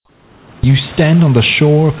You stand on the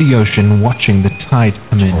shore of the ocean watching the tide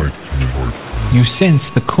come in. You sense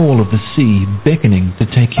the call of the sea beckoning to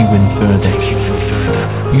take you in further.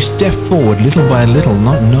 You step forward little by little,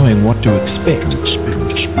 not knowing what to expect,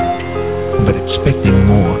 but expecting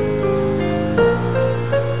more.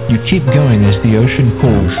 You keep going as the ocean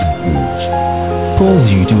pulls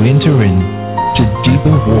you to enter in to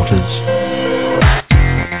deeper waters.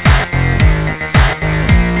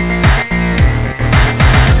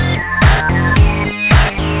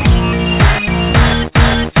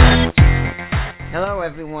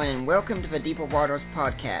 Welcome to the Deeper Waters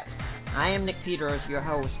podcast. I am Nick Peters, your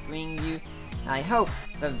host, bringing you, I hope,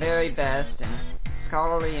 the very best in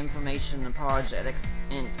scholarly information and apologetics.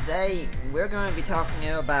 And today, we're going to be talking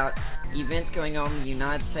about events going on in the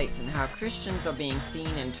United States and how Christians are being seen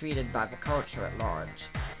and treated by the culture at large.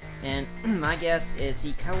 And my guest is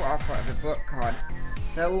the co-author of a book called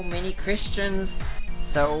So Many Christians,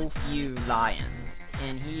 So Few Lions.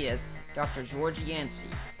 And he is Dr. George Yancey.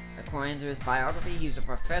 According to his biography, he's a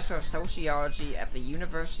professor of sociology at the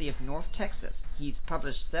University of North Texas. He's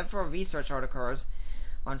published several research articles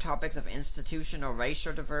on topics of institutional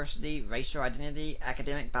racial diversity, racial identity,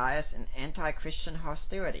 academic bias, and anti-Christian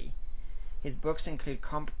hostility. His books include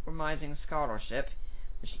Compromising Scholarship,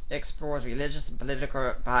 which explores religious and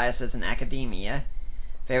political biases in academia,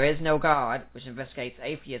 There Is No God, which investigates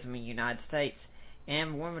atheism in the United States,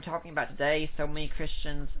 and the one we're talking about today, So Many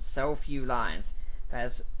Christians, So Few Lions,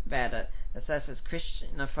 that assesses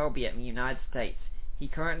Christianophobia in the United States. He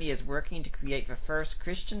currently is working to create the first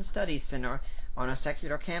Christian Studies Center on a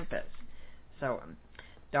secular campus. So,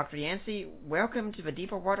 Dr. Yancey, welcome to the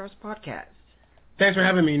Deeper Waters podcast. Thanks for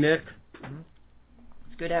having me, Nick. Mm-hmm.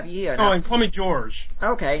 It's good to have you here. Oh, and call me George.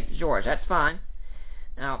 Okay, George, that's fine.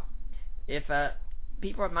 Now, if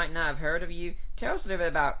people might not have heard of you, tell us a little bit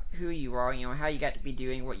about who you are, how you got to be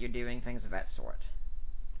doing what you're doing, things of that sort.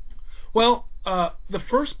 Well, the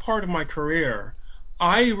first part of my career,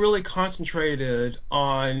 I really concentrated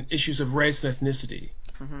on issues of race and ethnicity.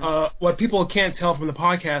 Mm-hmm. What people can't tell from the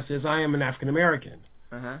podcast is I am an African American.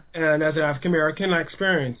 Uh-huh. And as an African American, I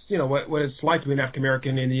experienced, what it's like to be an African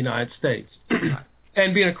American in the United States.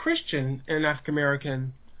 And being a Christian and an African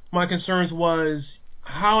American, my concerns was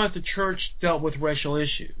how has the church dealt with racial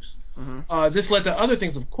issues? Mm-hmm. This led to other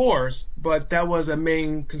things, of course, but that was a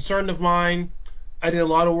main concern of mine. I did a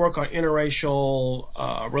lot of work on interracial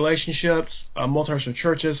relationships, multiracial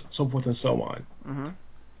churches, so forth and so on. Mm-hmm.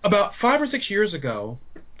 About 5 or 6 years ago,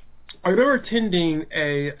 I remember attending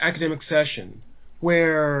an academic session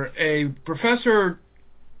where a professor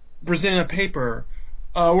presented a paper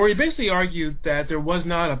where he basically argued that there was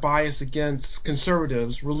not a bias against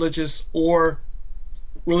conservatives, political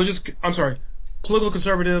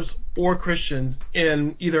conservatives or Christians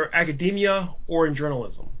in either academia or in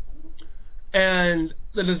journalism. And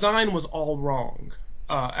the design was all wrong.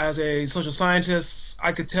 As a social scientist,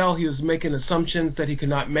 I could tell he was making assumptions that he could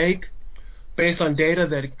not make based on data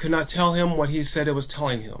that could not tell him what he said it was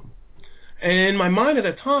telling him. And in my mind at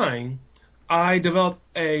that time, I developed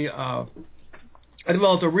a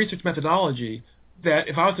research methodology that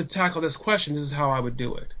if I was to tackle this question, this is how I would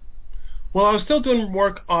do it. Well, I was still doing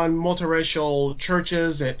work on multiracial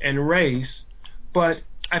churches and race, but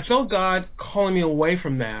I felt God calling me away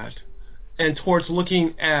from that and towards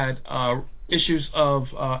looking at issues of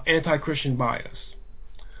anti-Christian bias.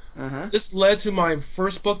 Uh-huh. This led to my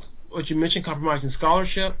first book, which you mentioned, Compromising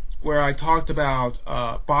Scholarship, where I talked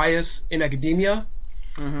about bias in academia.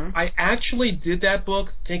 Mm-hmm. I actually did that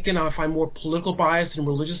book thinking I would find more political bias than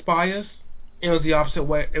religious bias. It was the opposite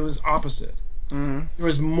way. It was opposite. Mm-hmm. There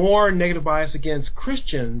was more negative bias against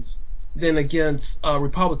Christians than against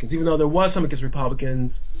Republicans. Even though there was some against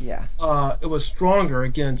Republicans, it was stronger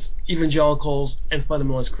against evangelicals and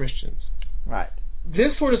fundamentalist Christians. Right.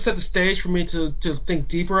 This sort of set the stage for me to think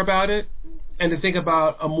deeper about it and to think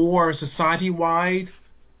about a more society-wide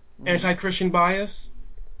anti-Christian bias.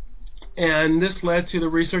 And this led to the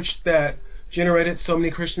research that generated So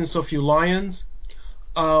Many Christians, So Few Lions.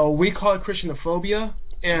 We call it Christianophobia,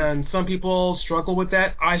 and some people struggle with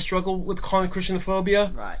that. I struggle with calling it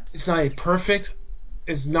Christianophobia. Right. It's not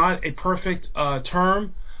a perfect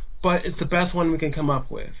term, but it's the best one we can come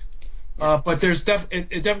up with. But there's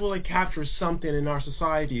it definitely captures something in our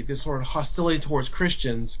society. This sort of hostility towards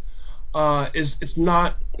Christians it's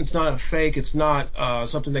not a fake. It's not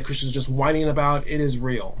something that Christians are just whining about. It is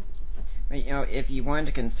real. If you wanted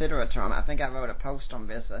to consider a term, I think I wrote a post on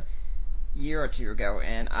this a year or two ago,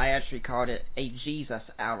 and I actually called it a Jesus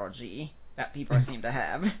allergy that people seem to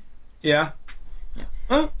have. Yeah.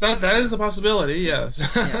 Well, that is a possibility. Yes.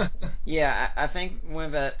 Yeah. I think one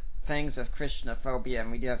of the things of Christianophobia,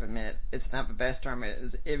 and we do have to admit it's not the best term.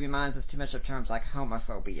 It reminds us too much of terms like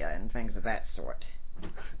homophobia and things of that sort.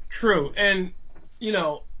 True, and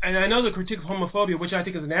and I know the critique of homophobia, which I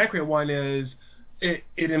think is an accurate one, is it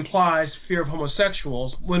implies fear of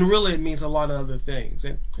homosexuals, when really it means a lot of other things.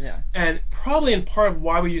 And probably in part of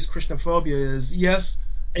why we use Christianophobia is, yes,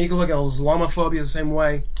 and you can look at Islamophobia the same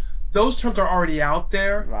way, those terms are already out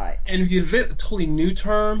there. Right. And if you invent a totally new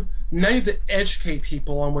term, now you have to educate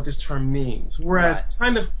people on what this term means. Whereas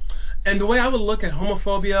and the way I would look at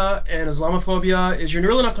homophobia and Islamophobia is you're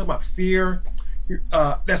really not talking about fear.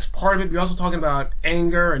 That's part of it. You're also talking about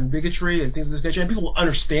anger and bigotry and things of this nature, and people will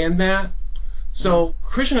understand that. So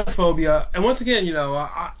Christianophobia, and once again,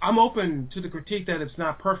 I'm open to the critique that it's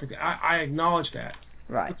not perfect. I acknowledge that.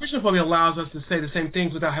 Right. But Christianophobia allows us to say the same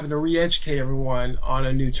things without having to re-educate everyone on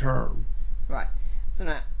a new term. Right. So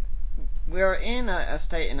now, we're in a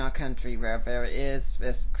state in our country where there is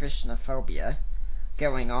this Christianophobia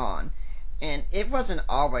going on, and it wasn't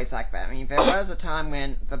always like that. I mean, there was a time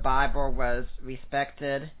when the Bible was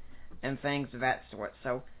respected and things of that sort.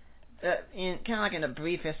 So, in kind of like in a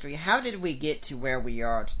brief history, how did we get to where we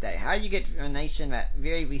are today? How do you get to a nation that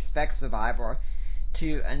really respects the Bible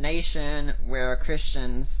to a nation where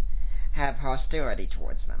Christians have hostility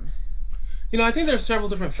towards them? I think there are several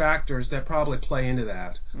different factors that probably play into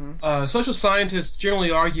that. Social scientists generally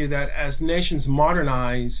argue that as nations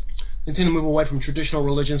modernize, they tend to move away from traditional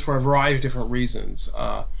religions for a variety of different reasons.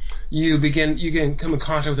 You come in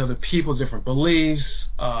contact with other people, different beliefs,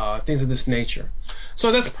 things of this nature.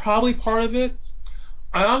 So that's probably part of it.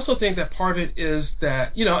 I also think that part of it is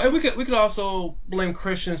that, and we could also blame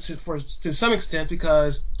Christians to some extent,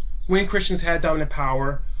 because when Christians had dominant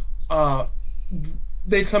power,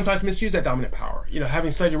 they sometimes misuse that dominant power.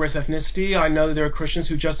 Having studied race ethnicity, I know that there are Christians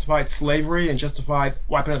who justified slavery and justified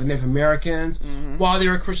wiping out the Native Americans, while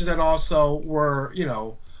there are Christians that also were,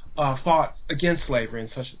 fought against slavery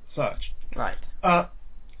and such. Right.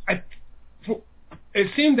 It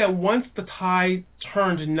seemed that once the tide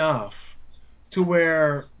turned enough to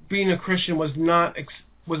where being a Christian was not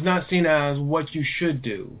seen as what you should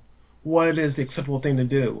do, what it is the acceptable thing to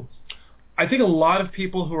do, I think a lot of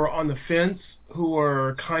people who are on the fence, who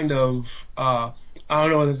are kind of, I don't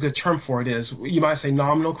know what the good term for it is, you might say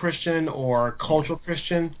nominal Christian or cultural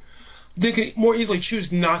Christian, they could more easily choose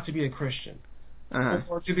not to be a Christian,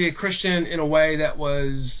 or to be a Christian in a way that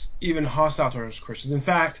was even hostile towards Christians. In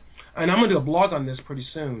fact, and I'm going to do a blog on this pretty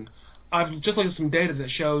soon, I've just looked at some data that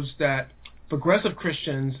shows that progressive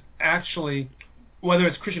Christians actually, whether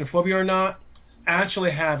it's Christianophobia or not,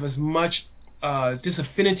 actually have as much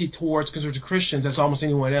disaffinity towards conservative Christians as almost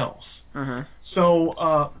anyone else. So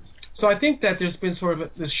I think that there's been sort of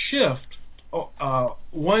this shift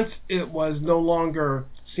once it was no longer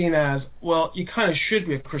seen as, well, you kind of should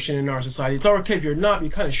be a Christian in our society. It's okay if you're not, but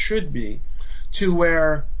you kind of should be, to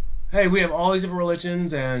where, hey, we have all these different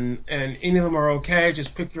religions and any of them are okay,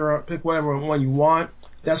 just pick whatever one you want,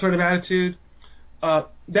 that sort of attitude.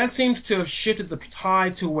 That seems to have shifted the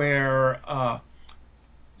tide to where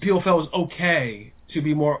people felt it was okay to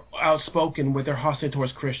be more outspoken with their hostility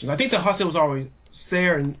towards Christians. I think the hostility was always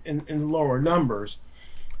there in lower numbers,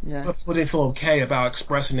 but people didn't feel okay about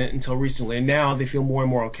expressing it until recently, and now they feel more and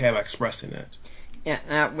more okay about expressing it. Yeah,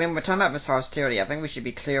 now, when we're talking about this hostility, I think we should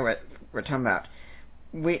be clear what we're talking about.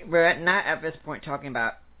 We're not at this point talking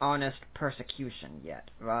about honest persecution yet,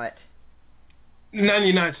 right? Not in the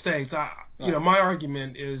United States. My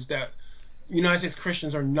argument is that United States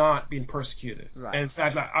Christians are not being persecuted. Right. And in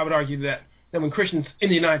fact, I would argue that when Christians in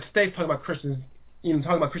the United States talk about Christians, talking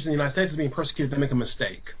about Christians in the United States as being persecuted, they make a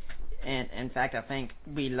mistake. And in fact, I think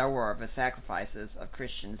we lower the sacrifices of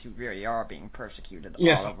Christians who really are being persecuted all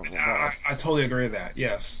over the world. I totally agree with that.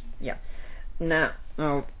 Yes. Yeah. Now,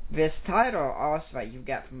 this title also you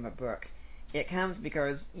got from the book, it comes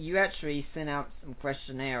because you actually sent out some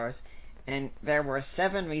questionnaires, and there were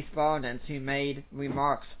 7 respondents who made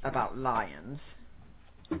remarks about lions.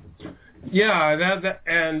 Yeah,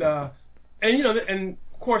 and of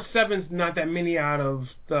course 7's not that many out of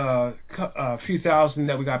the few thousand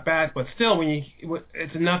that we got back, but still,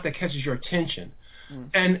 it's enough that catches your attention,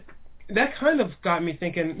 and that kind of got me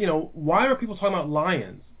thinking. Why are people talking about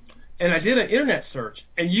lions? And I did an internet search,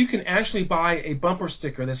 and you can actually buy a bumper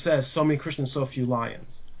sticker that says "So many Christians, so few lions,"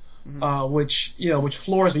 which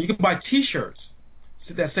floors me. You can buy T-shirts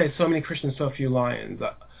that say "So many Christians, so few lions."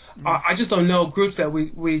 I just don't know groups that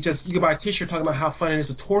you can buy a T-shirt talking about how fun it is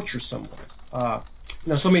to torture someone.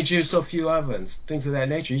 So many Jews, so few Evans, things of that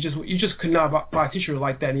nature. You just could not buy a T-shirt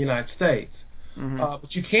like that in the United States.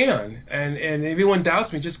 But you can, and if anyone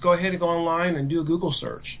doubts me, just go ahead and go online and do a Google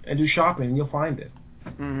search and do shopping, and you'll find it.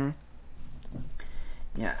 Mm-hmm.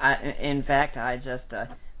 Yeah, in fact, I just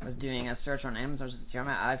was doing a search on Amazon.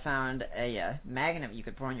 I found a magnet you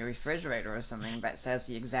could put on your refrigerator or something that says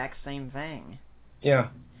the exact same thing. Yeah.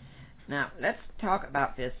 Now, let's talk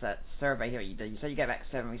about this survey here you did. You said you got back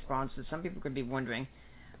 7 responses. Some people could be wondering,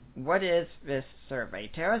 what is this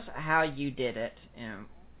survey? Tell us how you did it, and,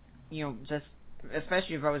 just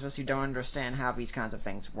especially for those of us who don't understand how these kinds of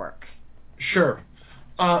things work. Sure.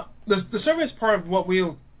 The survey is part of what we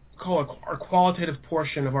call our qualitative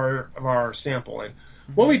portion of our sample. And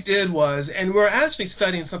what we did was, and we're actually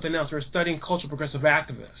studying something else. We're studying cultural progressive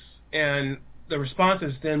activists, and the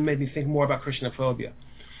responses then made me think more about Christianophobia.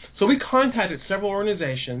 So we contacted several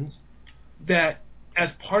organizations that, as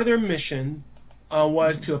part of their mission,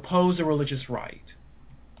 was to oppose the religious right.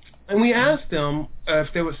 And we asked them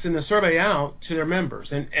if they would send the survey out to their members,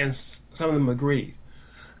 and some of them agreed.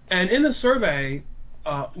 And in the survey,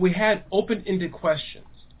 we had open-ended questions.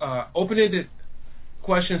 Open-ended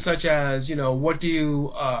questions such as, what do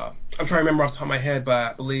you, I'm trying to remember off the top of my head, but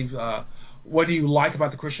I believe, what do you like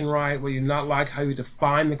about the Christian right? What do you not like? How you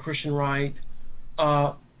define the Christian right?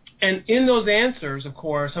 And in those answers, of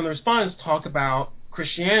course, some of the respondents talk about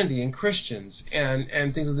Christianity and Christians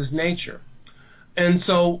and things of this nature. And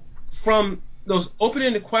so from those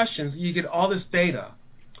open-ended questions, you get all this data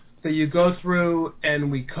that you go through,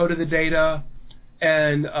 and we coded the data,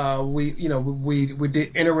 and we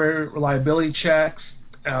did inter-reliability checks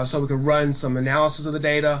so we could run some analysis of the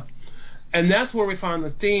data. And that's where we found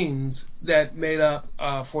the themes that made up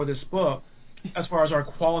for this book as far as our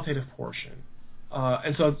qualitative portion.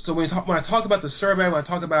 And so when I talk about the survey, when I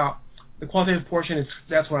talk about the qualitative portion,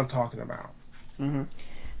 that's what I'm talking about. Mm-hmm.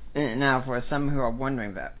 And now, for some who are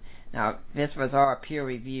wondering that, now this was all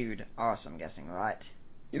peer-reviewed, also, I'm guessing, right?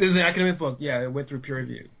 This is an academic book. Yeah, it went through peer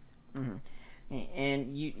review. Mm-hmm.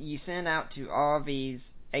 And you sent out to all these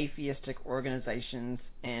atheistic organizations,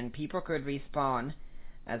 and people could respond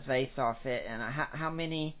as they saw fit. And how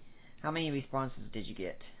many responses did you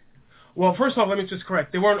get? Well, first off, let me just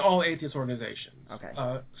correct. They weren't all atheist organizations. Okay.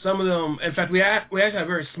 Some of them, in fact, we actually had a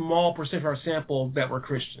very small percentage of our sample that were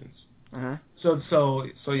Christians. Uh-huh.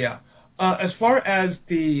 So yeah. As far as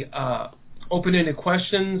the open-ended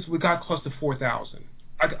questions, we got close to 4,000.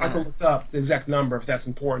 I can look up the exact number if that's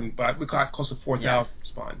important, but we got close to 4,000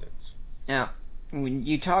 respondents. Now, when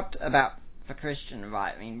you talked about the Christian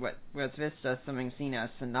right, was this just something seen as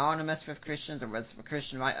synonymous with Christians, or was the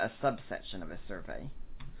Christian right a subsection of the survey?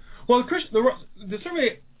 Well, the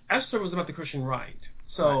survey actually was about the Christian right.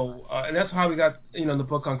 So, and that's how we got, the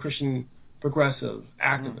book on Christian progressive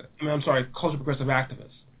activists. Mm-hmm. Cultural progressive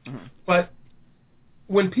activists. Mm-hmm. But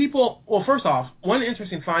when people, first off, one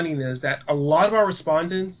interesting finding is that a lot of our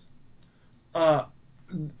respondents,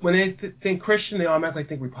 when they think Christian, they automatically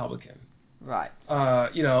think Republican. Right.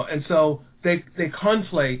 And so they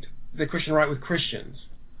conflate the Christian right with Christians.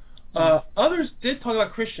 Others did talk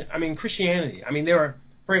about Christianity. They were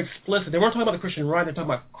very explicit. They weren't talking about the Christian right. They're talking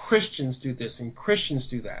about Christians do this and Christians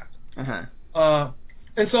do that. Uh-huh.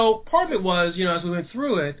 And so part of it was, as we went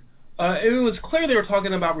through it, it was clear they were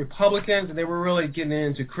talking about Republicans and they were really getting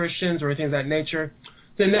into Christians or anything of that nature.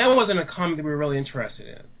 Then that wasn't a comment that we were really interested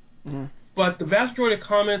in. Mm-hmm. But the vast majority of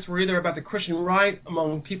comments were either about the Christian right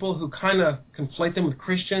among people who kind of conflate them with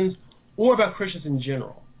Christians, or about Christians in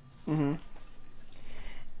general. Mm-hmm.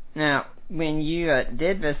 Now, when you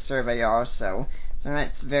did this survey also, something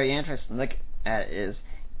that's very interesting to look at is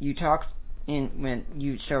you talked when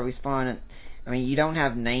you show respondent, you don't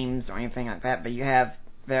have names or anything like that, but you have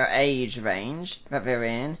their age range that they're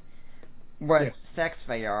in, what sex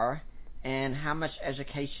they are, and how much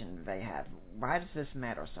education they have. Why does this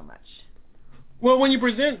matter so much? Well, when you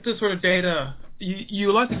present this sort of data,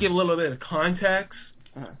 you like to give a little bit of context,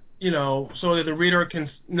 so that the reader can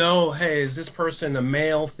know, hey, is this person a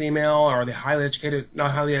male, female, or are they highly educated,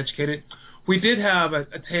 not highly educated? We did have a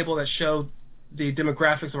table that showed the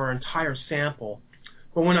demographics of our entire sample,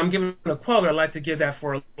 but when I'm giving a quote, I like to give that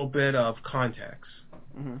for a little bit of context.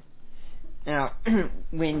 Mm-hmm. Now,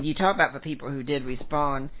 when you talk about the people who did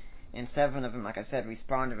respond, and 7 of them, like I said,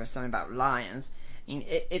 responded with something about lions,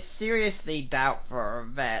 it's seriously doubtful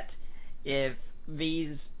that if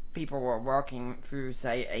these people were walking through,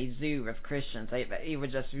 say, a zoo with Christians, they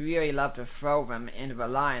would just really love to throw them into the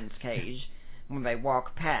lion's cage when they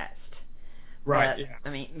walk past. Right.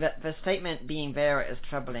 But, the statement being there is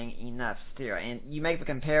troubling enough still. And you make the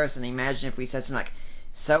comparison, imagine if we said something like,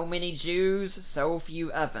 so many Jews, so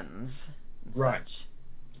few ovens. Right.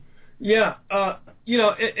 Yeah.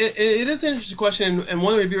 It is an interesting question, and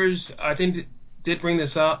one of the reviewers, I think, did bring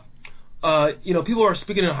this up. People are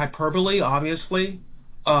speaking in hyperbole, obviously.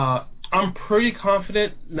 I'm pretty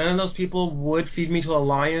confident none of those people would feed me to a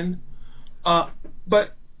lion.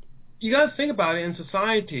 But you got to think about it in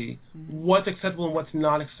society, what's acceptable and what's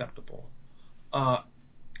not acceptable.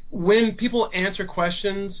 When people answer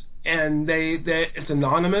questions and it's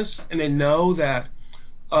anonymous and they know that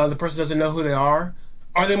the person doesn't know who they are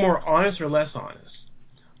they more honest or less honest?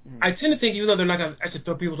 I tend to think even though they're not going to actually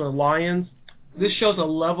throw people to the lions, this shows a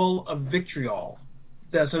level of vitriol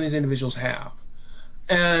that some of these individuals have.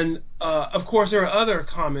 And, of course, there are other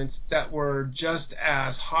comments that were just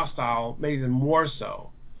as hostile, maybe even more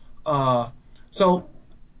so. So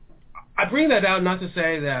I bring that out not to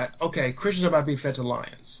say that, okay, Christians are about to be fed to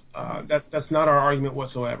lions. That's not our argument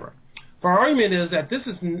whatsoever. But our argument is that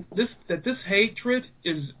this hatred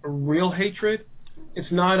is a real hatred.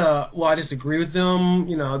 It's not well, I disagree with them,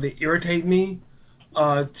 they irritate me.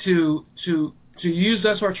 To use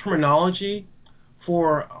that sort of terminology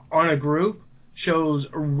on a group shows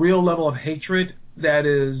a real level of hatred that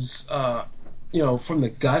is, from the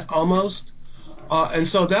gut almost. And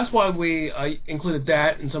so that's why we included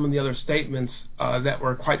that in some of the other statements that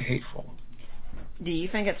were quite hateful. Do you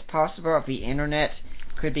think it's possible that the internet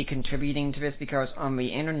could be contributing to this? Because on the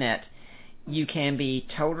internet, you can be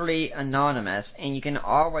totally anonymous, and you can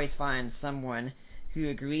always find someone who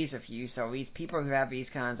agrees with you. So these people who have these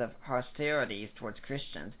kinds of hostilities towards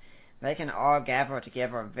Christians, they can all gather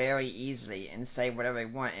together very easily and say whatever they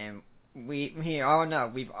want. And we all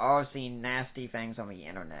know, we've all seen nasty things on the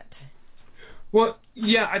internet. Well,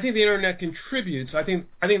 yeah, I think the internet contributes. I think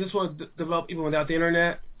this will develop even without the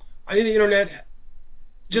internet. I think the internet,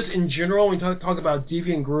 just in general, when we talk about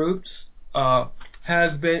deviant groups,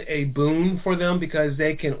 has been a boon for them because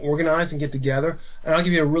they can organize and get together. And I'll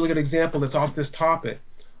give you a really good example that's off this topic.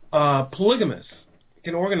 Polygamists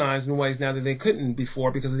can organize in ways now that they couldn't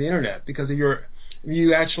before because of the internet. Because if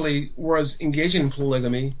you actually was engaging in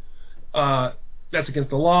polygamy, that's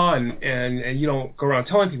against the law, and you don't go around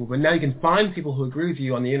telling people. But now you can find people who agree with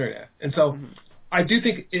you on the internet. And so I do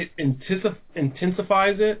think it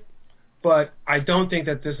intensifies it, but I don't think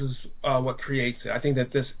that this is what creates it. I think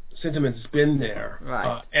that this sentiment has been there,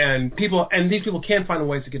 right? And these people can find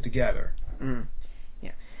ways to get together.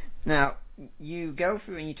 Yeah. Now you go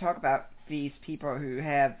through and you talk about these people who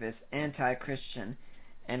have this anti-Christian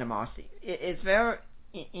animosity. Is there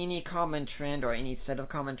any common trend or any set of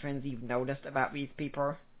common trends you've noticed about these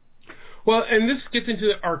people? Well, and this gets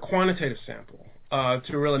into our quantitative sample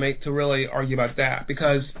to really argue about that,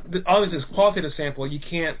 because obviously this qualitative sample, you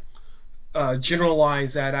can't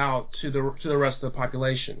generalize that out to the rest of the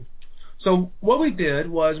population. So what we did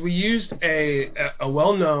was we used a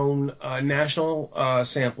well-known national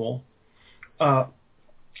sample,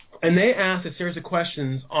 and they asked a series of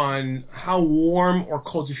questions on how warm or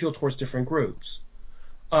cold you feel towards different groups.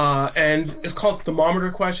 And it's called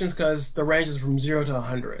thermometer questions because the range is from 0 to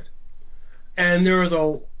 100. And there was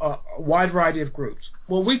a wide variety of groups.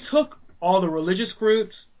 Well, we took all the religious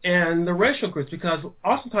groups and the racial groups, because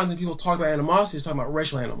oftentimes when people talk about animosity, they're talking about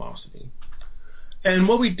racial animosity. And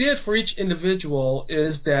what we did for each individual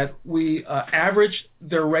is that we averaged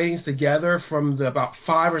their ratings together from the about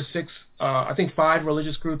 5 or 6, I think 5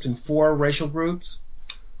 religious groups and 4 racial groups,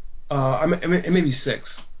 maybe 6.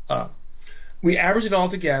 We averaged it all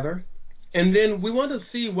together, and then we wanted to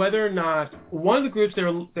see whether or not one of the groups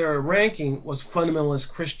they're ranking was fundamentalist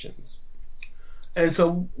Christians. And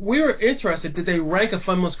so we were interested, did they rank a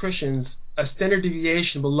fundamentalist Christians a standard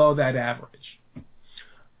deviation below that average?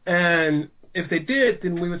 And if they did,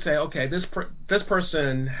 then we would say, okay, this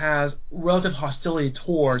person has relative hostility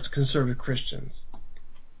towards conservative Christians.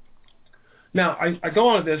 Now, I go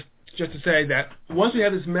on to this just to say that once we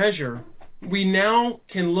have this measure, we now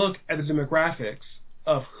can look at the demographics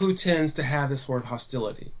of who tends to have this sort of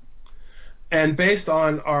hostility. And based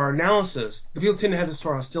on our analysis, the people who tend to have this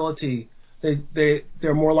sort of hostility,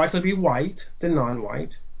 they're more likely to be white than non-white.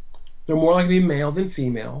 They're more likely to be male than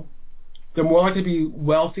female. They're more likely to be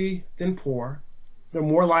wealthy than poor. They're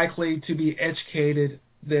more likely to be educated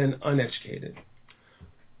than uneducated.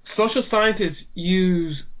 Social scientists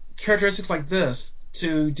use characteristics like this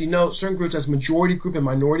to denote certain groups as majority group and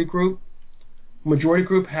minority group. Majority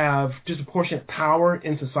group have disproportionate power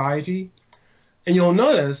in society. And you'll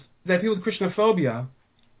notice that people with Christianophobia,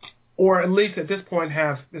 or at least at this point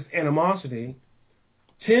have this animosity,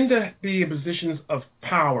 tend to be in positions of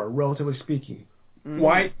power, relatively speaking.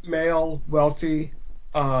 White, male, wealthy,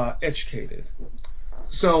 educated.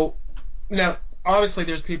 So now, obviously,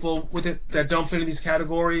 there's people with it that don't fit in these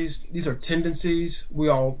categories. These are tendencies. We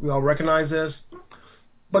all recognize this.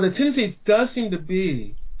 But the tendency does seem to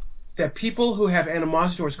be that people who have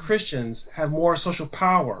animosity towards Christians have more social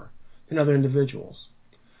power than other individuals.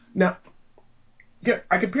 Now,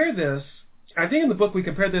 I compare this. I think in the book we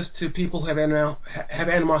compare this to people who have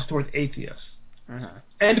animosity towards atheists.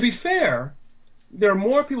 And to be fair, there are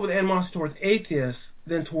more people with animosity towards atheists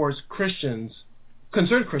than towards Christians,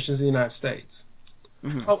 conservative Christians in the United States.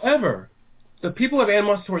 However, the people who have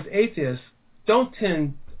animosity towards atheists don't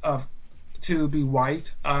tend to be white.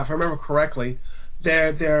 If I remember correctly,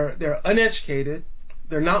 they're uneducated.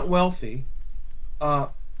 They're not wealthy.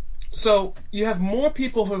 So you have more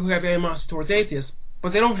people who have animosity towards atheists,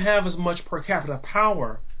 but they don't have as much per capita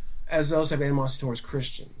power as those who have animosity towards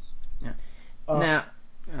Christians. Now,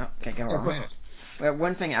 okay, go on. Go ahead. Well,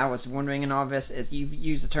 one thing I was wondering in all this is you've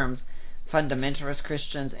used the terms fundamentalist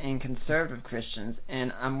Christians and conservative Christians,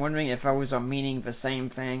 and I'm wondering if those are meaning the same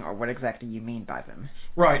thing or what exactly you mean by them.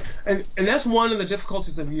 Right, and that's one of the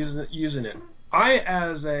difficulties of using it. I,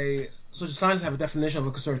 as a social scientist, have a definition of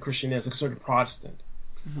what a conservative Christian is, a conservative Protestant.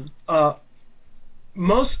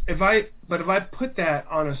 If I put that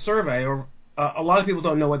on a survey, or a lot of people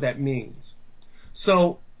don't know what that means.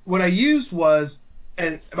 So what I used was,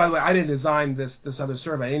 and by the way, I didn't design this other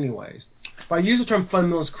survey anyways, but I used the term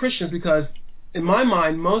fundamentalist Christians because, in my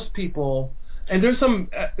mind, most people, and there's some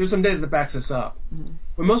data that backs this up.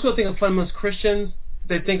 When most people think of fundamentalist Christians,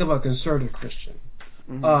 they think of a conservative Christian.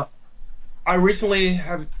 I recently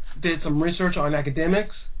did some research on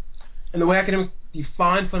academics, and the way academics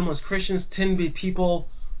define fundamentalist Christians tend to be people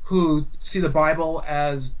who see the Bible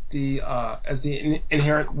as the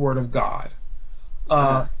inherent Word of God.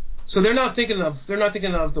 So they're not thinking of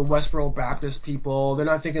the Westboro Baptist people. They're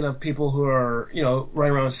not thinking of people who are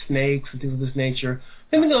running around with snakes and things of this nature.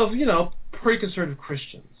 They're thinking of pretty conservative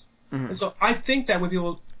Christians. And so I think that when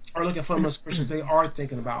people are looking at fundamentalist Christians, they are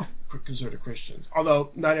thinking about conservative Christians,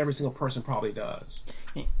 although not every single person probably does.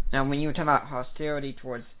 Now, when you were talking about hostility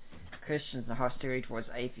towards Christians and hostility towards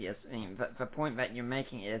atheists, I mean, the point that you're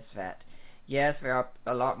making is that, yes, there are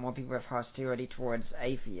a lot more people with hostility towards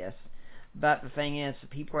atheists, but the thing is, the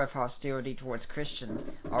people with hostility towards Christians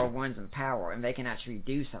are ones in power, and they can actually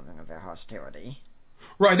do something with their hostility.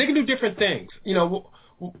 Right, they can do different things.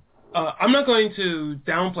 I'm not going to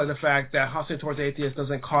downplay the fact that hostility towards atheists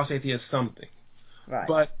doesn't cost atheists something. Right.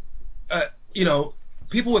 But,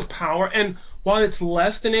 people with power, and while it's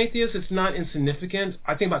less than atheists, it's not insignificant.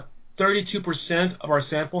 I think about 32% of our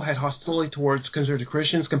sample had hostility towards conservative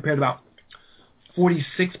Christians, compared to about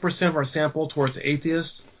 46% of our sample towards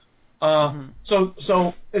atheists.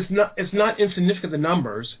 So it's not insignificant, the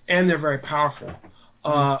numbers, and they're very powerful.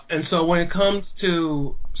 And so when it comes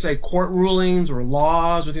to, say, court rulings or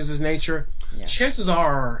laws or things of this nature, chances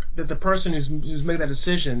are that the person who's made that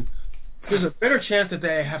decision, there's a better chance that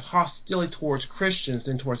they have hostility towards Christians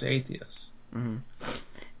than towards atheists.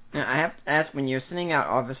 Now, I have to ask, when you're sending out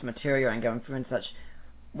all this material and going through and such,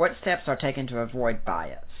 what steps are taken to avoid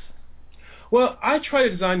bias? Well, I try to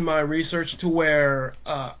design my research to where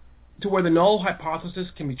the null hypothesis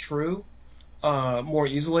can be true more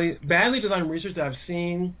easily. Badly designed research that I've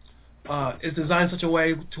seen is designed in such a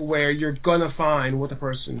way to where you're going to find what the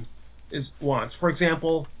person wants. For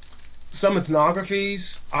example, some ethnographies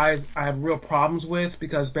I have real problems with,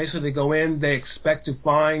 because basically they go in, they expect to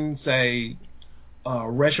find, say,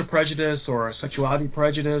 racial prejudice or sexuality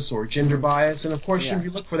prejudice or gender bias, and of course if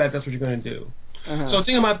you look for that, that's what you're going to do. So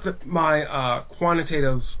thinking about my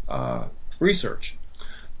quantitative research,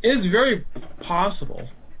 it's very possible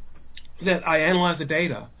that I analyze the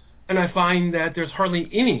data and I find that there's hardly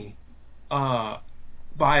any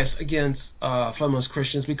bias against fundamentalist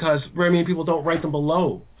Christians, because very many people don't rank them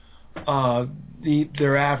below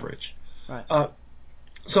their average. Right.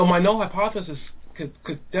 So my null hypothesis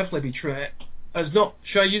could definitely be true.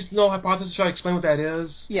 Should I use null hypothesis? Should I explain what that is?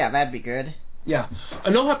 Yeah, that'd be good. Yeah. A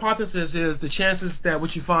null hypothesis is the chances that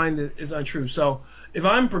what you find is untrue. So if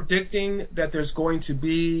I'm predicting that there's going to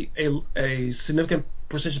be a significant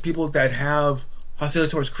percentage of people that have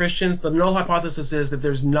hostility towards Christians, the null hypothesis is that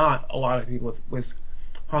there's not a lot of people with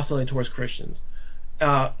hostility towards Christians.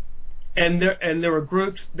 And there were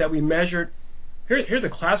groups that we measured. Here's a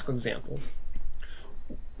classical example.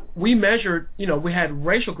 We measured, we had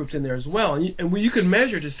racial groups in there as well, and you can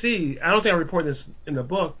measure to see. I don't think I report this in the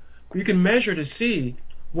book, but you can measure to see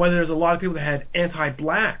whether there's a lot of people that had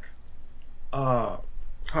anti-black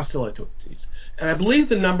hostility to these. And I believe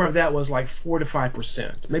the number of that was like 4 to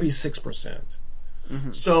 5%, maybe 6%.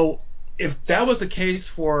 So if that was the case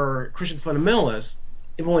for Christian fundamentalists,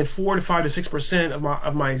 if only 4 to 5 to 6%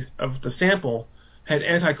 of the sample had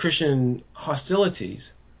anti-Christian hostilities,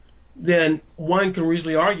 then one can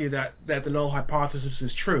reasonably argue that the null hypothesis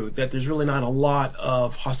is true, that there's really not a lot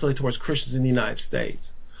of hostility towards Christians in the United States.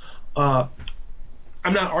 I'm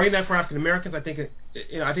not arguing that for African Americans. I think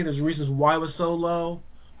I think there's reasons why it was so low,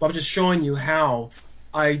 but I'm just showing you how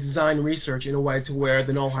I design research in a way to where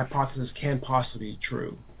the null hypothesis can possibly be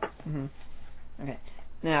true. Mm-hmm. Okay.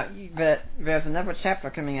 Now, but there's another chapter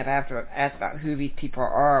coming up after asks about who these people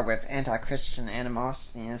are with anti-Christian animosity,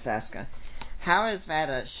 and it's asking, how is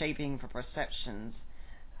that shaping the perceptions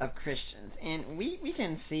of Christians? And we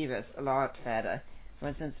can see this a lot, that, for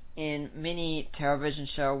instance, in many television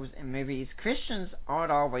shows and movies, Christians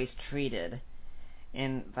aren't always treated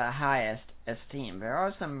in the highest esteem. There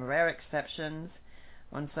are some rare exceptions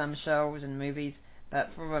on some shows and movies,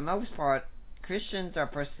 but for the most part, Christians are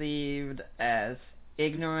perceived as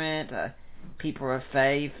ignorant, people of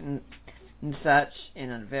faith, and such, in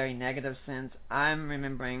a very negative sense. I'm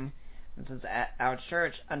remembering, for instance, at our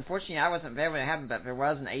church, unfortunately I wasn't there when it happened, but there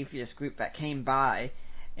was an atheist group that came by,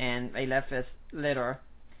 and they left this little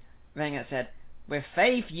thing that said, with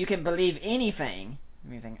faith you can believe anything.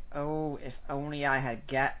 And you think, oh, if only I had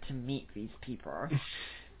got to meet these people.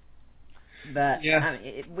 But yeah. I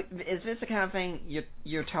mean, is this the kind of thing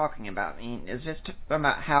you're talking about? I mean, is this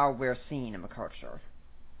about how we're seen in the culture?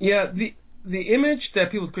 Yeah, the image that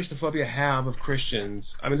people with Christianophobia have of Christians,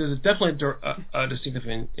 I mean, there's definitely a distinctive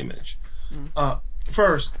image. Mm.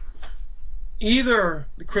 First, either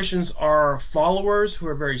the Christians are followers who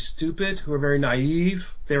are very stupid, who are very naive,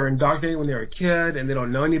 they were indoctrinated when they were a kid and they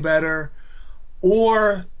don't know any better,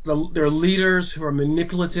 or they're leaders who are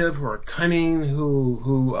manipulative, who are cunning,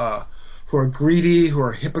 who are greedy, who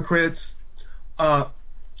are hypocrites.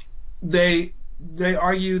 They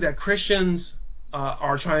argue that Christians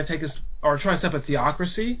are trying to set up a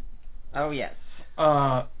theocracy. Oh yes.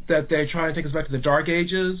 That they're trying to take us back to the Dark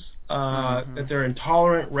Ages. That they're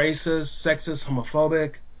intolerant, racist, sexist,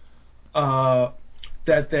 homophobic.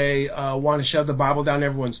 That they want to shove the Bible down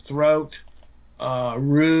everyone's throat.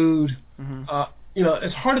 Rude.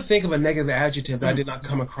 It's hard to think of a negative adjective that I did not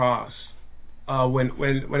come across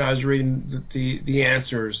when I was reading the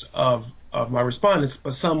answers of my respondents,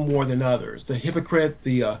 but some more than others. The hypocrite,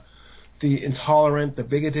 the intolerant, the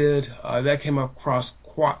bigoted, that came across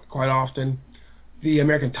quite often. The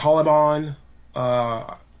American Taliban,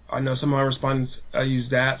 I know some of my respondents use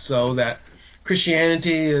that, so that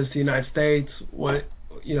Christianity is the United States, what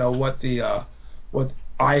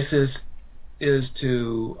ISIS is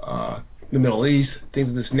to the Middle East, things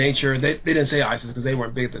of this nature. They didn't say ISIS because they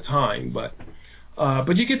weren't big at the time, but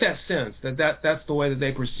you get that sense that's the way that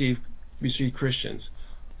they perceive Christians,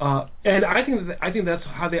 and I think that's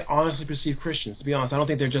how they honestly perceive Christians. To be honest, I don't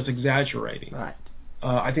think they're just exaggerating. Right.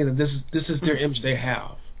 I think that this is their image they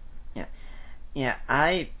have. Yeah.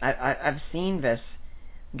 I've seen this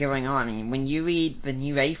going on. I mean, when you read the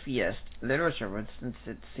New Atheist literature, for instance,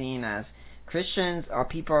 it's seen as Christians are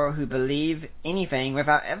people who believe anything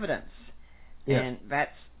without evidence. Yeah. And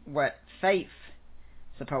that's what faith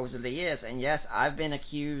supposedly is. And yes, I've been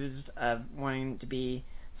accused of wanting to be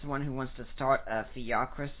someone who wants to start a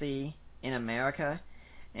theocracy in America.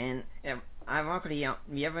 And ironically,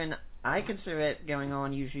 I consider it going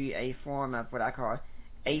on usually a form of what I call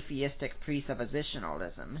atheistic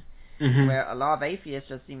presuppositionalism, where a lot of atheists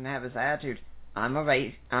just seem to have this attitude, I'm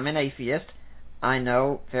an atheist, I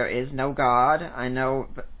know there is no God, I know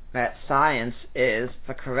that science is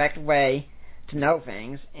the correct way to know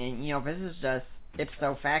things, and this is just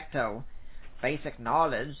ipso facto basic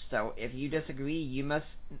knowledge, so if you disagree, you must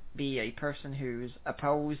be a person who's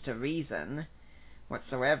opposed to reason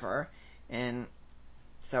whatsoever. And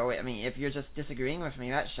so, I mean, if you're just disagreeing with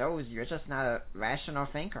me, that shows you're just not a rational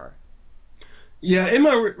thinker. Yeah, in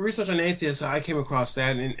my research on atheists, I came across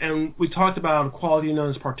that, and we talked about a quality known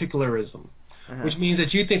as particularism, which means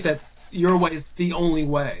that you think that your way is the only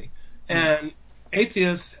way. And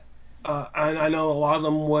atheists, and I know a lot of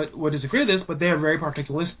them would disagree with this, but they are very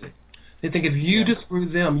particularistic. They think if you disagree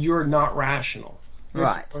with them, you're not rational.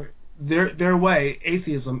 Right. Their way,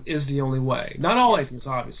 atheism, is the only way. Not all atheists,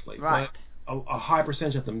 obviously, right. But a high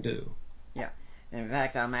percentage of them do. Yeah. In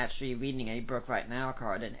fact, I'm actually reading a book right now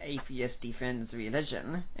called An Atheist Defends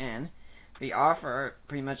Religion, and the author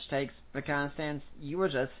pretty much takes the kind of stance you were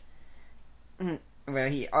just, where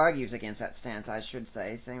he argues against that stance, I should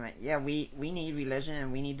say, saying that, yeah, we need religion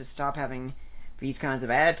and we need to stop having these kinds of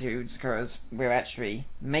attitudes because we're actually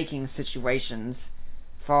making situations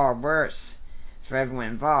far worse for everyone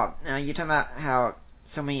involved. Now, you're talking about how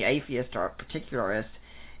so many atheists are particularists,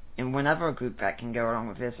 and one other group that can go along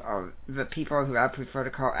with this are the people who I prefer to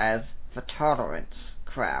call as the tolerance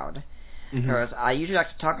crowd. Because I usually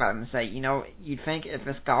like to talk about them and say, you'd think if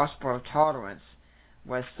this gospel of tolerance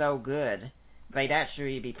was so good, they'd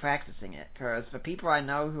actually be practicing it. Because the people I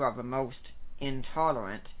know who are the most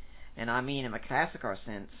intolerant, and I mean in a classical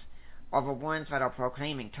sense, are the ones that are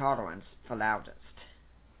proclaiming tolerance the loudest.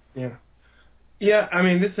 Yeah. Yeah, I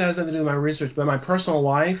mean, this has nothing to do with my research, but in my personal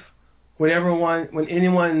life, when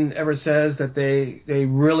anyone ever says that they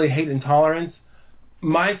really hate intolerance,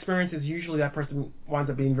 my experience is usually that person winds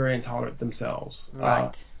up being very intolerant themselves.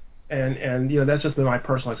 Right. And that's just been my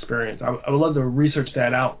personal experience. I would love to research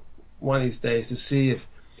that out one of these days to see if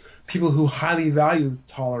people who highly value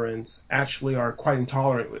tolerance actually are quite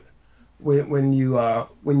intolerant when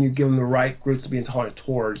you give them the right groups to be intolerant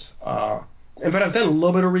towards. In fact, I've done a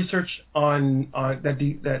little bit of research on that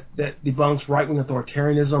debunks right-wing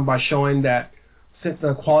authoritarianism by showing that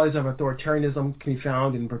the qualities of authoritarianism can be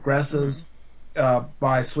found in progressives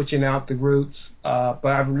by switching out the groups, but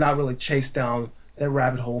I've not really chased down that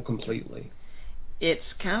rabbit hole completely. It's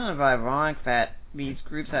kind of ironic that these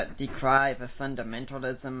groups that decry the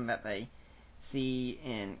fundamentalism that they see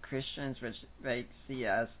in Christians, which they see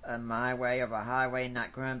as a my way or a highway,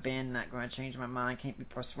 not going to bend, not going to change my mind, can't be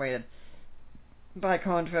persuaded by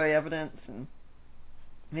contrary evidence and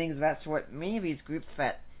things of that sort. Many of these groups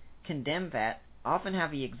that condemn that often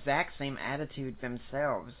have the exact same attitude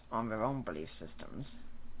themselves on their own belief systems.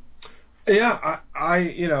 Yeah,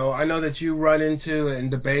 I know that you run into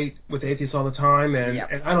and debate with atheists all the time, and, yep.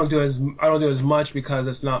 and I don't do as much because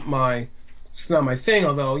it's not my thing.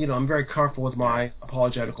 Although I'm very comfortable with my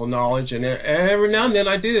apologetical knowledge, and every now and then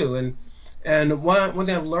I do. And one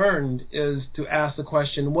thing I've learned is to ask the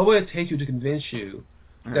question, what would it take you to convince you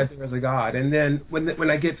that there is a God? And then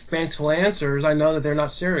when I get fanciful answers, I know that they're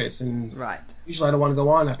not serious, and right. Usually I don't want to go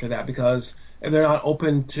on after that, because if they're not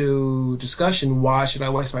open to discussion, why should I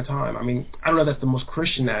waste my time? I mean, I don't know if that's the most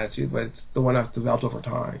Christian attitude, but it's the one I've developed over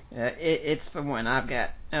time. It's the one I've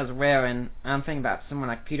got as well, and I'm thinking about someone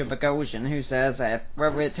like Peter Boghossian, who says that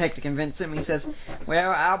what would it take to convince him? He says,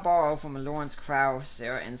 well, I'll borrow from Lawrence Krauss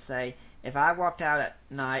here and say, if I walked out at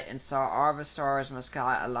night and saw all the stars in the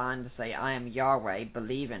sky aligned to say, I am Yahweh,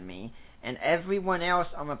 believe in me, and everyone else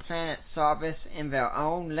on the planet saw this in their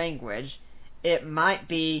own language, it might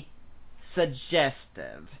be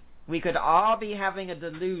suggestive. We could all be having a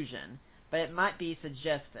delusion, but it might be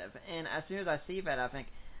suggestive. And as soon as I see that, I think,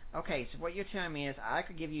 okay, so what you're telling me is I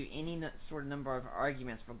could give you any sort of number of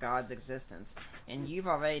arguments for God's existence, and you've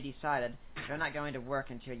already decided they're not going to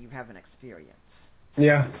work until you have an experience.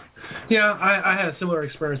 Yeah. I had a similar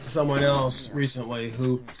experience to someone else recently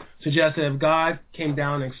who suggested if God came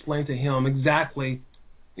down and explained to him exactly,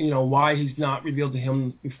 why he's not revealed to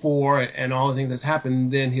him before and all the things that's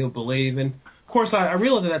happened, then he'll believe. And of course, I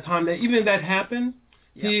realized at that time that even if that happened,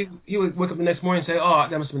 he would wake up the next morning and say, "Oh,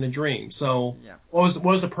 that must have been a dream." So, what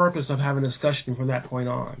was the purpose of having a discussion from that point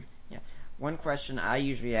on? Yeah. One question I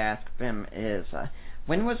usually ask them is,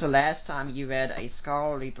 when was the last time you read a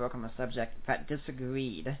scholarly book on a subject that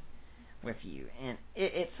disagreed with you? And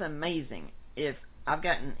it's amazing. If I've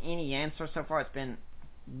gotten any answer so far, it's been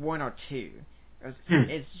one or two.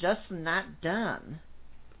 It's just not done.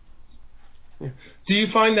 Yeah. Do you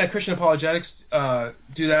find that Christian apologetics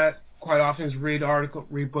do that quite often? Is read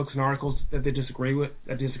books and articles that they disagree with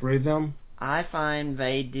them? I find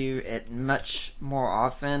they do it much more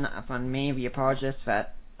often. I find many of the apologists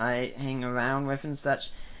that I hang around with and such,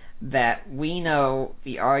 that we know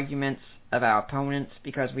the arguments of our opponents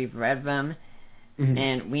because we've read them,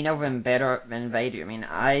 and we know them better than they do. I mean,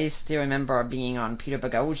 I still remember being on Peter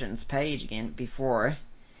Boghossian's page again before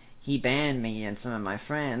he banned me and some of my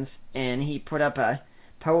friends, and he put up a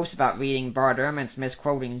post about reading Bart Ehrman's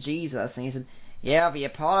misquoting Jesus, and he said, yeah, the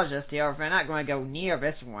apologists here, they're not going to go near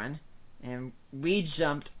this one. And we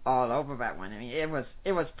jumped all over that one. I mean,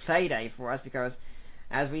 it was payday for us because,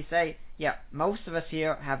 as we say, most of us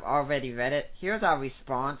here have already read it. Here's our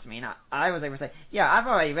response. I mean, I was able to say, I've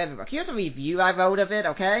already read the book. Here's a review I wrote of it,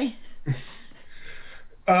 okay?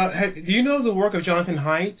 Do you know the work of Jonathan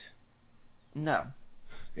Haidt? No.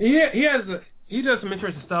 He does some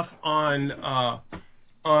interesting stuff on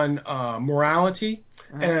morality,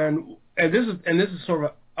 and this is sort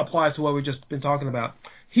of applies to what we've just been talking about.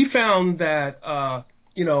 He found that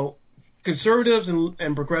conservatives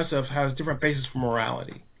and progressives have different bases for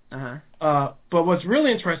morality. But what's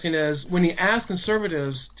really interesting is when he asked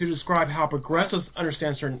conservatives to describe how progressives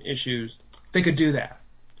understand certain issues, they could do that.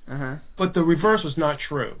 But the reverse was not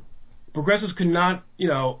true. Progressives could not,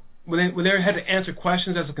 when they had to answer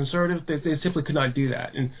questions as a conservative, they simply could not do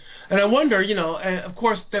that. And I wonder, and of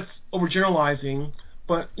course that's overgeneralizing,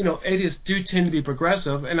 but atheists do tend to be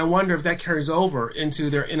progressive, and I wonder if that carries over into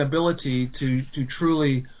their inability to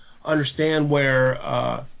truly understand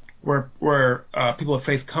where people of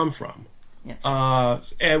faith come from. Yes.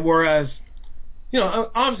 And whereas,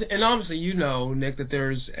 obviously, Nick, that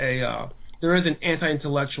there's there is an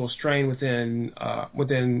anti-intellectual strain within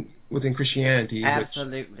Christianity.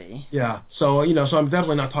 Absolutely. So so I'm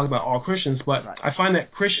definitely not talking about all Christians, but right. I find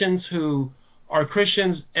that Christians who are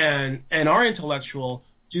Christians and are intellectual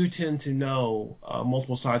do tend to know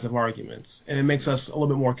multiple sides of arguments, and it makes us a little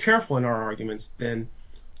bit more careful in our arguments than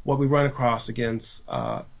what we run across against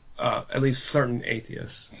at least certain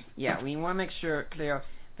atheists. Yeah, we want to make sure clear.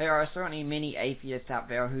 There are certainly many atheists out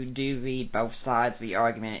there who do read both sides of the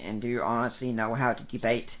argument and do honestly know how to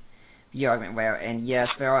debate the argument well. And yes,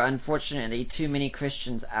 there are unfortunately too many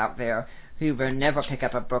Christians out there who will never pick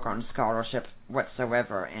up a book on scholarship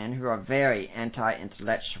whatsoever and who are very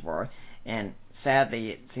anti-intellectual. And sadly,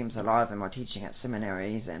 it seems a lot of them are teaching at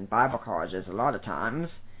seminaries and Bible colleges a lot of times.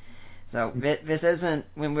 So this isn't,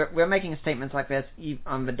 when we're making statements like this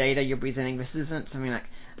on the data you're presenting, this isn't something like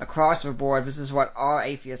across the board, this is what all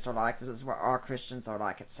atheists are like, this is what all Christians are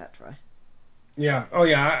like, etc. Yeah. Oh,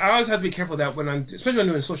 yeah. I always have to be careful of that especially when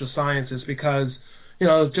I'm doing social sciences, because, like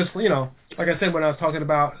I said, when I was talking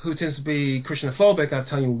about who tends to be Christianophobic, I was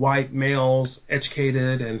telling you white males,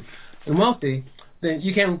 educated and wealthy. Then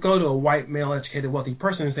you can't go to a white male, educated, wealthy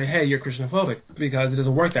person and say, hey, you're Christianophobic, because it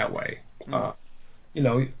doesn't work that way.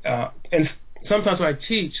 And sometimes when I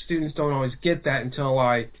teach, students don't always get that until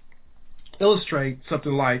I illustrate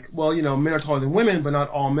something like, well, men are taller than women, but not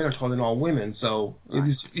all men are taller than all women. So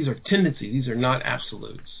these are tendencies. These are not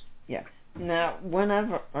absolutes. Yeah. Now, one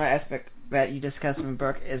other aspect that you discuss in the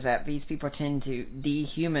book is that these people tend to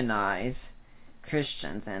dehumanize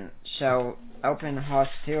Christians and show open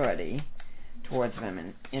hostility towards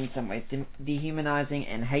them in some ways, dehumanizing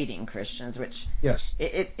and hating Christians, which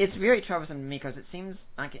it's very troublesome to me, because it seems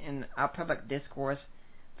like in our public discourse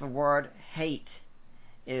the word hate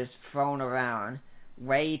is thrown around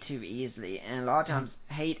way too easily, and a lot of times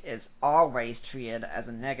hate is always treated as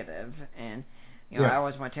a negative. And I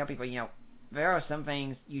always want to tell people, there are some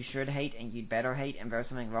things you should hate and you'd better hate, and there's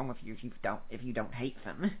something wrong with you if you don't hate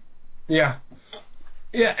them. Yeah,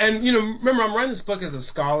 and remember, I'm writing this book as a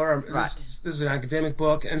scholar. Right. This is an academic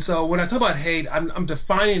book, and so when I talk about hate, I'm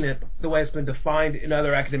defining it the way it's been defined in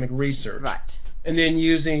other academic research. Right. And then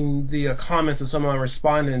using the comments of some of my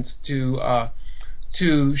respondents to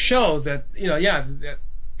show that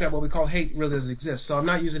that what we call hate really doesn't exist. So I'm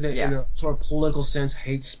not using it in a sort of political sense,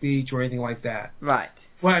 hate speech or anything like that. Right.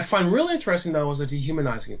 What I find really interesting though is the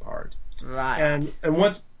dehumanizing part. Right. And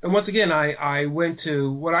once again, I went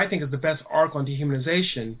to what I think is the best article on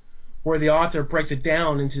dehumanization, where the author breaks it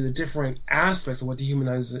down into the different aspects of what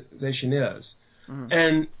dehumanization is.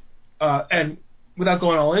 Mm-hmm. And without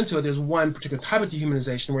going all into it, there's one particular type of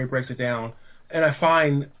dehumanization where he breaks it down, and I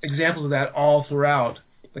find examples of that all throughout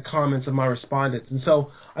the comments of my respondents. And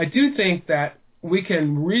so I do think that we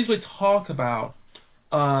can reasonably talk about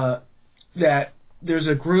that there's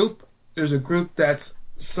a group that's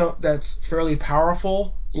fairly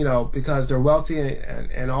powerful, because they're wealthy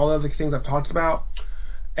and all of the things I've talked about,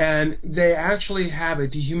 and they actually have a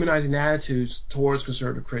dehumanizing attitude towards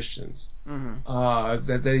conservative Christians. Mm-hmm.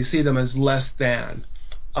 That they see them as less than.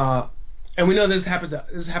 And we know this happens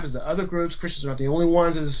to other groups. Christians are not the only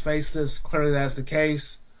ones that face this. Clearly that's the case.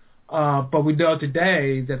 But we know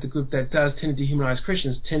today that the group that does tend to dehumanize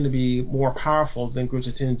Christians tend to be more powerful than groups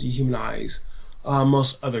that tend to dehumanize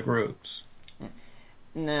most other groups.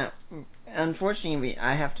 Now, unfortunately,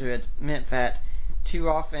 I have to admit that too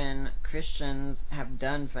often Christians have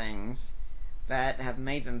done things that have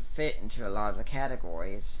made them fit into a lot of the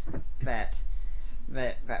categories that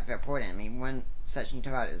they're put in. I mean, one such you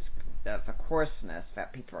talk about is the coarseness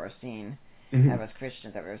that people are seen as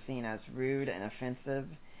Christians, that we're seen as rude and offensive.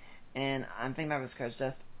 And I'm thinking about this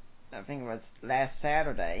because I think it was last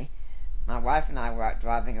Saturday, my wife and I were out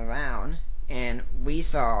driving around, and we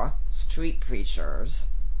saw street preachers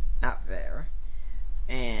out there.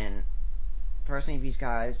 And personally, these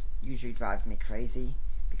guys usually drive me crazy,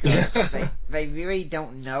 because they really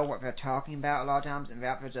don't know what they're talking about a lot of times, and they're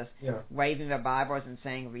out there just waving their Bibles and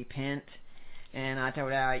saying repent. And I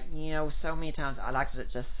told her, so many times I like to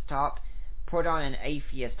just stop, put on an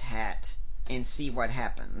atheist hat, and see what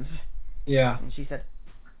happens. Yeah. And she said,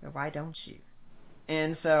 well, why don't you?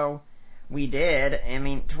 And so we did. I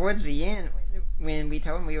mean, towards the end, when we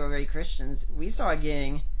told them we were really Christians, we started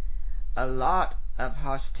getting a lot of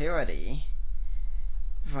hostility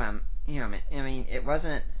from, I mean, it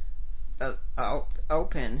wasn't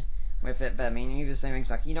open with it, but I mean, he was saying things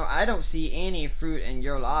like, I don't see any fruit in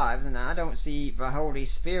your lives, and I don't see the Holy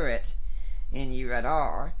Spirit in you at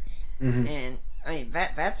all. Mm-hmm. And I mean,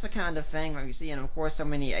 that's the kind of thing that we see, and of course, so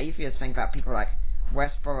many atheists think about people like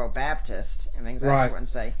Westboro Baptist and things like that, and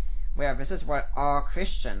say, well, this is what all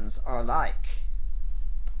Christians are like.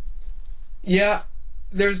 Yeah,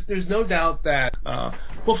 there's no doubt that.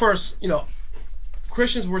 Well, first,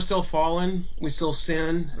 Christians, we're still fallen. We still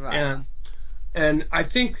sin, right. and I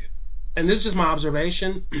think, and this is just my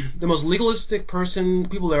observation, the most legalistic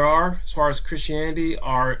people there are as far as Christianity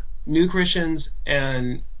are new Christians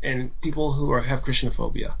and people who have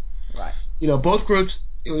Christianophobia. Right. Both groups,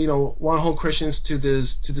 want to hold Christians to the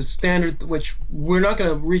standard which we're not going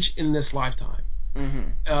to reach in this lifetime.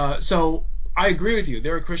 Mm-hmm. So I agree with you.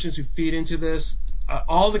 There are Christians who feed into this.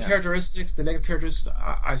 All the characteristics, the negative characteristics,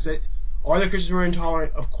 I said, are there Christians who are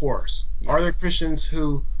intolerant? Of course. Yeah. Are there Christians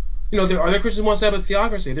who, are there Christians who want to have a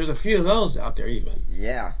theocracy? There's a few of those out there even.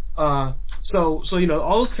 Yeah. So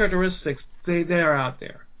all those characteristics, they are out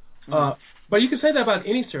there. Mm-hmm. But you can say that about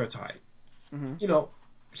any stereotype. Mm-hmm.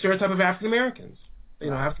 Stereotype of African Americans.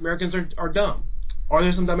 African Americans are dumb. Are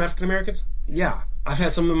there some dumb African Americans? Yeah, I've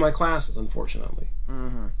had some in my classes, unfortunately.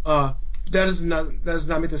 Mm-hmm. That does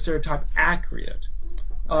not make the stereotype accurate.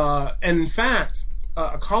 And in fact,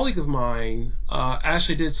 a colleague of mine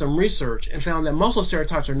actually did some research and found that most of the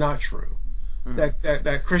stereotypes are not true. Mm-hmm.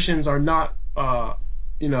 That Christians are not, that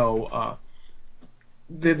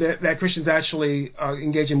Christians actually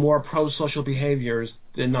engage in more pro-social behaviors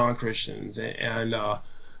than non-Christians, and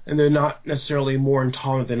they're not necessarily more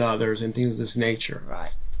intolerant than others and things of this nature.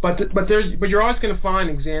 Right. But you're always going to find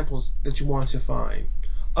examples that you want to find.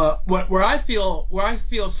 Where I feel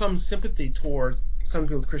some sympathy towards some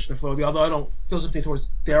people with Christianophobia, although I don't feel sympathy towards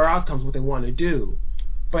their outcomes, what they want to do,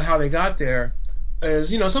 but how they got there is,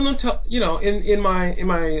 some of them in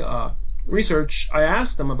my research, I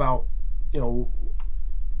asked them about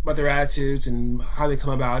about their attitudes and how they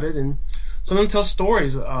come about it, and some of them tell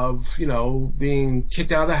stories of being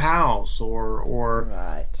kicked out of the house or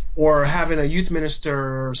right. or having a youth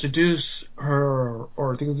minister seduce her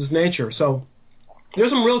or things of this nature. So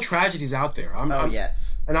there's some real tragedies out there. Yes.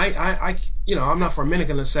 And I'm not for a minute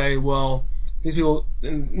going to say, well, these people,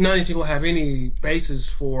 none of these people have any basis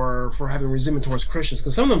for having resentment towards Christians,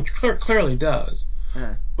 because some of them clearly does.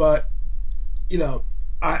 Uh-huh. But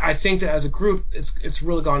I think that as a group, it's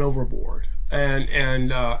really gone overboard.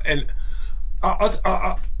 And I'll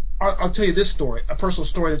tell you this story, a personal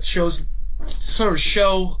story that show,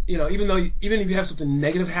 even if you have something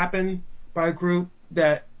negative happen by a group,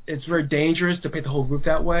 that it's very dangerous to paint the whole group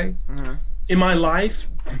that way. Mm-hmm. In my life,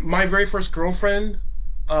 my very first girlfriend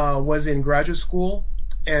was in graduate school,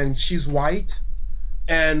 and she's white,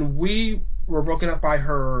 and we were broken up by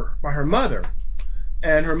her mother.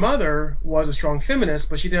 And her mother was a strong feminist,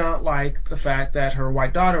 but she did not like the fact that her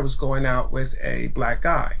white daughter was going out with a black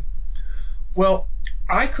guy. Well,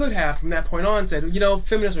 I could have, from that point on, said,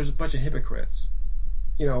 feminists are a bunch of hypocrites.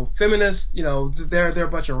 Feminists, they're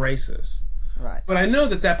a bunch of racists. Right. But I know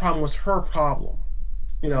that problem was her problem.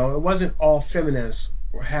 It wasn't all feminists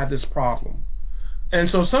who had this problem. And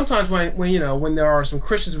so sometimes when there are some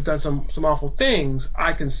Christians who've done some awful things,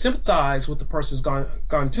 I can sympathize with the person who's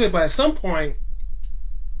gone to it. But at some point,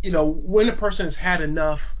 when a person has had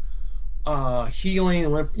enough healing,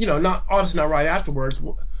 and obviously not right afterwards,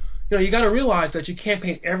 you got to realize that you can't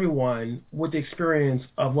paint everyone with the experience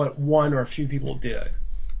of what one or a few people did.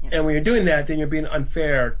 Yeah. And when you're doing that, then you're being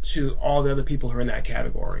unfair to all the other people who are in that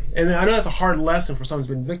category. And I know that's a hard lesson for someone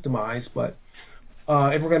who's been victimized, but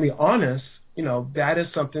if we're going to be honest, that is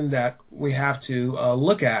something that we have to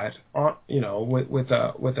look at, with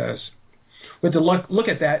us, look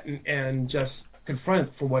at that and just confront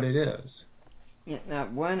it for what it is. Yeah, now,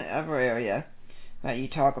 one other area that you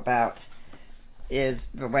talk about is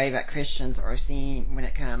the way that Christians are seen when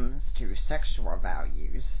it comes to sexual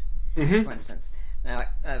values. Mm-hmm. For instance, now,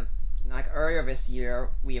 like earlier this year,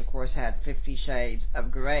 we of course had 50 Shades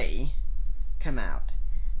of Grey come out,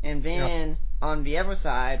 and then on the other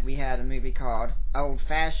side, we had a movie called Old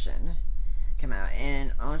Fashioned come out.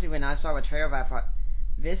 And honestly, when I saw the trailer, I thought,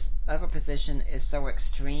 this other position is so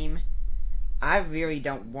extreme. I really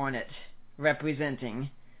don't want it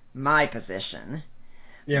representing my position.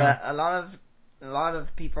 Yeah. But a lot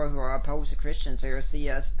of people who are opposed to Christians here see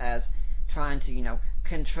us as trying to,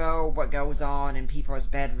 control what goes on in people's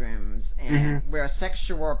bedrooms, and we're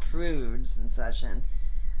sexual prudes and such.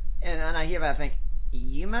 And I hear that, I think,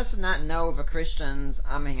 you must not know the Christians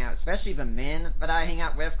I'm hanging out, especially the men that I hang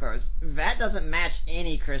out with, because that doesn't match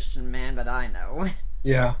any Christian man that I know.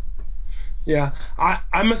 Yeah. Yeah,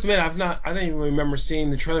 I must admit I didn't even remember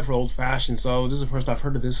seeing the trailer for Old Fashioned, so this is the first I've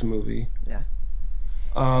heard of this movie. Yeah.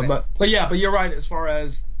 But you're right as far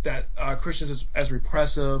as that Christians as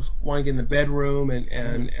repressive, want to get in the bedroom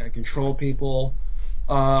and control people.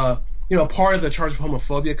 Part of the charge of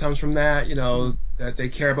homophobia comes from that. That they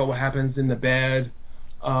care about what happens in the bed.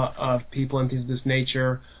 of people and things of this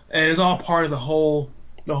nature, and it's all part of the whole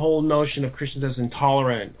notion of Christians as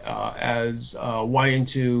intolerant, as wanting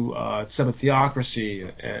to set up theocracy,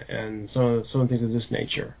 and some things of this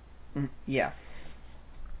nature. Yeah,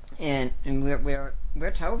 and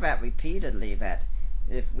we're told that repeatedly, that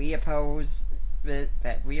if we oppose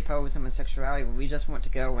homosexuality, we just want to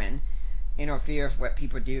go and interfere with what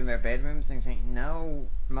people do in their bedrooms, and think, no,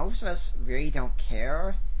 most of us really don't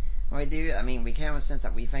care what we do. I mean, we care in the sense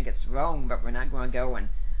that we think it's wrong, but we're not going to go and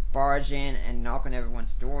barge in and knock on everyone's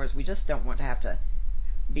doors. We just don't want to have to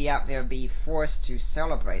be out there, be forced to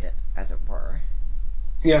celebrate it, as it were.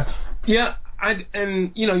 Yeah.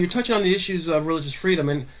 And you're touching on the issues of religious freedom,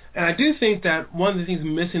 and I do think that one of the things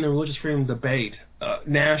missing in the religious freedom debate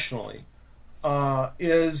nationally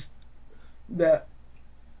is that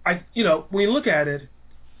when you look at it,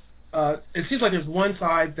 it seems like there's one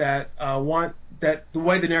side that that the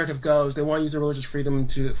way the narrative goes, they want to use their religious freedom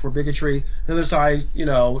for bigotry. The other side,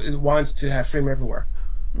 wants to have freedom everywhere.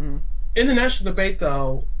 Mm-hmm. In the national debate,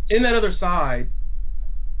 though, in that other side,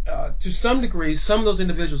 to some degree, some of those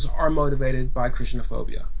individuals are motivated by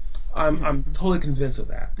Christianophobia. I'm totally convinced of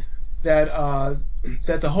that.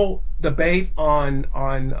 That the whole debate on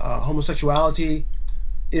homosexuality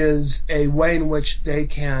is a way in which they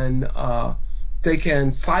can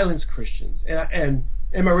silence Christians. And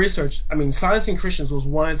in my research, I mean, silencing Christians was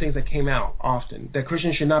one of the things that came out often, that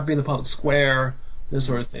Christians should not be in the public square, this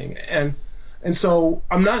sort of thing. And so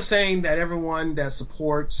I'm not saying that everyone that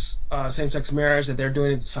supports same-sex marriage, that they're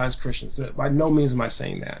doing it to silence Christians. By no means am I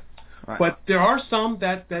saying that. Right. But there are some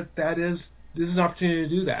that is this is an opportunity to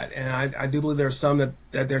do that, and I do believe there are some that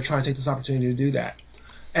they're trying to take this opportunity to do that.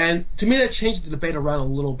 And to me, that changes the debate around a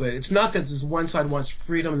little bit. It's not that this one side wants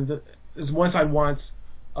freedom, this one side wants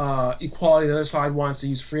equality, the other side wants to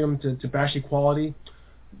use freedom to bash equality.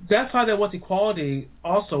 That side that wants equality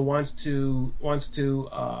also wants to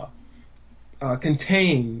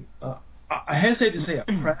contain, I hesitate to say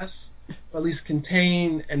oppress, but at least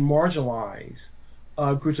contain and marginalize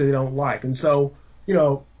groups that they don't like. And so,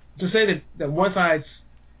 to say that one side's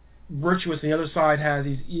virtuous and the other side has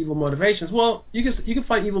these evil motivations, well, you can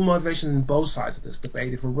find evil motivations in both sides of this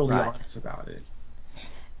debate if we're really honest about it.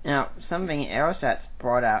 Now, something else that's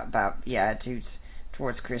brought out about the attitudes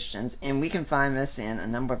towards Christians, and we can find this in a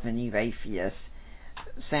number of the new atheists.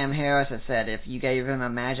 Sam Harris has said if you gave him a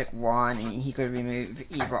magic wand and he could remove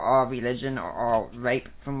either all religion or all rape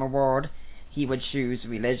from the world, he would choose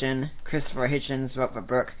religion. Christopher Hitchens wrote the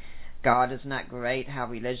book God Is Not Great, How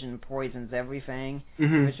Religion Poisons Everything.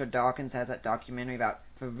 Mm-hmm. Richard Dawkins has that documentary about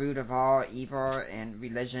the root of all evil and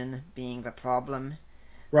religion being the problem.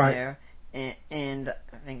 Right. There. And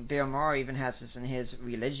I think Bill Maher even has this in his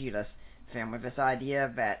Religulous film, with this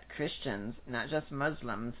idea that Christians, not just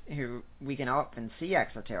Muslims, who we can often see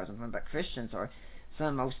acts of terrorism from, but Christians are some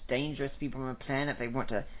of the most dangerous people on the planet. They want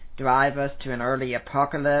to drive us to an early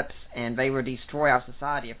apocalypse, and they will destroy our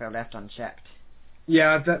society if they're left unchecked.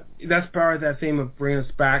 Yeah, that's part of that theme of bringing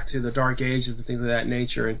us back to the Dark Ages and things of that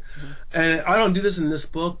nature. And I don't do this in this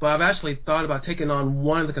book, but I've actually thought about taking on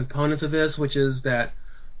one of the components of this, which is that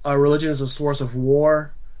religion is a source of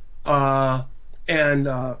war. And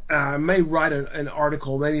I may write an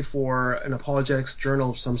article, maybe for an apologetics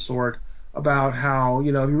journal of some sort, about how, if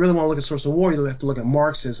you really want to look at source of war, you have to look at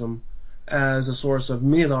Marxism as a source of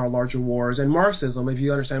many of our larger wars. And Marxism, if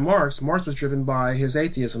you understand Marx was driven by his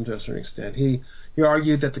atheism to a certain extent. He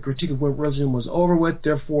argued that the critique of religion was over with,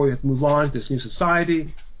 therefore you have to move on to this new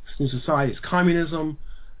society. This new society is communism,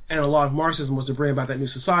 and a lot of Marxism was to bring about that new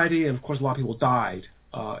society, and of course a lot of people died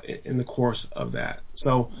in the course of that.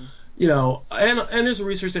 So, and there's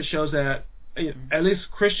research that shows that at least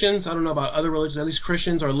Christians, I don't know about other religions, at least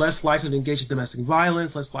Christians are less likely to engage in domestic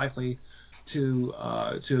violence, less likely to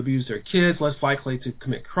abuse their kids, less likely to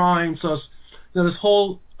commit crime. So, this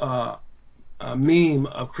whole meme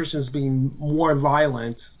of Christians being more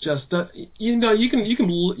violent, just you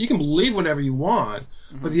can believe whatever you want,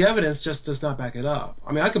 but the evidence just does not back it up.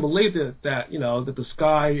 I mean, I can believe that the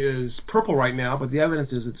sky is purple right now, but the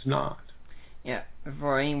evidence is it's not. Yeah,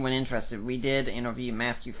 for anyone interested, we did interview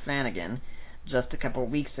Matthew Flanagan just a couple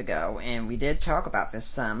of weeks ago, and we did talk about this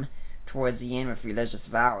some towards the end with religious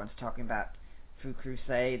violence, talking about through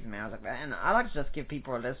crusades and things like that. And I like to just give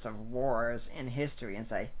people a list of wars in history and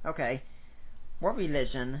say, okay, what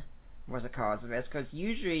religion was the cause of this? Because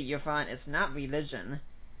usually you'll find it's not religion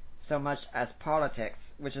so much as politics,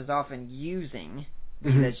 which is often using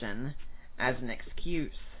religion as an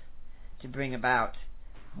excuse to bring about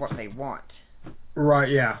what they want. Right,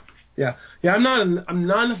 yeah. Yeah. I'm not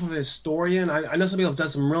enough of a historian. I know some people have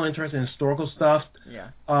done some really interesting historical stuff. Yeah.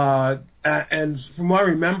 And from what I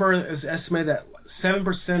remember, it's estimated that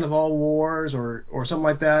 7% of all wars, or something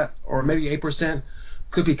like that, or maybe 8%,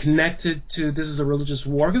 could be connected to this is a religious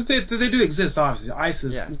war, because they do exist, obviously.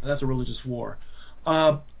 ISIS, that's a religious war.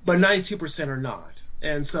 But 92% are not.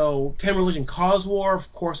 And so, can religion cause war?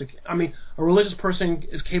 Of course. A religious person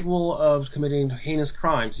is capable of committing heinous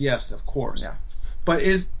crimes. Yes, of course. Yeah. But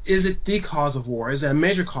is it the cause of war? Is it a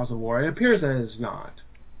major cause of war? It appears that it is not.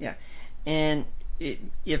 Yeah. And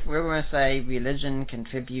if we're going to say religion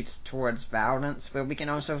contributes towards violence, well, we can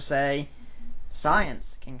also say science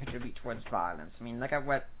can contribute towards violence. I mean, look at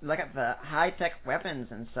the high-tech weapons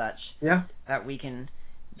and such that we can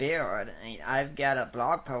build. I've got a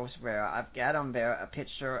blog post where I've got on there a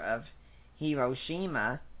picture of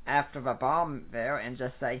Hiroshima after the bomb there, and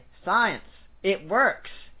just say, science, it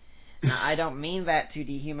works. Now, I don't mean that to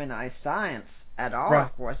dehumanize science at all,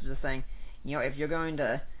 of course. It's just saying, if you're going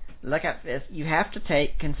to look at this, you have to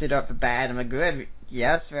consider the bad and the good.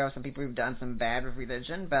 Yes, there are some people who've done some bad with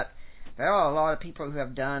religion, but there are a lot of people who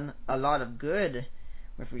have done a lot of good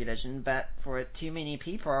with religion. But for too many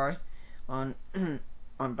people on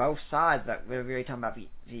both sides, that we're really talking about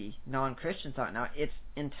the non-Christian side now, it's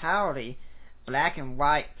entirely black and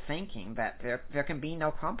white thinking that there can be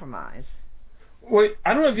no compromise. Well,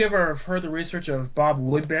 I don't know if you ever heard the research of Bob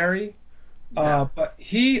Woodbury, but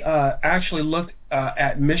he actually looked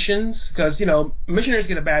at missions, because missionaries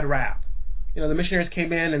get a bad rap. The missionaries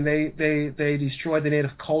came in and they destroyed the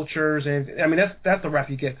native cultures, and that's the rap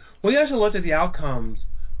you get. Well, he actually looked at the outcomes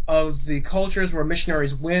of the cultures where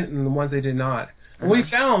missionaries went and the ones they did not. And what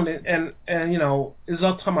he found, and this is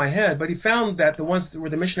off the top of my head, but he found that the ones where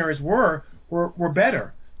the missionaries were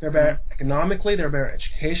better. They're better economically, they're better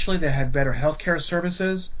educationally, they had better healthcare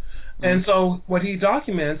services. And so what he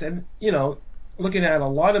documents, and looking at a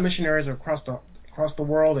lot of missionaries across the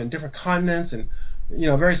world in different continents, and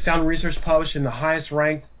very sound research published in the highest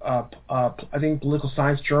ranked I think political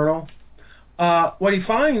science journal, what he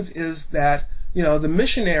finds is that the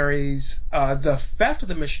missionaries, the effect of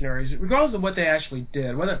the missionaries, regardless of what they actually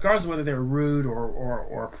did, regardless of whether they were rude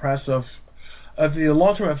or oppressive, the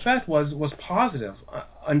long-term effect was positive,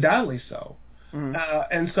 undoubtedly so.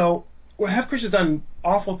 And so, have Christians done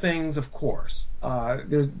awful things? Of course.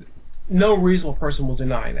 There's no reasonable person will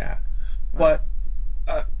deny that. But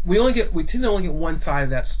we tend to only get one side of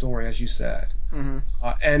that story, as you said.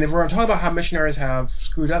 And if we're going to talk about how missionaries have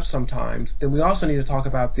screwed up sometimes, then we also need to talk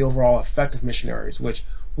about the overall effect of missionaries, which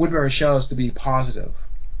Woodbury shows to be positive.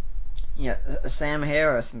 Yeah, Sam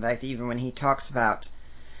Harris, in fact, even when he talks about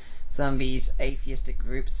some of these atheistic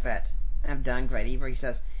groups that have done great evil, he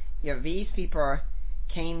says, these people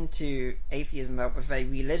came to atheism with a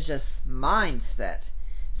religious mindset.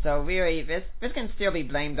 So really, this can still be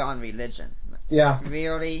blamed on religion. Yeah.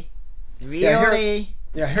 Really?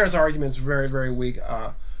 Harris' argument's very, very weak.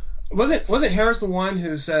 Wasn't Harris the one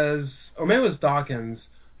who says, or maybe it was Dawkins,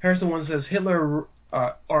 Harris the one who says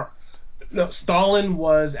Stalin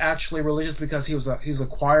was actually religious because he was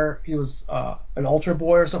an altar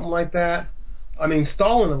boy or something like that.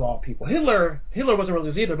 Stalin of all people. Hitler wasn't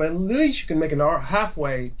religious either, but at least you can make a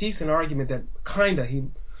halfway decent argument that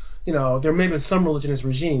there may have been some religion in his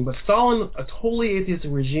regime, but Stalin, a totally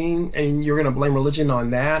atheistic regime, and you're going to blame religion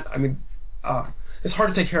on that? It's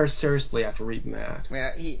hard to take Harris seriously after reading that.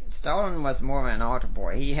 Well, Stalin was more of an altar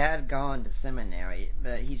boy. He had gone to seminary,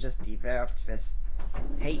 but he just developed this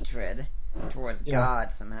hatred towards God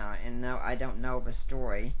somehow. And no, I don't know the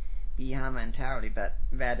story behind that entirely, but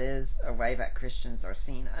that is a way that Christians are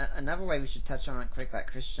seen. Another way we should touch on it quick that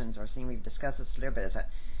Christians are seen, we've discussed this a little bit, is that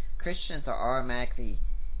Christians are automatically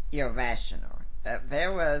irrational.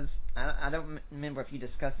 There was, I don't remember if you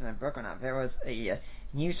discussed it in a book or not, there was a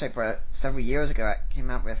newspaper several years ago that came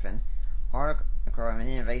out with an article,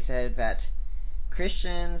 and they said that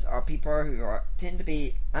Christians are people who tend to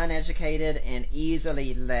be uneducated and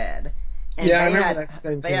easily led. And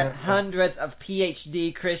they had hundreds of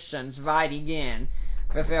PhD Christians writing in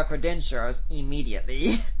with their credentials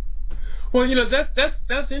immediately. Well,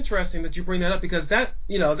 that's interesting that you bring that up, because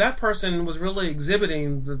that person was really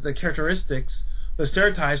exhibiting the characteristics, the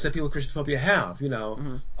stereotypes that people with Christianophobia have.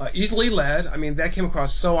 Easily led. That came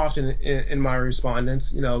across so often in my respondents.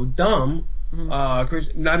 Dumb,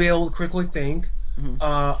 not be able to critically think.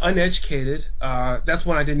 Uneducated. That's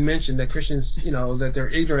one I didn't mention, that Christians, that they're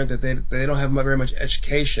ignorant, that they don't have very much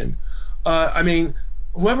education.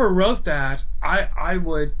 Whoever wrote that, I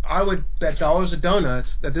would bet dollars of donuts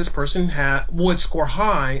that this person would score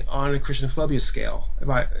high on a Christianophobia scale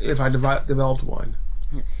if I developed one.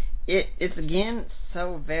 it's again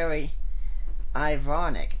so very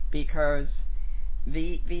ironic because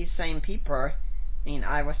these same people, I mean,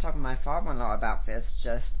 I was talking to my father-in-law about this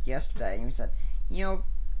just yesterday, and he said,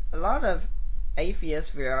 a lot of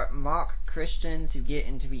atheists were mock Christians who get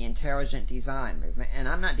into the intelligent design movement, and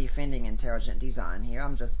I'm not defending intelligent design here,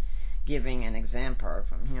 I'm just giving an example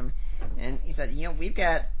from him. And he said, we've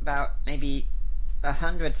got about maybe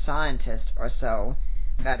 100 scientists or so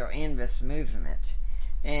that are in this movement,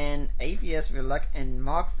 and atheists will look and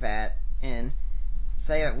mock that and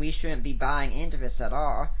say that we shouldn't be buying into this at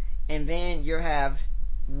all, and then you have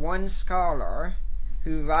one scholar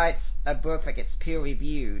who writes a book that gets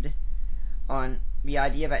peer-reviewed on the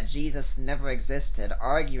idea that Jesus never existed,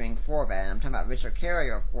 arguing for that. And I'm talking about Richard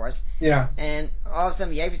Carrier, of course. Yeah. And all of a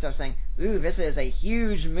sudden the atheists are saying, ooh, this is a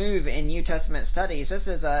huge move in New Testament studies. This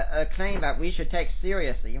is a claim that we should take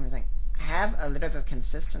seriously. And we think, have a little bit of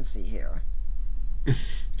consistency here.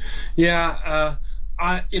 Yeah,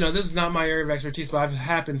 this is not my area of expertise, but I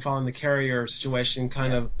have been following the Carrier situation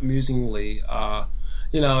kind of amusingly,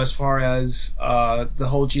 as far as the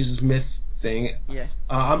whole Jesus myth thing. Yeah.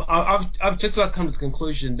 I've just about come to the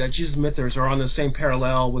conclusion that Jesus mythers are on the same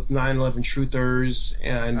parallel with 9/11 truthers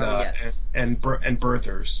and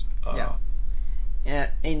birthers. Yeah.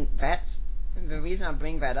 And that's the reason I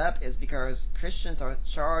bring that up is because Christians are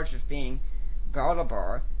charged with being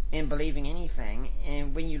gullible and believing anything,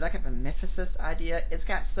 and when you look at the mythicist idea, it's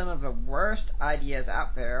got some of the worst ideas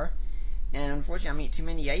out there, and unfortunately I meet too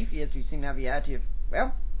many atheists who seem to have the attitude of,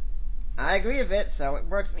 well, I agree with it, so it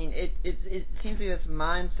works. I mean, it seems to be this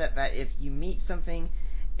mindset that if you meet something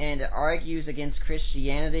and it argues against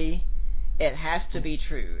Christianity, it has to be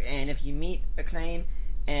true, and if you meet a claim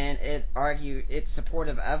and it's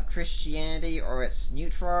supportive of Christianity or it's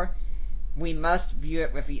neutral, we must view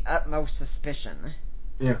it with the utmost suspicion.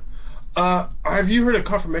 Yeah. Have you heard of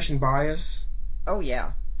confirmation bias? Oh,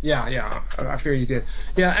 yeah. Yeah. I figured you did.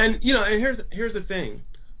 Yeah, and here's the thing.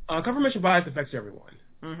 Confirmation bias affects everyone.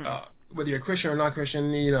 Mm-hmm. Whether you're Christian or not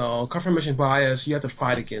Christian, confirmation bias, you have to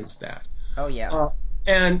fight against that. Oh, yeah.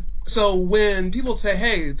 And so when people say,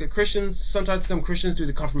 hey, the Christians sometimes become Christians due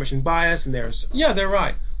to confirmation bias, and they're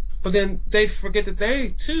right. But then they forget that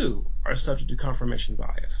they, too, are subject to confirmation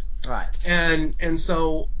bias. Right. And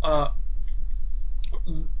so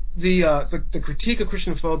the critique of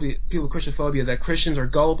Christianophobia, people with Christianophobia, that Christians are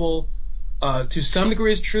gullible, to some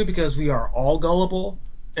degree is true because we are all gullible,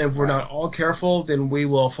 and if we're not all careful, then we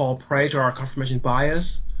will fall prey to our confirmation bias.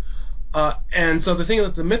 And so the thing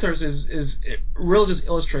with the mythers is it really just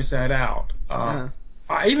illustrates that out.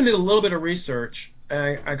 I even did a little bit of research,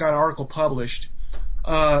 and I got an article published.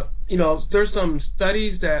 There's some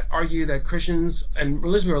studies that argue that Christians and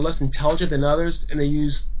religions are less intelligent than others, and they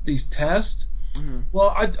use these tests. Mm-hmm. Well,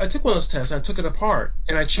 I took one of those tests, and I took it apart,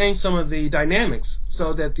 and I changed some of the dynamics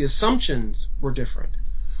so that the assumptions were different.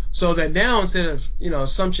 So that now, instead of,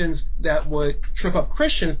 assumptions that would trip up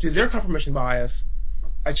Christians through their confirmation bias,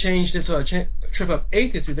 I changed it so I trip up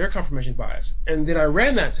atheists through their confirmation bias. And then I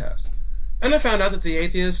ran that test. And I found out that the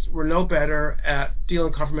atheists were no better at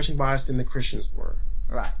dealing with confirmation bias than the Christians were.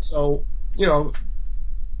 Right. So,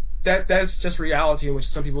 that's just reality in which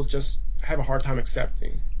some people just have a hard time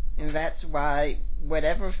accepting. And that's why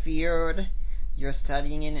whatever field you're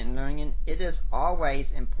studying in and learning in, it is always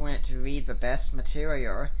important to read the best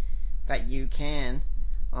material that you can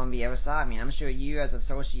on the other side. I mean, I'm sure you as a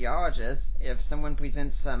sociologist, if someone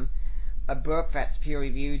presents a book that's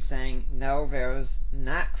peer-reviewed saying, no, there's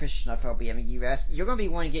not Christianophobia in the U.S., you're going to be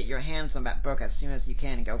wanting to get your hands on that book as soon as you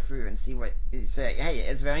can and go through and see what you say. Hey,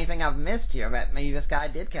 is there anything I've missed here that maybe this guy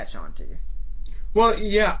did catch on to? Well,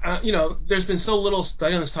 yeah, there's been so little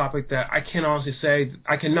study on this topic that I cannot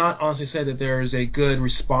honestly say that there is a good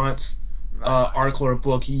response article or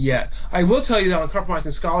book yet. I will tell you that on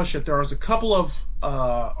Compromising Scholarship, there is a couple of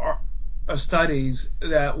studies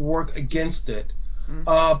that work against it,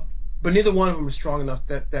 but neither one of them is strong enough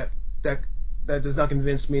that does not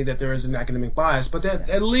convince me that there is an academic bias. But that,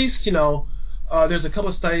 at least, there's a couple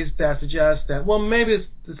of studies that suggest that, well, maybe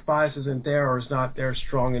this bias isn't there or it's not there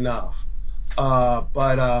strong enough.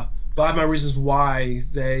 But I have my reasons why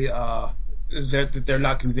that they're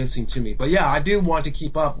not convincing to me. But yeah, I do want to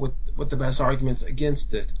keep up with the best arguments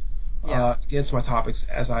against it, against my topics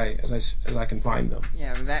as I can find them.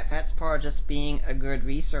 Yeah, that's part of just being a good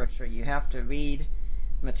researcher. You have to read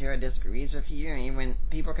material that disagrees with you. I mean, when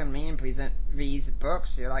people come in and present these books,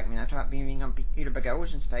 you're like, I talk being on Peter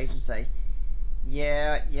Boghossian's page and say,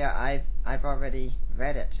 I've already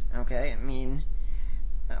read it. Okay, I mean,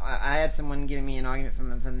 I had someone giving me an argument from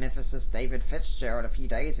the mythicist David Fitzgerald a few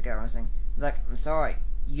days ago. I was saying, look, I'm sorry,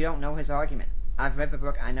 you don't know his argument. I've read the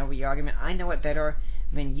book. I know the argument. I know it better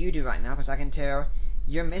than you do right now because I can tell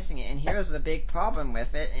you're missing it. And here's the big problem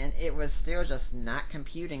with it, and it was still just not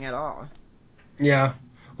computing at all. Yeah.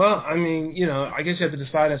 Well, I mean, I guess you have to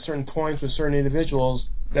decide at certain points with certain individuals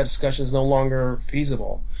that discussion is no longer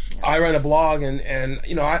feasible. Yeah. I run a blog, and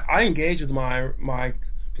I engage with my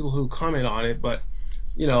people who comment on it, but,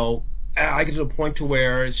 I get to a point to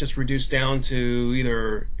where it's just reduced down to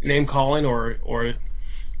either name calling or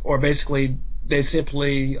basically they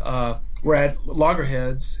simply we're at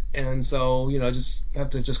loggerheads, and so just have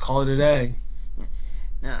to just call it a day.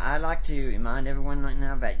 Now, I'd like to remind everyone right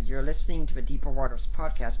now that you're listening to the Deeper Waters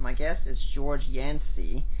podcast. My guest is George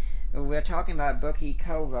Yancey. We're talking about a book he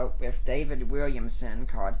co-wrote with David Williamson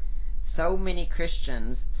called So Many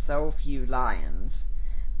Christians, So Few Lions.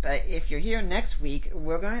 But if you're here next week,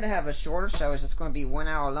 we're going to have a shorter show. It's just going to be 1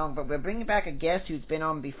 hour long, but we're bringing back a guest who's been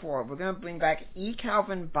on before. We're going to bring back E.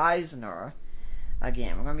 Calvin Beisner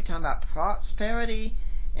again. We're going to be talking about prosperity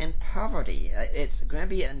and poverty. It's going to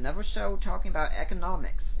be another show talking about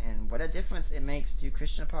economics and what a difference it makes to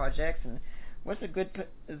Christian projects and what's a good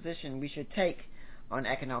position we should take on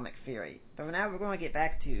economic theory. But for now, we're going to get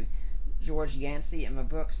back to George Yancey and the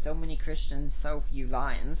book So Many Christians, So Few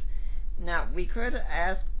Lions. Now, we could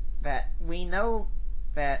ask that we know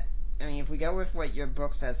that, if we go with what your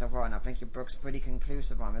book says so far, and I think your book's pretty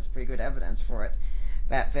conclusive on it, it's pretty good evidence for it,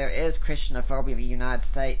 that there is Christianophobia in the United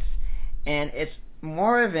States, and it's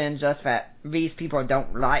more than just that these people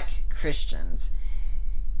don't like Christians.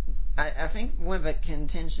 I think one of the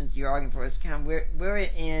contentions you're arguing for is kind of we're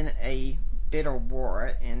in a bitter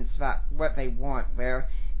war, and it's about what they want, where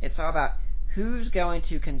it's all about who's going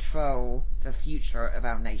to control the future of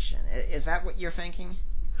our nation. Is that what you're thinking?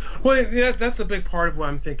 Well, yeah, that's a big part of what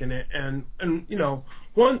I'm thinking. And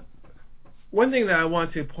one thing that I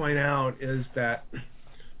want to point out is that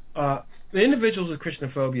the individuals with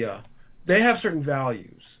Christianophobia, they have certain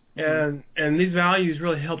values, and these values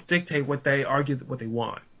really help dictate what they argue what they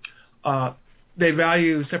want. They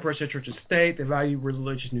value separation of church and state. They value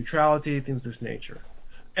religious neutrality, things of this nature.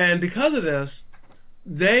 And because of this,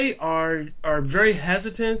 they are very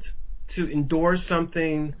hesitant to endorse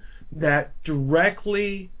something that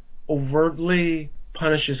directly, overtly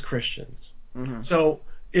punishes Christians. Mm-hmm. So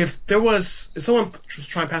if someone was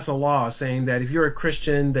trying to pass a law saying that if you're a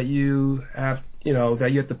Christian that you have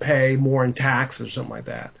to pay more in tax or something like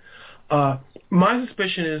that, my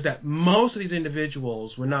suspicion is that most of these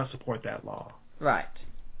individuals would not support that law. Right.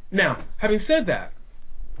 Now, having said that,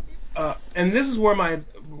 and this is where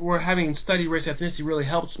having studied race ethnicity really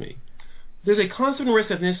helps me. There's a concept in race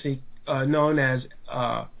ethnicity known as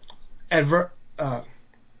it's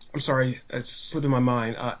slipping my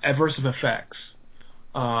mind. Adversive effects.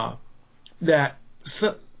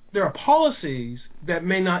 There are policies that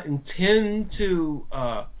may not intend to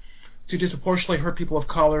disproportionately hurt people of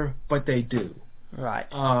color, but they do. Right.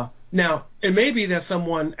 Now, it may be that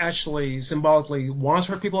someone actually symbolically wants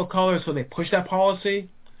to hurt people of color, so they push that policy.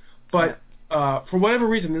 But for whatever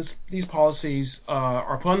reason, these policies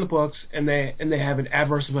are put on the books, and they have an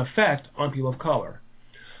adversive effect on people of color.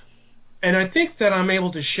 And I think that I'm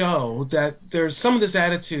able to show that there's some of this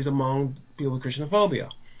attitude among people with Christianophobia,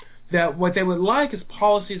 that what they would like is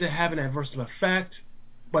policies that have an adversive effect,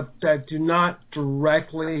 but that do not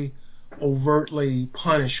directly, overtly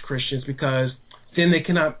punish Christians, because then they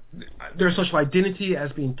cannot, their social identity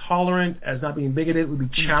as being tolerant, as not being bigoted, would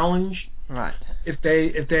be challenged. Right.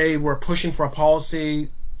 If they were pushing for a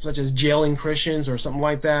policy such as jailing Christians or something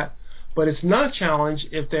like that, but it's not challenged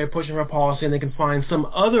if they're pushing for a policy and they can find some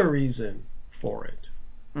other reason for it.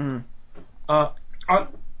 Mm-hmm.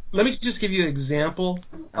 Let me just give you an example,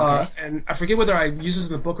 okay. And I forget whether I used this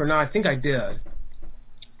in the book or not. I think I did.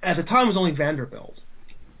 At the time, it was only Vanderbilt.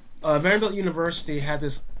 Vanderbilt University had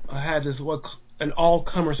this an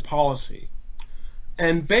all-comers policy.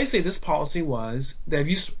 And basically this policy was that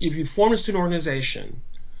if you formed a student organization,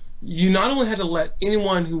 you not only had to let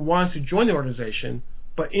anyone who wants to join the organization,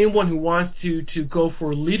 but anyone who wants to go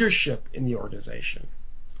for leadership in the organization.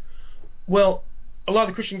 Well, a lot of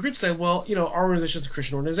the Christian groups say, well, our organization is a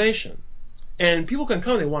Christian organization. And people can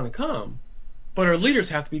come, they want to come, but our leaders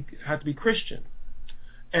have to be Christian.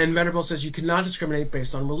 And Vanderbilt says you cannot discriminate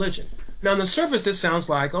based on religion. Now, on the surface, this sounds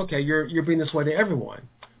like, okay, you're being this way to everyone.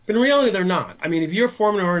 But in reality, they're not. I mean, if you're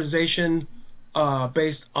forming an organization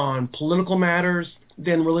based on political matters,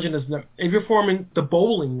 then religion is not. If you're forming the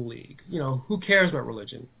bowling league, who cares about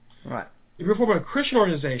religion? Right. If you're forming a Christian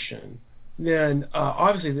organization, then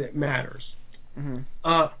obviously it matters. Mm-hmm.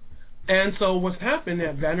 And so what's happened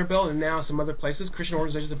at Vanderbilt and now some other places, Christian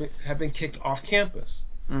organizations have been kicked off campus.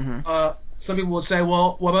 Mm-hmm. some people would say,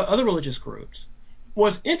 well, what about other religious groups?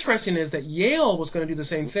 What's interesting is that Yale was going to do the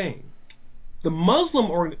same thing. The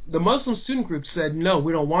Muslim student group said, no,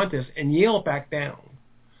 we don't want this, and Yale backed down.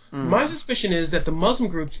 My suspicion is that the Muslim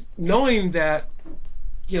groups, knowing that,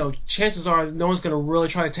 chances are no one's going to really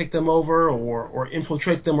try to take them over or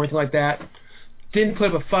infiltrate them or anything like that, didn't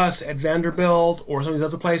put up a fuss at Vanderbilt or some of these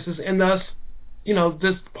other places, and thus,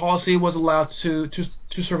 this policy was allowed to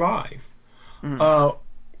survive.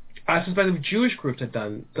 I suspect if Jewish groups had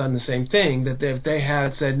done the same thing, that if they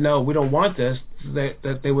had said, no, we don't want this,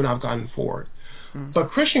 that they would not have gotten forward.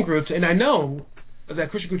 But Christian groups, and I know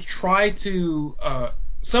that Christian groups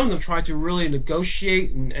some of them try to really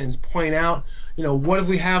negotiate and point out, what if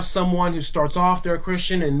we have someone who starts off, they're a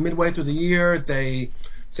Christian, and midway through the year, they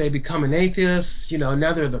say become an atheist,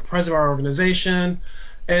 now they're the president of our organization.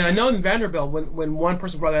 And I know in Vanderbilt, when one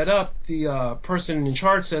person brought that up, the person in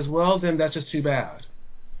charge says, well, then that's just too bad.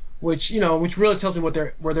 Which really tells me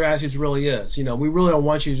where their attitude really is. We really don't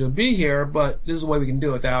want you to be here, but this is the way we can do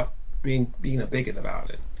it without being a bigot about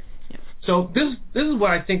it. Yeah. So this is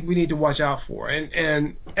what I think we need to watch out for.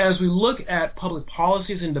 And as we look at public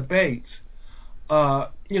policies and debates,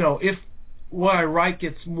 if what I write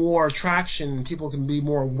gets more traction and people can be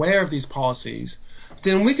more aware of these policies,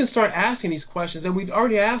 then we can start asking these questions. And we've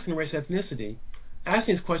already asked in race ethnicity,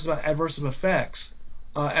 asking these questions about adverse effects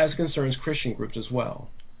as concerns Christian groups as well.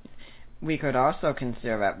 We could also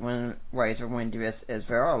consider that one way we're going to do this is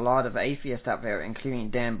there are a lot of atheists out there,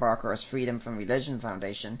 including Dan Barker's Freedom from Religion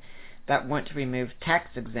Foundation, that want to remove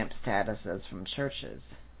tax-exempt statuses from churches.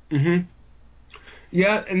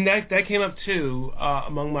 Yeah, and that came up too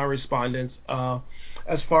among my respondents,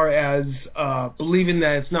 as far as believing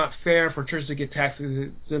that it's not fair for churches to get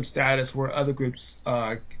tax-exempt status where other groups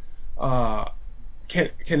cannot.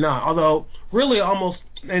 Although, really almost,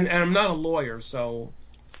 and I'm not a lawyer, so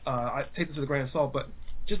I take this with a grain of salt, but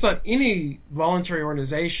just about any voluntary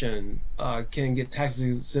organization can get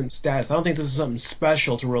tax-exempt status. I don't think this is something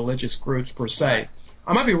special to religious groups per se.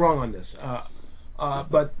 I might be wrong on this,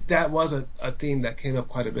 but that was a theme that came up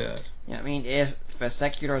quite a bit. Yeah, I mean, if the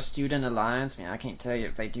Secular Student Alliance, I can't tell you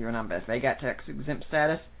if they do or not, but if they got tax-exempt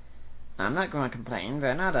status, I'm not going to complain.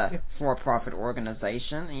 They're not a for-profit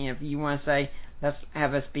organization. And if you want to say, let's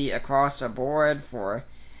have this be across the board for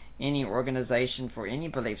any organization for any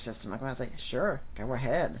belief system, I'm going to say, sure, go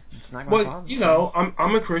ahead. It's not going to bother me.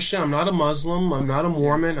 I'm a Christian. I'm not a Muslim. I'm not a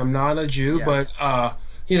Mormon. I'm not a Jew. But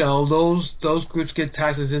those groups get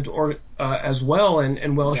tax exempt as well, and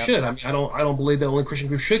should. I mean, I don't believe that only Christian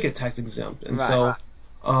groups should get tax exempt. And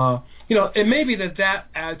it may be that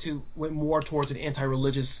attitude went more towards an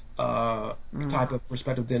anti-religious type of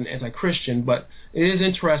perspective than anti-Christian, but it is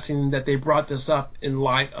interesting that they brought this up in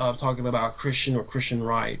light of talking about Christian or Christian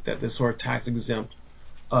right, that this sort of tax-exempt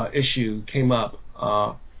issue came up.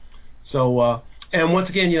 And once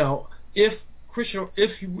again, if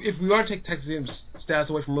we are to take tax-exempt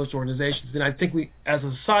status away from most organizations, then I think we, as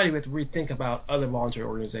a society, we have to rethink about other voluntary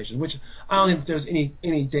organizations, which I don't think there's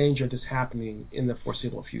any danger of this happening in the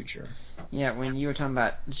foreseeable future. Yeah, when you were talking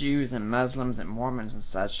about Jews and Muslims and Mormons and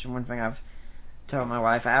such, one thing I've told my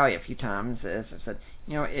wife Allie a few times is, I said,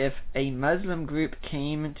 if a Muslim group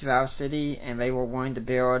came to our city and they were wanting to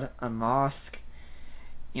build a mosque,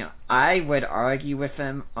 I would argue with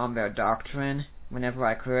them on their doctrine whenever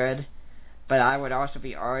I could, but I would also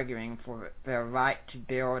be arguing for their right to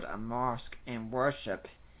build a mosque and worship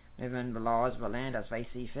within the laws of the land as they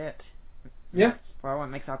see fit. Yeah. That's what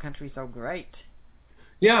makes our country so great.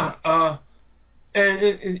 Yeah, and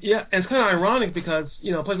it's kind of ironic because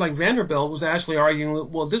a place like Vanderbilt was actually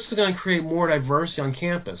arguing, well, this is going to create more diversity on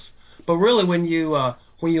campus. But really, when you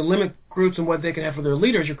limit groups and what they can have for their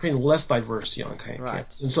leaders, you're creating less diversity on campus. Right.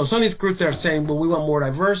 And so some of these groups that are saying, well, we want more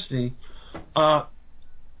diversity, I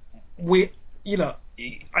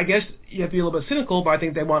guess you have to be a little bit cynical, but I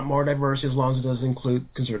think they want more diversity as long as it doesn't include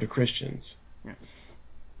conservative Christians.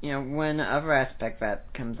 One other aspect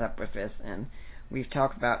that comes up with this, and we've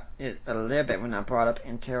talked about it a little bit when I brought up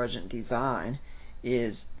intelligent design,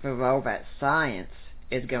 is the role that science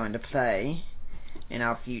is going to play in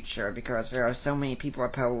our future, because there are so many people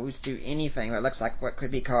opposed to anything that looks like what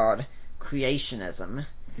could be called creationism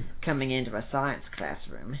coming into a science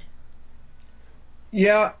classroom.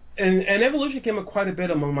 Yeah, and evolution came up quite a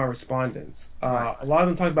bit among my respondents. A lot of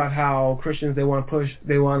them talk about how Christians they want to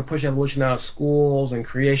push evolution out of schools and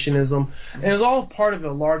creationism, and it's all part of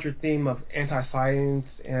the larger theme of anti-science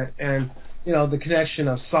and the connection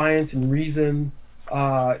of science and reason.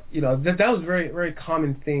 That was a very very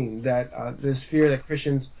common theme, that this fear that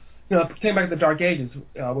Christians, came back to the Dark Ages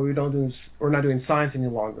where we're not doing science any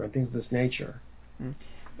longer and things of this nature.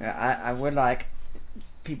 I would like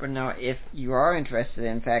people to know, if you are interested,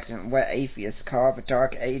 in fact, in what atheists call the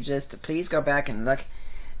Dark Ages, to please go back and look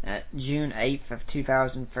at June 8th of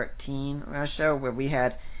 2013, a show where we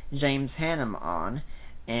had James Hannum on,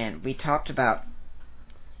 and we talked about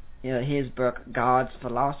his book, God's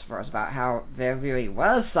Philosophers, about how there really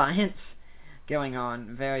was science going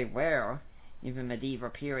on very well in the medieval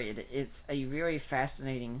period. It's a really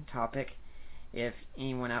fascinating topic if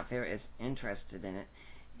anyone out there is interested in it.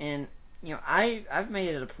 And I've made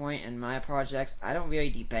it a point in my projects, I don't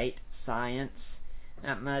really debate science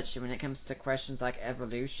that much when it comes to questions like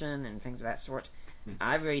evolution and things of that sort.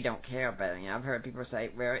 I really don't care about it. I've heard people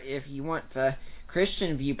say, well, if you want the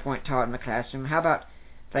Christian viewpoint taught in the classroom, how about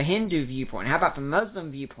the Hindu viewpoint? How about the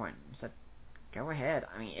Muslim viewpoint? I said, go ahead.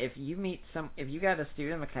 I mean, if you got a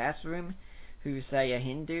student in the classroom who's, say, a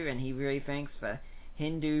Hindu, and he really thinks the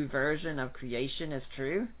Hindu version of creation is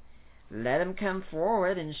true, let him come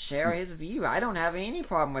forward and share his view. I don't have any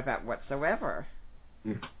problem with that whatsoever.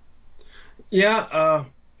 Yeah,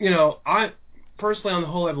 I personally, on the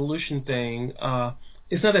whole evolution thing,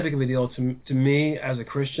 it's not that big of a deal to me as a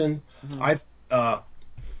Christian.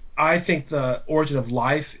 I think the origin of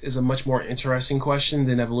life is a much more interesting question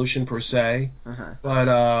than evolution per se.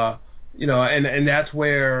 But and that's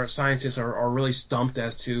where scientists are really stumped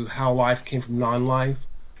as to how life came from non-life.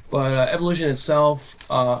 But evolution itself,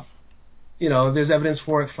 if there's evidence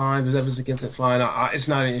for it, fine. If there's evidence against it, fine. It's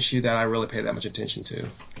not an issue that I really pay that much attention to.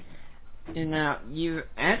 And now, you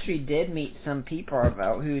actually did meet some people,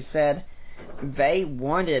 though, who said they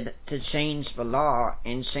wanted to change the law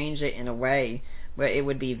and change it in a way where it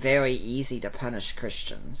would be very easy to punish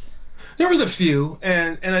Christians. There was a few,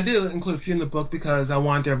 and I did include a few in the book because I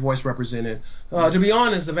want their voice represented. To be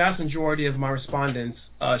honest, the vast majority of my respondents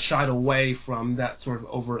shied away from that sort of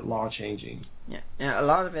overt law changing. Yeah, now, a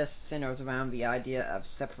lot of this centers around the idea of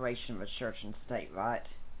separation of church and state, right?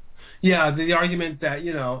 Yeah, the argument that,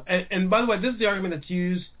 and by the way, this is the argument that's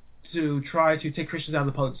used to try to take Christians out of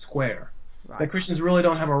the public square. Right. That Christians really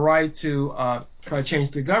don't have a right to try to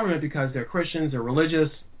change the government because they're Christians, they're religious,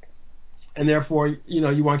 and therefore,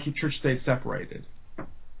 you want to keep church-state separated.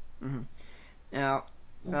 Now,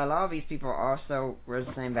 a lot of these people also were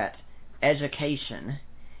saying that education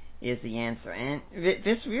is the answer, and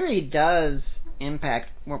this really does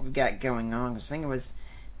impact what we've got going on. I think it was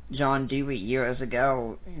John Dewey years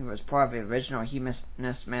ago, who was part of the original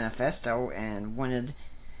Humanist Manifesto and wanted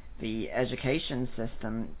the education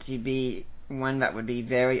system to be one that would be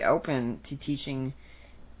very open to teaching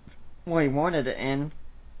what he wanted, and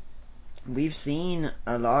we've seen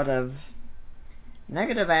a lot of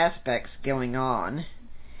negative aspects going on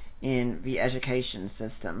in the education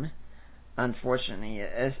system, unfortunately,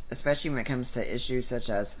 especially when it comes to issues such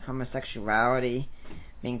as homosexuality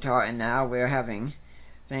being taught, and now we're having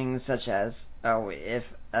things such as, if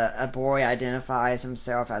a boy identifies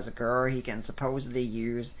himself as a girl, he can supposedly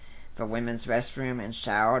use the women's restroom and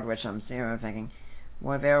shower, which I'm sitting there thinking,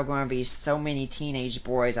 well, there are going to be so many teenage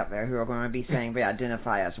boys out there who are going to be saying they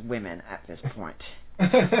identify as women at this point.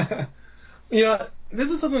 This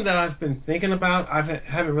is something that I've been thinking about. I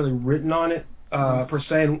haven't really written on it per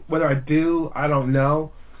se, and whether I do, I don't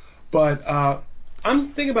know. But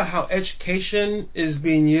I'm thinking about how education is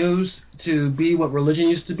being used to be what religion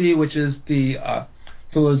used to be, which is the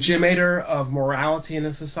legitimator of morality in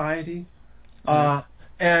a society.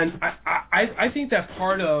 And I think that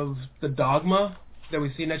part of the dogma that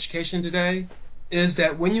we see in education today is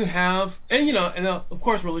that when you have, and of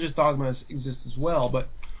course religious dogmas exist as well, but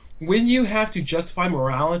when you have to justify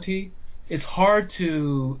morality, it's hard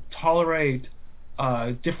to tolerate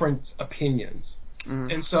different opinions.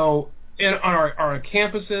 And so on our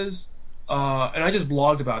campuses, and I just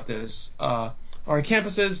blogged about this, on our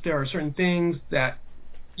campuses there are certain things that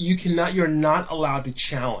you're not allowed to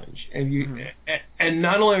challenge, and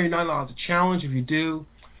not only are you not allowed to challenge, if you do,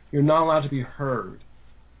 you're not allowed to be heard.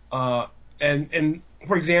 And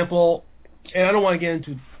for example, and I don't want to get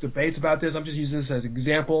into debates about this, I'm just using this as an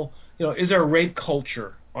example. Is there a rape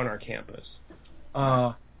culture on our campus?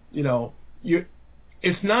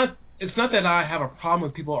 It's not that I have a problem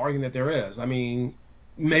with people arguing that there is. I mean,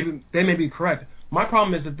 maybe they may be correct. My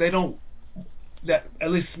problem is that they don't. That at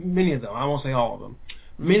least many of them, I won't say all of them.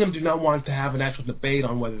 Many of them do not want to have an actual debate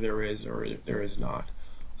on whether there is or there is not.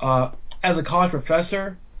 As a college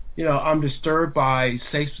professor, I'm disturbed by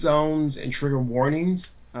safe zones and trigger warnings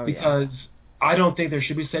because I don't think there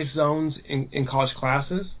should be safe zones in college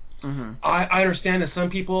classes. I understand that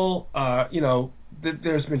some people,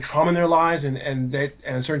 there's been trauma in their lives and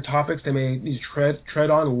certain topics they may need to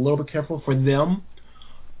tread on a little bit careful for them.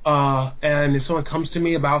 And if someone comes to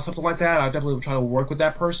me about something like that, I definitely will try to work with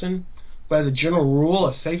that person. But as a general rule,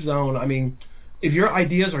 a safe zone, I mean, if your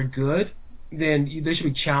ideas are good, then they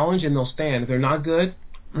should be challenged and they'll stand. If they're not good,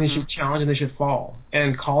 then they should be challenged and they should fall.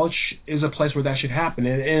 And college is a place where that should happen.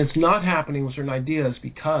 And it's not happening with certain ideas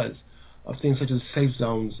because of things such as safe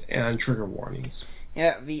zones and trigger warnings.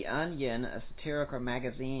 Yeah, The Onion, a satirical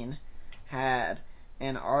magazine, had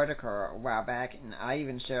an article a while back, and I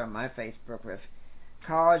even shared on my Facebook with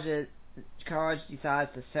college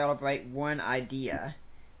decides to celebrate one idea.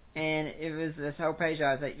 And it was this whole page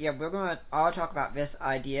I was like, yeah, we're going to all talk about this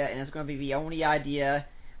idea, and it's going to be the only idea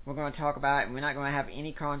we're going to talk about, and we're not going to have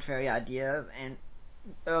any contrary ideas. And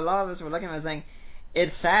a lot of us were looking at it saying,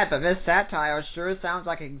 it's sad, but this satire sure sounds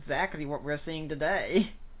like exactly what we're seeing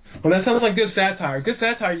today. Well, that sounds like good satire. Good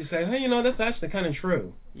satire, you say, hey, you know, that's actually kind of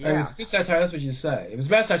true. Yeah. I mean, good satire, that's what you say. If it's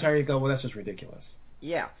bad satire, you go, well, that's just ridiculous.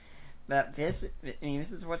 Yeah. But this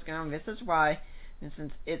is what's going on. This is why,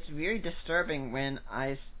 since it's very disturbing when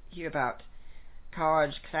I hear about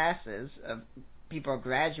college classes of people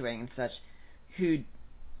graduating and such who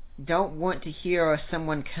don't want to hear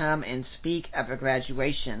someone come and speak of a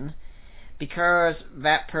graduation because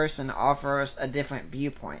that person offers a different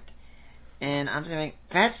viewpoint. And I'm saying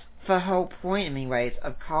that's the whole point in many ways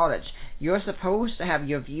of college. You're supposed to have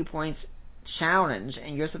your viewpoints challenged,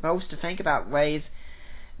 and you're supposed to think about ways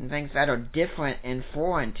and things that are different and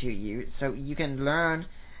foreign to you so you can learn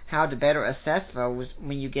how to better assess those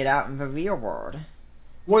when you get out in the real world.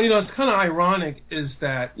 Well, you know, it's kind of ironic is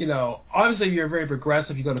that, you know, obviously you're very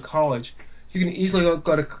progressive, you go to college. You can easily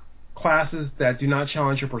go to classes that do not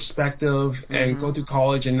challenge your perspective and go through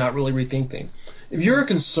college and not really rethink things. If you're a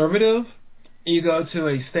conservative and you go to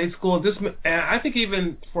a state school, and I think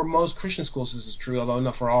even for most Christian schools this is true, although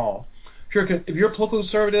not for all. If you're a political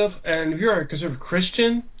conservative and if you're a conservative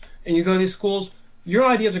Christian and you go to these schools, your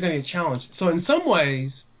ideas are going to get challenged. So in some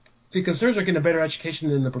ways, the conservatives are getting a better education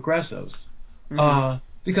than the progressives.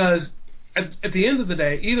 Because at the end of the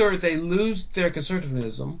day, either they lose their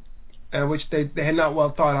conservatism, which they had not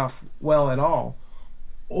well thought of well at all,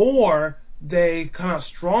 or they come out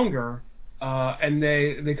stronger and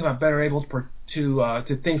they come out better able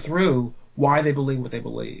to think through why they believe what they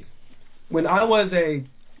believe. When I was I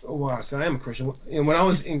am a Christian, and when I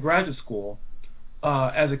was in graduate school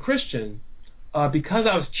as a Christian, because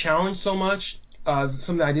I was challenged so much, some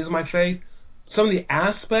of the ideas of my faith, some of the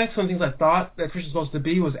aspects, some of the things I thought that Christian was supposed to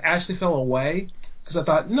be was actually fell away because I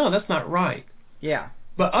thought, no, that's not right. Yeah.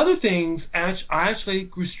 But other things, I actually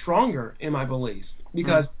grew stronger in my beliefs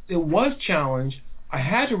because it was challenged. I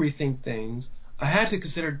had to rethink things. I had to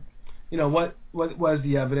consider, you know, what was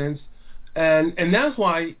the evidence, and that's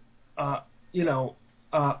why, you know,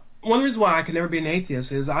 one reason why I could never be an atheist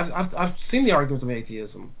is I've seen the arguments of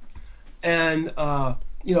atheism, and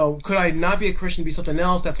you know, could I not be a Christian, be something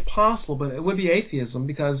else? That's possible, but it would be atheism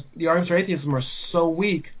because the arguments for atheism are so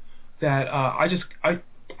weak that I just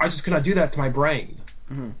could not do that to my brain.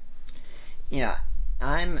 Yeah,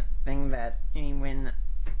 I'm thinking that when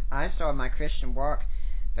I started my Christian walk,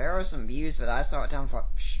 there are some views that I saw at the time and thought,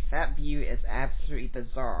 that view is absolutely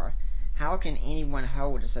bizarre. How can anyone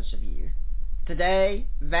hold such a view? Today,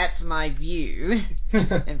 that's my view.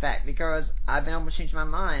 In fact, because I've been able to change my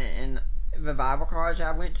mind. In the Bible college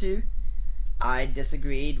I went to, I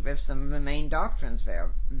disagreed with some of the main doctrines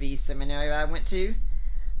there. The seminary I went to,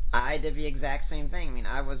 I did the exact same thing. I mean,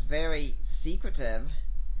 I was very secretive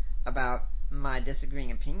about my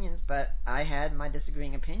disagreeing opinions, but I had my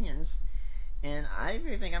disagreeing opinions, and I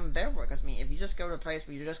really think I'm better for it. Because, I mean, if you just go to a place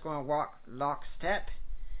where you're just going to walk lockstep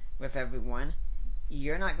with everyone,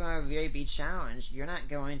 you're not going to really be challenged. You're not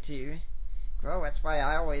going to grow. That's why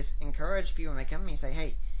I always encourage people when they come to me and say,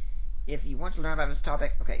 hey, if you want to learn about this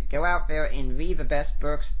topic, okay, go out there and read the best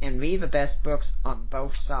books, and read the best books on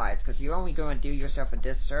both sides, because you're only going to do yourself a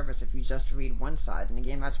disservice if you just read one side. And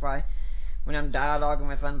again, that's why when I'm dialoguing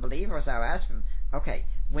with unbelievers, I'll ask them, okay,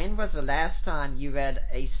 when was the last time you read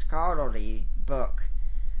a scholarly book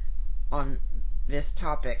on this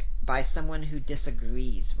topic by someone who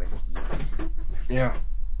disagrees with you? Yeah.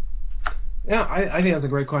 Yeah, I think that's a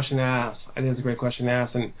great question to ask.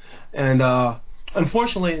 And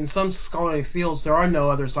unfortunately, in some scholarly fields, there are no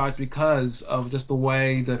other sides because of just the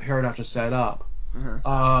way the paradigms are set up.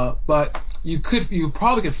 But you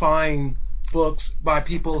probably could find books by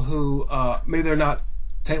people who maybe they're not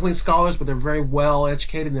technically scholars, but they're very well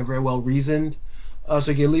educated and they're very well reasoned. So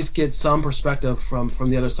you can at least get some perspective from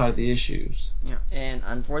the other side of the issues. Yeah, and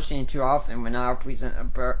unfortunately, too often when I present a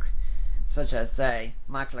book, such as, say,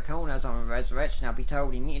 Michael Lacona's on the resurrection, I'll be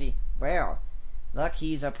told immediately, well, look,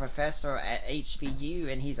 he's a professor at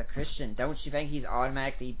HBU and he's a Christian. Don't you think he's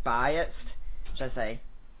automatically biased? Just say,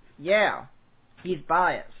 yeah, he's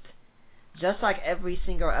biased. Just like every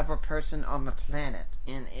single other person on the planet.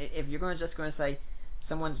 And if you're just going to say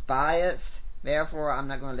someone's biased, therefore I'm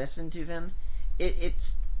not going to listen to them,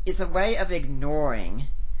 it's a way of ignoring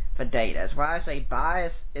the data. That's why I say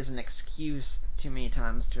bias is an excuse too many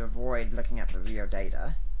times to avoid looking at the real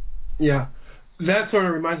data. Yeah, that sort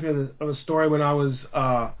of reminds me of a story when I was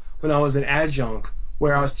an adjunct,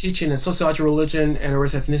 where I was teaching a sociology, religion, and a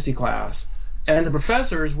race ethnicity class, and the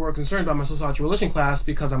professors were concerned about my sociology, religion class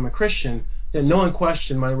because I'm a Christian, and no one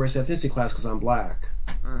questioned my race ethnicity class because I'm black.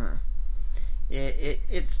 Uh-huh.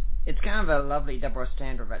 It's kind of a lovely double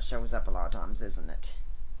standard that shows up a lot of times, isn't it?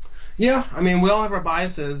 Yeah, I mean, we all have our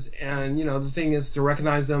biases, and, the thing is to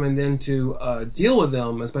recognize them and then to deal with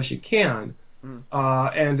them as best you can,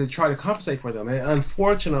 and to try to compensate for them. And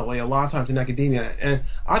unfortunately, a lot of times in academia, and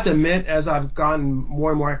I have to admit, as I've gotten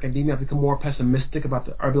more and more academia, I've become more pessimistic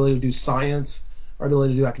about our ability to do science, our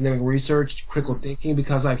ability to do academic research, critical thinking,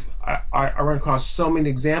 because I run across so many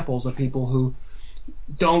examples of people who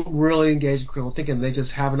don't really engage in critical thinking. They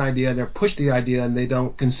just have an idea, they're pushed the idea, and they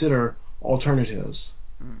don't consider alternatives.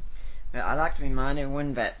 I'd like to remind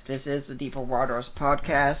everyone that this is the Deeper Waters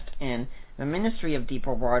podcast, and the Ministry of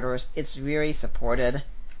Deeper Waters, it's really supported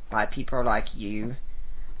by people like you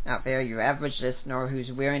out there, your average listener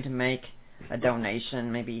who's willing to make a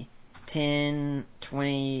donation, maybe $10,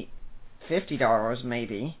 $20, $50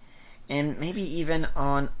 maybe, and maybe even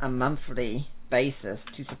on a monthly basis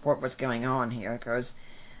to support what's going on here, because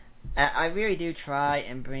I really do try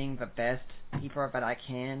and bring the best people that I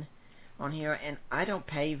can on here, and I don't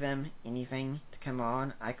pay them anything to come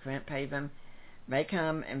on. I couldn't pay them. They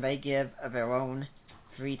come and they give of their own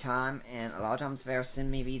free time, and a lot of times they'll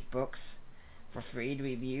send me these books for free to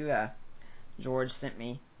review. George sent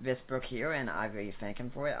me this book here, and I really thank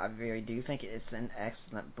him for it. I really do think it's an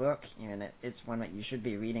excellent book, and it's one that you should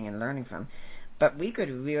be reading and learning from. But we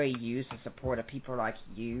could really use the support of people like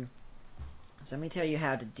you. So let me tell you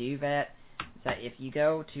how to do that. So if you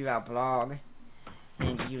go to our blog,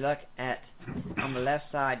 and you look at, on the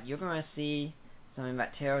left side, you're going to see something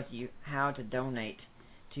that tells you how to donate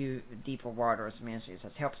to Deeper Waters Ministries.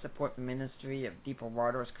 That's help support the ministry of Deeper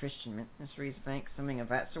Waters Christian Ministries, something of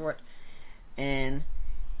that sort. And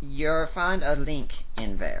you'll find a link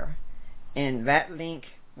in there. And that link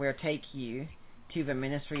will take you to the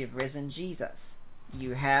ministry of Risen Jesus.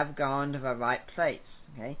 You have gone to the right place,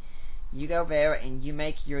 okay? You go there and you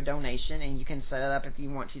make your donation, and you can set it up if you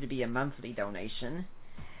want to be a monthly donation.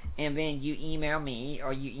 And then you email me,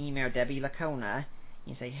 or you email Debbie Lacona.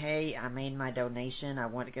 You say, hey, I made my donation. I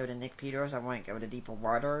want to go to Nick Peters. I want to go to Deeper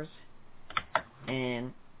Waters.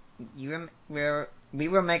 And we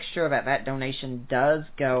will make sure that donation does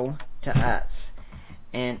go to us.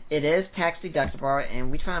 And it is tax deductible,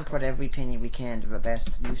 and we try and put every penny we can to the best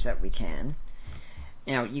use that we can.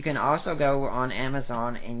 Now, you can also go on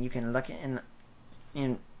Amazon, and you can look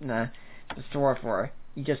in the store for,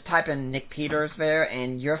 you just type in Nick Peters there,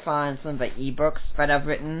 and you'll find some of the ebooks that I've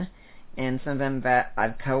written, and some of them that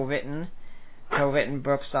I've co-written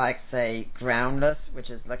books like, say, Groundless, which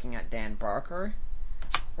is looking at Dan Barker,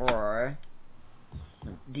 or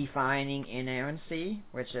Defining Inerrancy,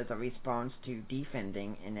 which is a response to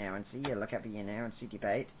Defending Inerrancy. You look at the inerrancy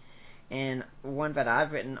debate. And one that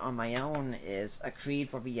I've written on my own is A Creed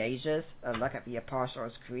for the Ages, a look at the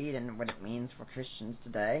Apostles' Creed and what it means for Christians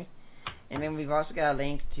today. And then we've also got a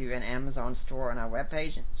link to an Amazon store on our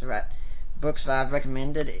webpage, so that books that I've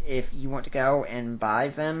recommended, if you want to go and buy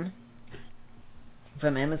them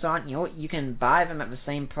from Amazon, you can buy them at the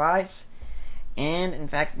same price. And in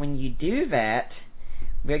fact, when you do that,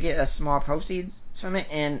 we'll get a small proceeds from it.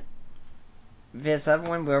 And this other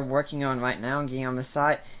one we're working on right now and getting on the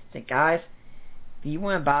site, say, guys, do you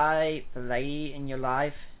want to buy the lady in your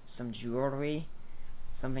life some jewelry,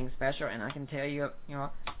 something special? And I can tell you,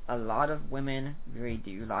 a lot of women really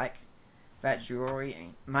do like that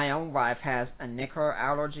jewelry. My own wife has a nickel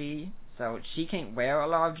allergy, so she can't wear a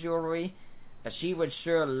lot of jewelry, but she would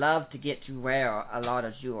sure love to get to wear a lot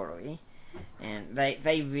of jewelry. And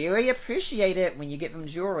they really appreciate it when you get them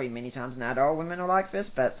jewelry many times. Not all women are like this,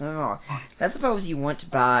 but some are. Let's suppose you want to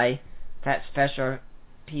buy that special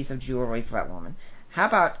piece of jewelry for that woman. How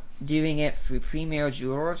about doing it through Premier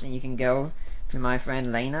Jewelers? And you can go to my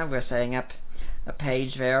friend Lena. We're setting up a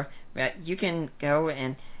page there that you can go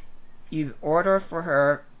and you order for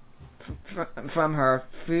her from her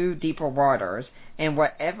through Deeper Waters, and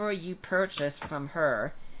whatever you purchase from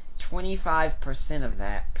her, 25% of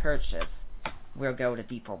that purchase will go to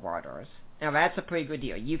Deeper Waters. Now, that's a pretty good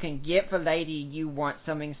deal. You can get the lady you want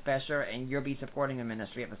something special, and you'll be supporting the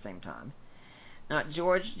ministry at the same time. Now,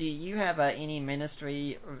 George, do you have any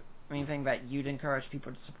ministry or anything that you'd encourage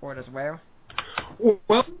people to support as well?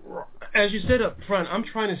 Well, as you said up front, I'm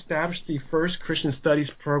trying to establish the first Christian Studies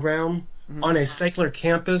program on a secular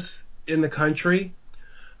campus in the country.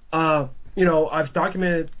 I've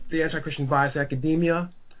documented the anti-Christian bias in academia,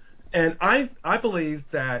 and I believe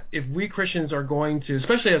that if we Christians are going to,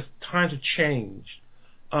 especially as times have changed,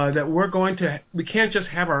 that we can't just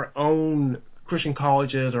have our own Christian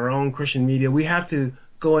colleges, our own Christian media. We have to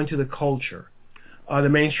go into the culture, the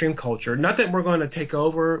mainstream culture. Not that we're going to take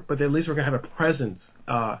over, but at least we're going to have a presence,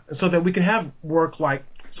 so that we can have work like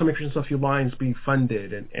Summit Christian Social Alliance being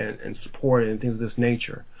funded and supported and things of this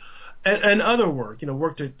nature. And other work,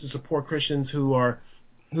 work to support Christians who are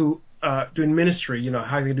doing ministry,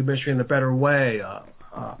 how they can do ministry in a better way,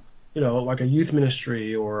 like a youth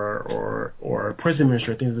ministry or a prison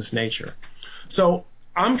ministry, things of this nature. So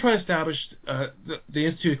I'm trying to establish the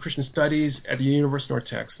Institute of Christian Studies at the University of North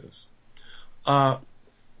Texas. I'll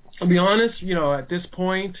be honest, at this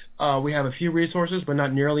point, we have a few resources, but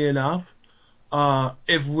not nearly enough.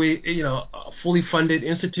 If we, a fully funded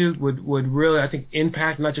institute would really, I think,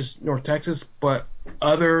 impact not just North Texas, but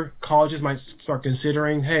other colleges might start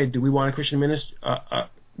considering, hey, do we want a Christian Institute of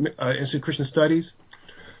Christian Studies?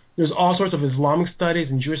 There's all sorts of Islamic studies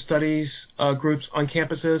and Jewish studies groups on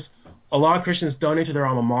campuses. A lot of Christians donate to their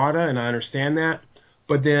alma mater, and I understand that.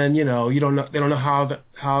 But then, they don't know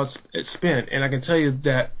how it's spent. And I can tell you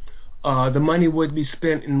that the money would be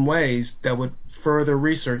spent in ways that would further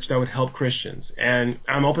research that would help Christians. And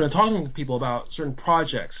I'm open to talking to people about certain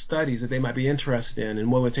projects, studies that they might be interested in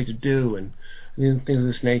and what it would take to do and things of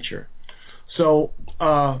this nature. So,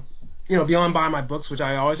 beyond buying my books, which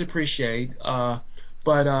I always appreciate,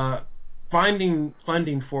 but finding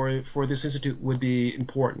funding for this institute would be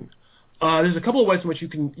important. There's a couple of ways in which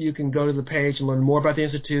you can go to the page and learn more about the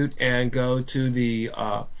institute and go to the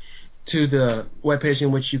webpage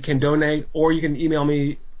in which you can donate, or you can email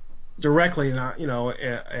me directly,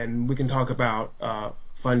 and we can talk about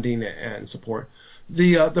funding and support.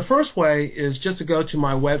 The first way is just to go to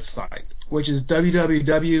my website, which is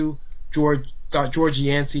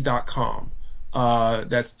www.georgeyancey.com.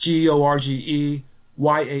 That's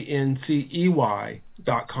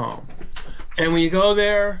GeorgeYancey.com. And when you go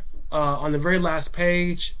there, on the very last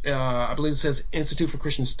page, I believe it says Institute for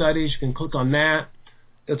Christian Studies. You can click on that.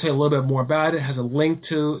 It'll tell you a little bit more about it. It has a link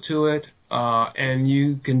to it, and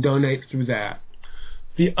you can donate through that.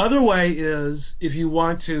 The other way is if you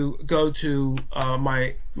want to go to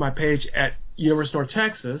my page at University of North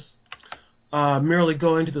Texas, merely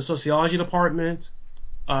go into the sociology department,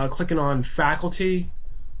 clicking on faculty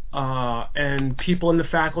and people in the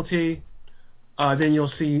faculty. Then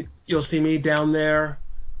you'll see me down there,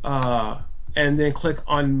 and then click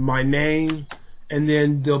on my name, and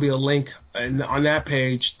then there'll be a link on that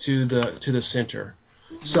page to the center.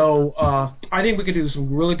 So I think we could do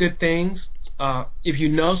some really good things. If you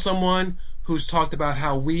know someone who's talked about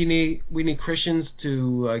how we need Christians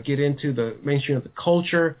to get into the mainstream of the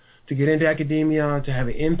culture, to get into academia, to have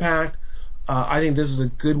an impact, I think this is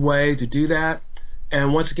a good way to do that.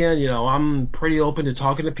 And once again, I'm pretty open to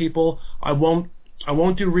talking to people. I won't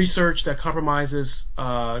do research that compromises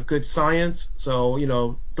good science. So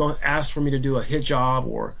don't ask for me to do a hit job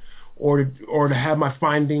or to have my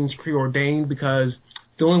findings preordained, because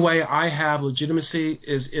the only way I have legitimacy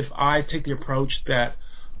is if I take the approach that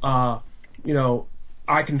I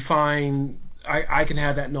can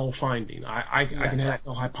have that null finding. I can have that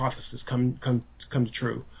null hypothesis come to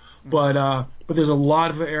true. But there's a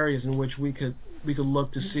lot of areas in which we could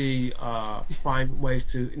look to see find ways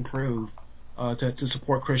to improve to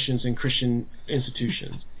support Christians and Christian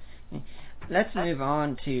institutions. Let's move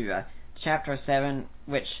on to Chapter 7,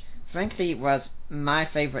 which frankly was my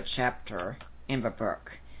favorite chapter in the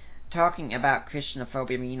book, talking about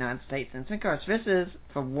Christianophobia in the United States. And of course, this is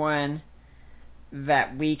the one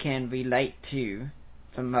that we can relate to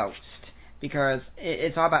the most, because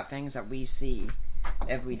it's all about things that we see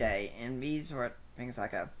every day. And these were things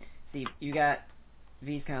like you got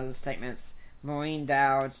these kinds of statements. Maureen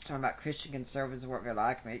Dowd's talking about Christian conservatives, what they're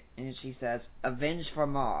like, and she says, a vengeful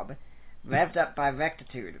mob, revved up by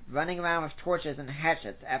rectitude, running around with torches and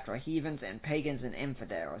hatchets after heathens and pagans and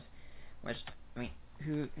infidels. Which,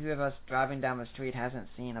 who of us driving down the street hasn't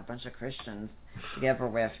seen a bunch of Christians together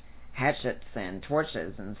with hatchets and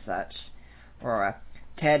torches and such? Or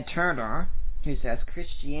Ted Turner, who says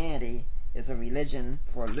Christianity is a religion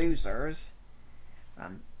for losers.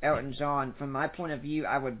 Elton John, from my point of view,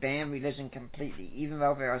 I would ban religion completely, even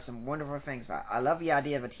though there are some wonderful things. I love the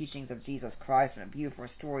idea of the teachings of Jesus Christ and the beautiful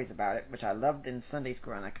stories about it, which I loved in Sunday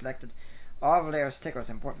school, and I collected all of their stickers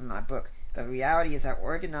and put them in my book. The reality is that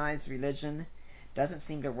organized religion doesn't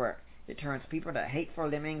seem to work. It turns people to hateful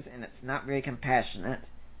lemmings, and it's not very compassionate.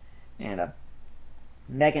 And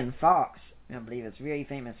Megan Fox, I believe, is really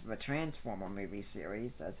famous for the Transformer movie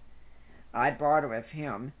series, says, I'd barter with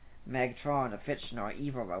him, Megtron, a fictional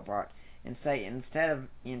evil robot, and say, instead of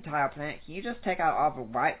the entire planet, can you just take out all the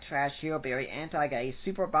white trash, hillbilly, anti-gay,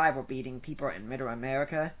 super Bible-beating people in Middle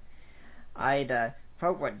America? I'd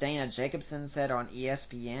quote what Dana Jacobson said on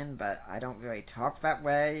ESPN, but I don't really talk that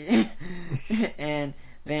way. And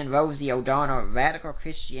then Rosie O'Donnell, radical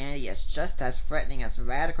Christianity is just as threatening as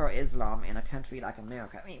radical Islam in a country like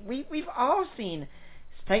America. I mean, we've all seen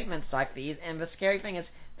statements like these, and the scary thing is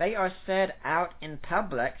they are said out in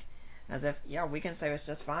public as if, yeah, we can say it's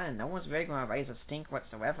just fine. No one's really going to raise a stink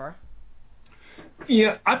whatsoever.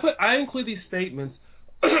 Yeah, I include these statements,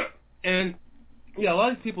 and yeah, a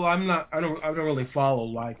lot of people I don't really follow,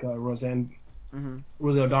 like Rosie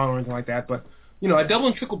O'Donnell or anything like that, but I double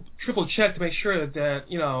and triple check to make sure that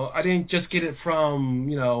I didn't just get it from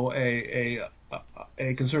a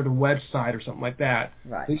conservative website or something like that.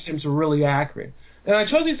 Right. These statements are really accurate, and I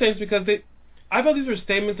chose these things because I thought these were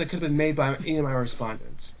statements that could have been made by any of my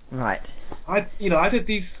respondents. Right. I think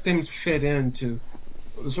these things fit into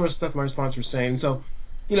the sort of stuff my respondents were saying. So,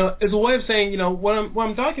 as a way of saying, when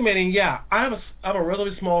I'm documenting, I have a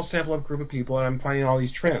relatively small sample of group of people, and I'm finding all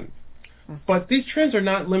these trends. But these trends are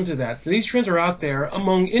not limited to that. These trends are out there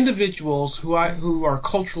among individuals who are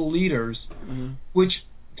cultural leaders, which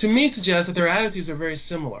to me suggests that their attitudes are very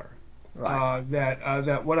similar. Right.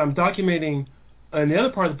 That what I'm documenting in the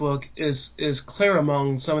other part of the book is clear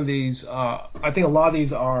among some of these. I think a lot of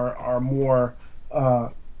these are more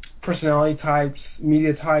personality types,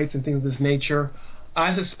 media types, and things of this nature.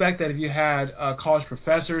 I suspect that if you had college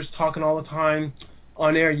professors talking all the time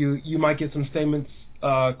on air, you might get some statements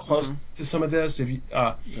close to some of this.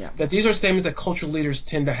 That these are statements that cultural leaders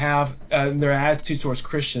tend to have, and their attitude towards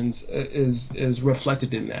Christians is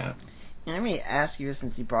reflected in that. And let me ask you,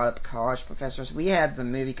 since you brought up college professors, we had the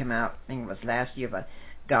movie come out, I think it was last year, but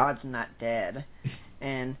God's Not Dead,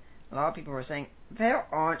 and a lot of people were saying there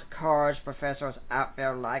aren't college professors out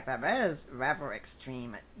there like that. That is rather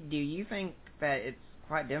extreme. Do you think that it's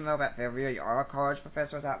quite difficult that there really are college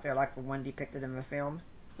professors out there like the one depicted in the film?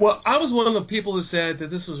 Well, I was one of the people who said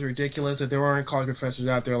that this was ridiculous, that there aren't college professors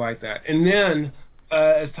out there like that. And then,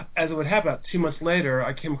 as it would happen, about 2 months later,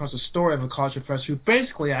 I came across a story of a college professor who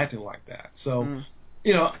basically acted like that. So,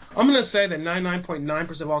 I'm going to say that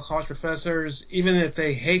 99.9% of all college professors, even if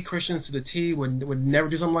they hate Christians to the T, would never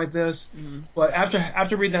do something like this. But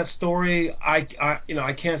after reading that story,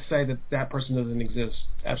 I can't say that person doesn't exist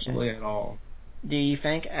absolutely at all. Do you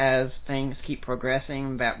think as things keep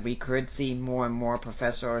progressing that we could see more and more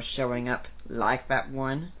professors showing up like that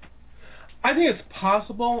one? I think it's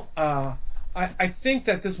possible. I think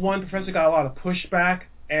that this one professor got a lot of pushback,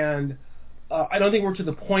 and I don't think we're to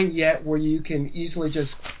the point yet where you can easily just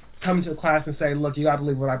come into the class and say, look, you got to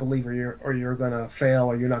believe what I believe, or you're going to fail,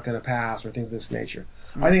 or you're not going to pass, or things of this nature.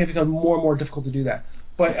 I think it becomes more and more difficult to do that.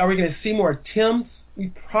 But are we going to see more attempts?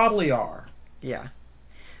 We probably are. Yeah.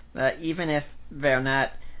 Even if they're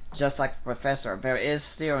not just like the professor, there is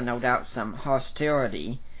still no doubt some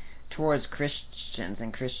hostility towards Christians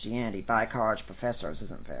and Christianity by college professors,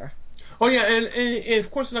 isn't there? Oh yeah, and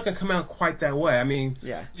of course it's not going to come out quite that way. I mean,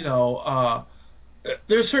 there's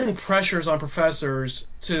certain pressures on professors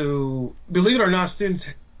to, believe it or not, students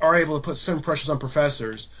are able to put certain pressures on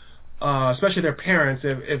professors, especially their parents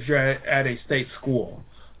if you're at a state school,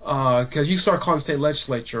 because you start calling state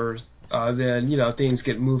legislatures, then things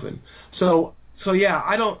get moving. So yeah,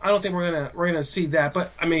 I don't think we're gonna see that.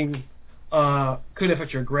 But I mean, could it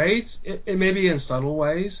affect your grades? It may be in subtle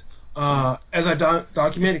ways. As I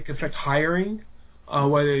document, it could affect hiring.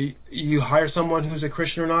 Whether you hire someone who's a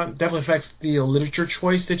Christian or not, it definitely affects the literature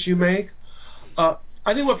choice that you make.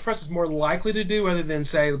 I think what professors are more likely to do, rather than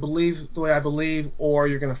say believe the way I believe or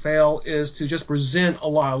you're going to fail, is to just present a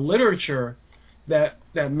lot of literature that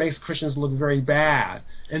makes Christians look very bad,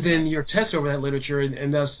 and then you're tested over that literature,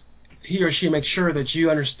 and thus he or she makes sure that you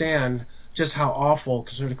understand just how awful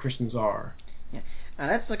conservative Christians are. Yeah. Now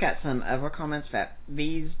let's look at some other comments that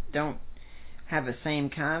these don't have the same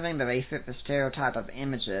kind of thing, but they fit the stereotype of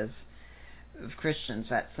images of Christians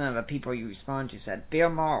that some of the people you respond to said. Bill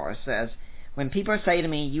Maher says, when people say to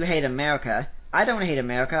me, you hate America, I don't hate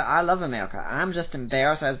America, I love America. I'm just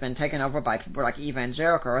embarrassed that it's been taken over by people like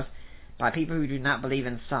evangelicals, by people who do not believe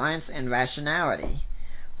in science and rationality.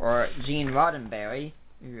 Or Gene Roddenberry,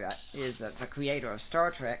 who is the creator of Star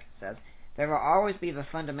Trek, says, "There will always be the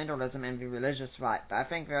fundamentalism and the religious right, but I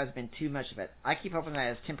think there has been too much of it. I keep hoping that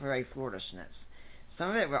it's temporary foolishness. Some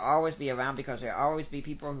of it will always be around because there will always be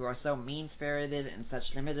people who are so mean-spirited and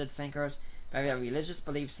such limited thinkers that their religious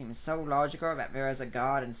beliefs seem so logical that there is a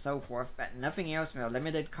God and so forth that nothing else than a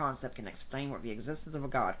limited concept can explain what the existence of a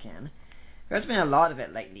God can. There's been a lot of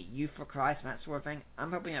it lately, Youth for Christ and that sort of thing.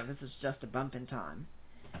 I'm hoping that this is just a bump in time."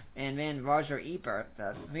 And then Roger Ebert,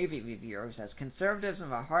 the movie reviewer, says, "Conservatives in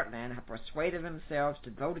the heartland have persuaded themselves to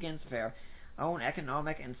vote against their own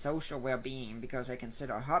economic and social well-being because they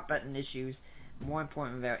consider hot-button issues more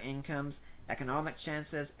important than their incomes, economic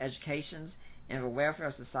chances, educations, and the welfare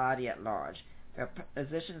of society at large. Their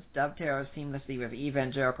positions dovetail seamlessly with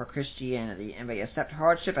evangelical Christianity, and they accept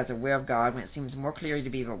hardship as a will of God when it seems more clearly to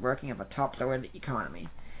be the working of a top-lowered economy."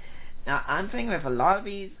 Now, I'm thinking with a lot of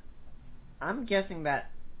these, I'm guessing that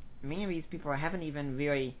many of these people haven't even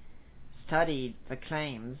really studied the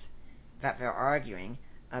claims that they're arguing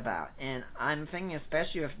about. And I'm thinking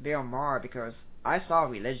especially with Bill Maher, because I saw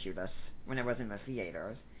Religulous when it was in the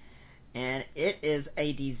theaters, and it is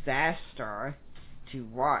a disaster to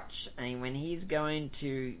watch. I mean, when he's going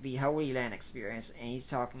to the Holy Land experience, and he's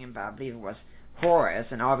talking about, I believe it was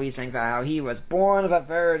Horus, and all these things about how he was born of a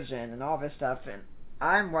virgin, and all this stuff, and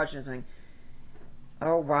I'm watching this thing,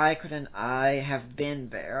 oh, why couldn't I have been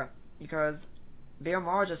there? Because Bill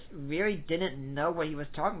Maher just really didn't know what he was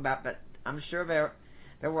talking about, but I'm sure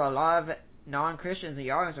there were a lot of non-Christians in the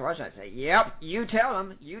audience who watched that and say, "Yep, you tell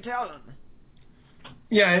them.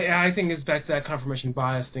 Yeah, I think it's back to that confirmation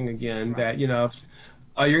bias thing again, right.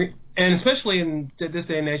 That, and especially in this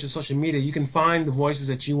day and age of social media, you can find the voices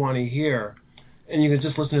that you want to hear, and you can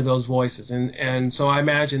just listen to those voices. And so I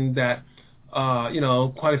imagine that,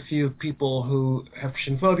 quite a few people who have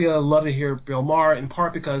Christian phobia love to hear Bill Maher, in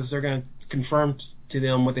part because they're going to confirm to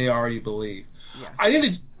them what they already believe. Yeah. I think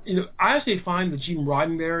that, I actually find the Gene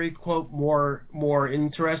Roddenberry quote more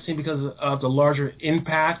interesting because of the larger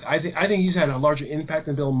impact. I think he's had a larger impact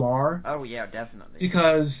than Bill Maher. Oh yeah, definitely.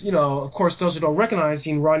 Because of course, those who don't recognize,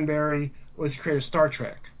 Gene Roddenberry was the creator of Star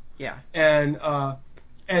Trek. Yeah. And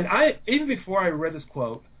I, even before I read this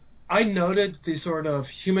quote, I noted the sort of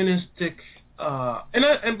humanistic.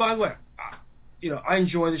 And by the way, I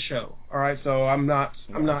enjoy the show. All right, so I'm not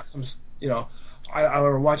some, I'll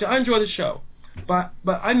ever watch it. I enjoy the show, but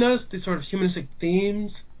I noticed the sort of humanistic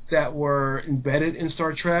themes that were embedded in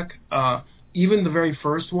Star Trek. Even the very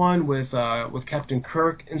first one with Captain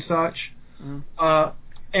Kirk and such. Mm.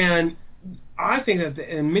 And I think that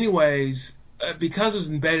in many ways, because it was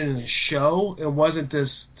embedded in the show, it wasn't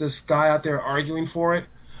this guy out there arguing for it,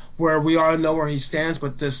 where we all know where he stands,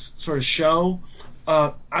 but this sort of show,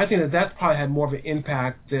 I think that probably had more of an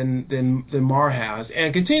impact than Maher has,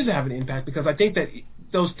 and continues to have an impact, because I think that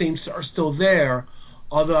those themes are still there,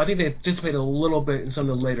 although I think they dissipated a little bit in some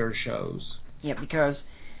of the later shows. Yeah, because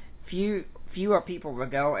fewer people will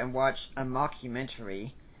go and watch a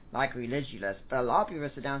mockumentary like Religulous, but a lot of people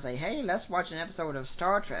sit down and say, "Hey, let's watch an episode of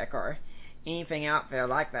Star Trek," or anything out there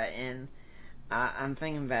like that. And I'm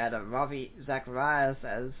thinking that Ravi Zacharias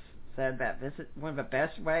has said that this is one of the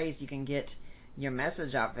best ways you can get your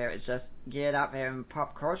message out there, is just get it out there in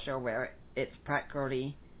pop culture where it's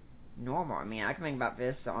practically normal. I mean, I can think about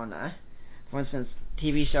this on, for instance,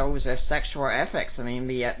 TV shows with sexual ethics. I mean,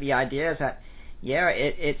 the idea is that, yeah,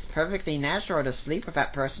 it's perfectly natural to sleep with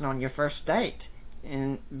that person on your first date,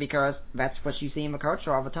 and because that's what you see in the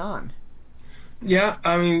culture all the time. Yeah,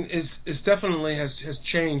 I mean, it's definitely has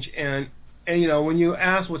changed, and when you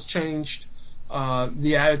ask what's changed,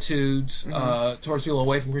 the attitudes towards people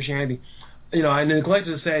away from Christianity, I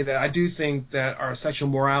neglected to say that I do think that our sexual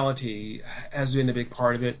morality has been a big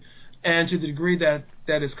part of it, and to the degree that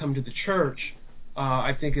has come to the church,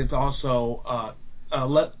 I think it's also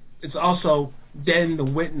deadened the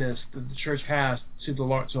witness that the church has to the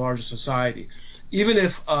larger society. Even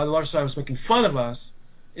if the larger society was making fun of us,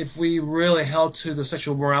 if we really held to the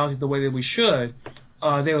sexual morality the way that we should,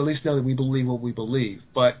 they would at least know that we believe what we believe.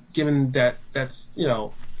 But given that that's,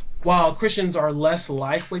 while Christians are less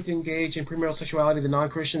likely to engage in premarital sexuality than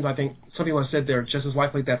non-Christians, I think some people have said they're just as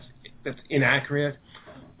likely. That's inaccurate.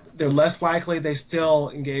 They're less likely. They still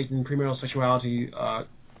engage in premarital sexuality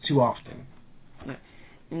too often.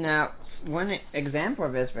 Now, one example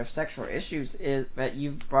of this with sexual issues is that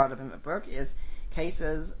you've brought up in the book is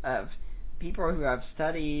cases of people who have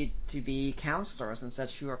studied to be counselors and such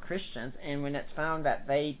who are Christians, and when it's found that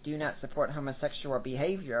they do not support homosexual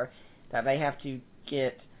behavior, that they have to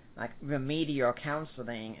get like remedial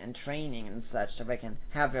counseling and training and such so they can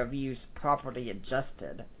have their views properly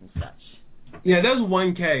adjusted and such. Yeah, that was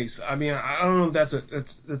one case. I mean, I don't know if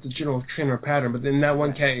that's a general trend or pattern, but in that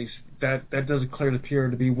one case, that does clearly appear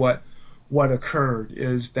to be what occurred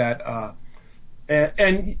is that,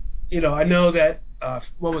 and I know that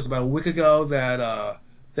what was it, about a week ago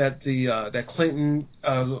that Clinton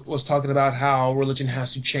was talking about how religion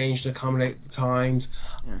has to change to accommodate the times,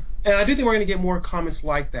 and I do think we're going to get more comments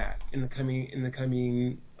like that in the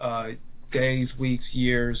coming days, weeks,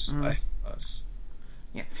 years.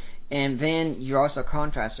 Yeah. And then you also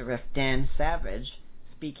contrasted with Dan Savage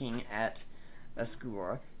speaking at a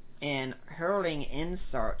school and hurling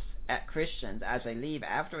insults at Christians as they leave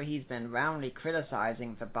after he's been roundly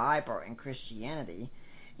criticizing the Bible and Christianity.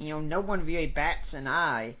 No one really bats an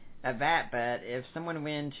eye at that, but if someone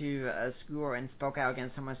went into a school and spoke out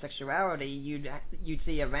against homosexuality, you'd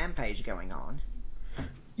see a rampage going on.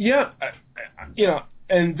 Yeah,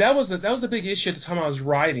 and that was a big issue at the time I was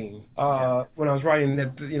writing. When I was writing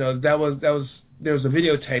that, there was a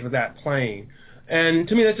videotape of that playing, and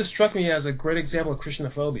to me that just struck me as a great example of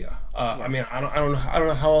Christianophobia. I mean, I don't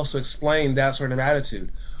know how else to explain that sort of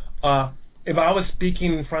attitude. If I was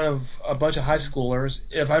speaking in front of a bunch of high schoolers,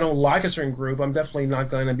 if I don't like a certain group, I'm definitely not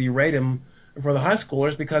going to berate them in front of the high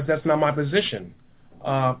schoolers because that's not my position.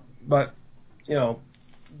 But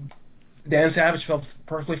Dan Savage felt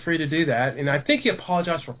perfectly free to do that, and I think he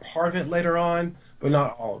apologized for part of it later on, but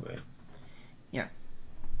not all of it. Yeah,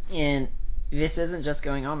 and this isn't just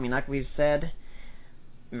going on. I mean, like we've said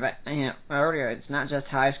earlier, it's not just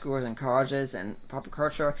high schools and colleges and pop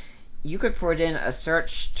culture. You could put in a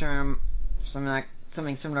search term,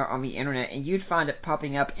 something similar on the internet, and you'd find it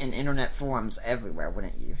popping up in internet forums everywhere,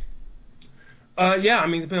 wouldn't you? Yeah, I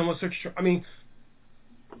mean, depending on what search term. I mean,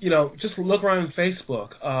 just look around on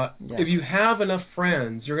Facebook. If you have enough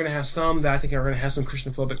friends, you're going to have some that I think are going to have some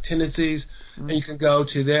Christianophobic tendencies, and you can go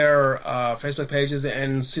to their Facebook pages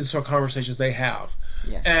and see the sort of conversations they have.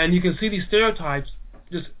 Yeah. And you can see these stereotypes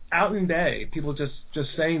just out in day, people just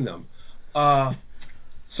saying them.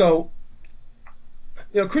 So,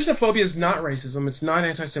 Christianophobia is not racism, it's not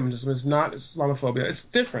anti-Semitism, it's not Islamophobia, it's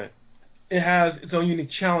different. It has its own unique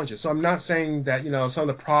challenges. So I'm not saying that, some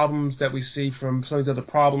of the problems that we see from some of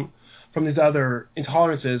these other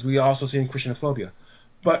intolerances, we also see in Christianophobia.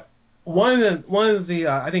 But one of the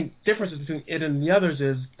I think differences between it and the others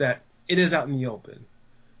is that it is out in the open.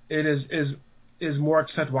 It is more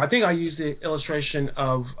acceptable. I think I used the illustration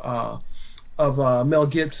of Mel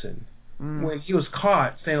Gibson when he was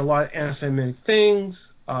caught saying a lot of anti-Semitic things.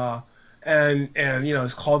 And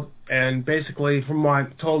it's called, and basically from what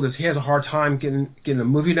I'm told is he has a hard time getting a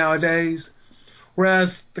movie nowadays. Whereas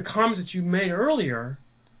the comments that you made earlier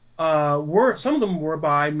some of them were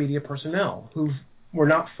by media personnel who were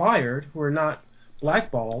not fired, who were not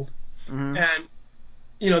blackballed, and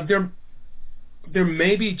there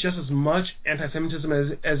may be just as much anti-Semitism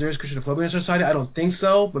as there is Christianophobia in society. I don't think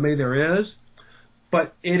so, but maybe there is.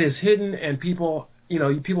 But it is hidden, and people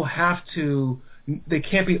have to. They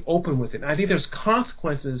can't be open with it. And I think there's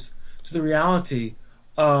consequences to the reality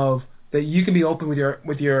of that you can be open with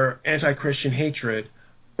your anti-Christian hatred,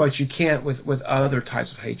 but you can't with other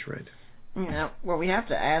types of hatred. What we have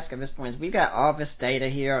to ask at this point is we've got all this data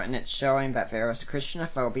here, and it's showing that there is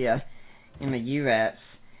Christianophobia in the U.S.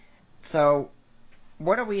 So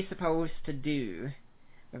what are we supposed to do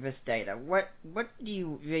with this data? What do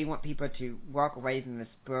you really want people to walk away from this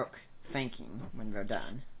book thinking when they're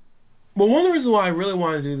done? Well, one of the reasons why I really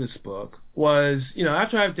wanted to do this book was,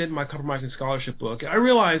 after I did my compromising scholarship book, I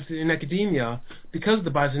realized that in academia, because of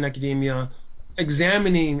the bias in academia,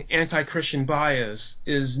 examining anti-Christian bias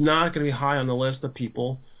is not going to be high on the list of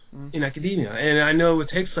people in academia. And I know it would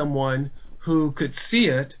take someone who could see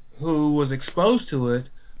it, who was exposed to it,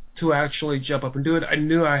 to actually jump up and do it. I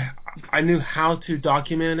knew how to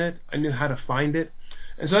document it. I knew how to find it.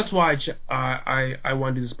 And so that's why I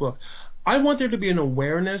wanted to do this book. I want there to be an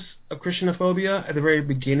awareness of Christianophobia at the very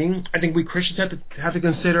beginning. I think we Christians have to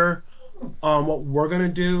consider what we're going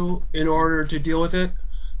to do in order to deal with it.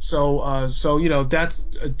 So that's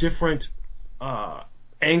a different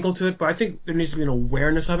angle to it. But I think there needs to be an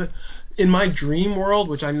awareness of it. In my dream world,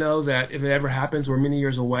 which I know that if it ever happens, we're many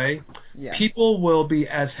years away, people will be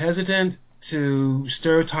as hesitant to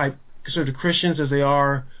stereotype conservative Christians as they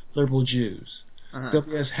are liberal Jews. They'll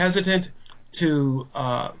be as hesitant to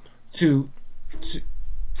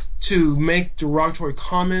make derogatory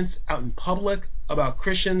comments out in public about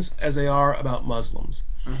Christians as they are about Muslims.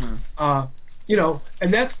 And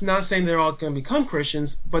that's not saying they're all going to become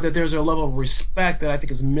Christians, but that there's a level of respect that I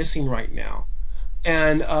think is missing right now.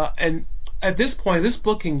 And at this point, this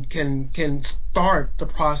book can start the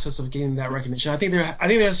process of getting that recognition. I think there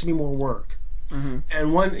has to be more work.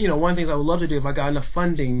 And one thing I would love to do if I got enough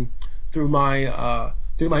funding through my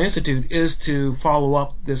institute is to follow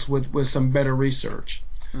up this with some better research.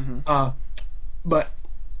 But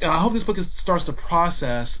I hope this book starts the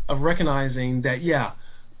process of recognizing that,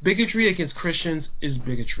 bigotry against Christians is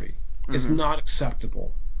bigotry. It's not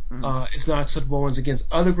acceptable. It's not acceptable when it's against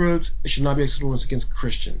other groups. It should not be acceptable when it's against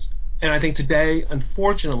Christians. And I think today,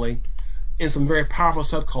 unfortunately, in some very powerful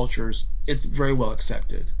subcultures, it's very well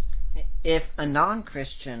accepted. If a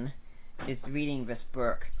non-Christian is reading this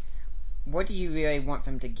book, what do you really want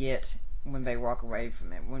them to get when they walk away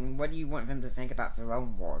from it? What do you want them to think about their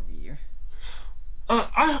own worldview?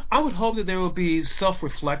 I would hope that they will be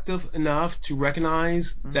self-reflective enough to recognize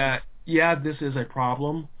that, this is a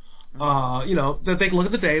problem. That they can look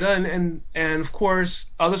at the data, and of course,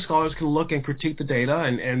 other scholars can look and critique the data,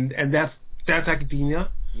 and that's academia.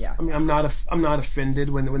 Yeah. I mean, I'm not offended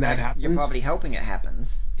when that happens. You're probably hoping it happens.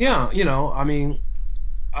 Yeah, I mean,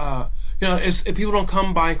 if people don't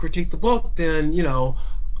come by and critique the book, then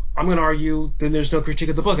I'm going to argue then there's no critique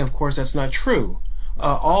of the book, and of course that's not true.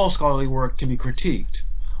 All scholarly work can be critiqued.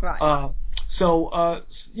 Right.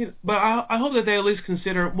 But I hope that they at least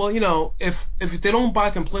consider, if they don't buy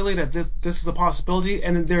completely that this is a possibility,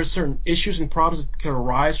 and that there are certain issues and problems that can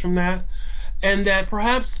arise from that, and that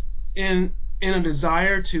perhaps in a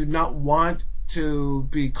desire to not want to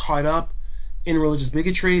be caught up in religious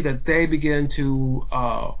bigotry, that they begin to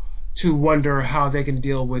wonder how they can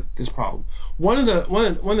deal with this problem. One of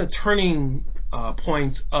the turning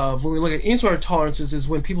points of when we look at any sort of tolerances is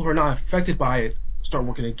when people who are not affected by it start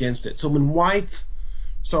working against it. So when whites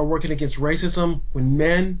start working against racism, when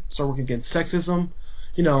men start working against sexism,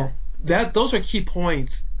 those are key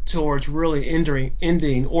points towards really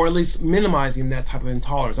ending or at least minimizing that type of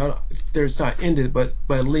intolerance. It's not ended, but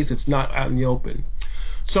at least it's not out in the open.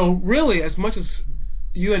 So really, as much as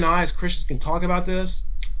you and I as Christians can talk about this,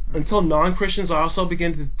 until non-Christians also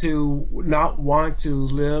begin to not want to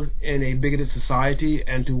live in a bigoted society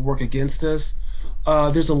and to work against this,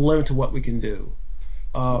 there's a limit to what we can do.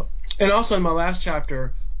 And also in my last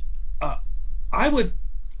chapter, I would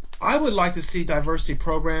like to see diversity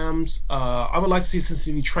programs. I would like to see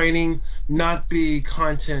sensitivity training not be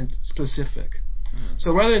content specific.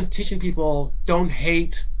 So rather than teaching people don't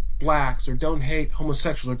hate blacks or don't hate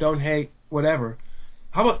homosexuals or don't hate whatever,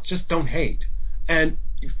 how about just don't hate? And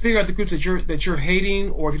you figure out the groups that you're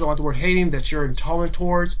hating, or if you don't like the word hating, that you're intolerant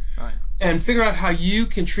towards, right, and figure out how you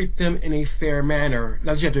can treat them in a fair manner.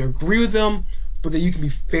 Not that you have to agree with them, but that you can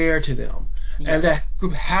be fair to them. Yeah. And that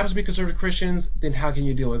group happens to be conservative Christians, then how can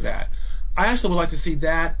you deal with that? I actually would like to see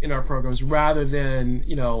that in our programs rather than,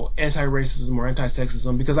 anti-racism or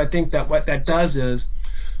anti-sexism, because I think that what that does is,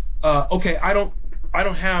 okay, I don't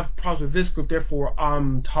have problems with this group, therefore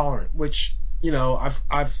I'm tolerant, which,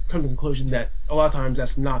 I've come to the conclusion that a lot of times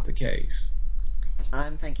that's not the case.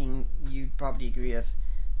 I'm thinking you'd probably agree with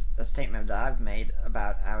a statement that I've made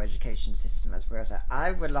about our education system as well. That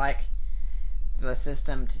I would like the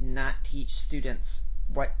system to not teach students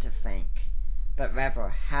what to think, but rather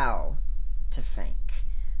how to think.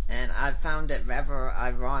 And I've found it rather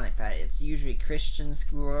ironic that it's usually Christian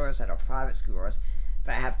schoolers that are private schoolers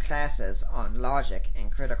that have classes on logic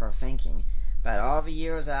and critical thinking. But all the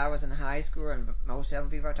years that I was in high school, and most other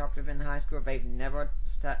people I talked to in high school, they've never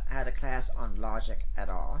had a class on logic at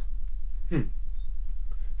all.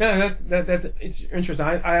 Yeah, that's it's interesting.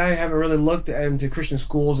 I haven't really looked into Christian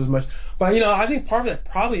schools as much, but I think part of it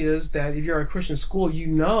probably is that if you're in a Christian school,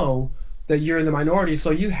 that you're in the minority,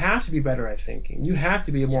 so you have to be better at thinking. You have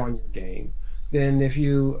to be more on your game than if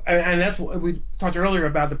you. And that's what we talked earlier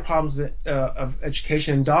about the problems of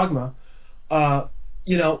education and dogma.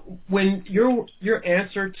 When your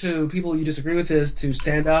answer to people you disagree with is to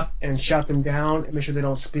stand up and shout them down and make sure they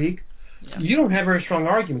don't speak, you don't have very strong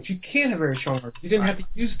arguments. You can't have very strong arguments. You didn't have to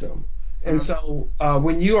use them. And so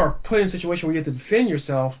when you are put in a situation where you have to defend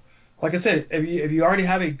yourself, like I said, if you already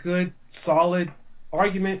have a good, solid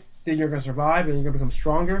argument, then you're going to survive and you're going to become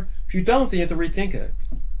stronger. If you don't, then you have to rethink it.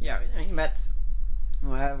 Yeah, I mean, that's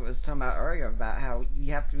what I was talking about earlier about how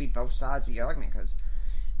you have to read both sides of the argument, because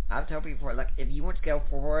I've told people before, if you want to go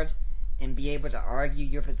forward and be able to argue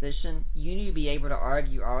your position, you need to be able to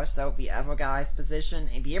argue also the other guy's position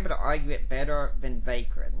and be able to argue it better than they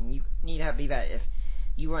could. And you need to be that if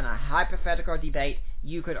you were in a hypothetical debate,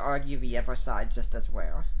 you could argue the other side just as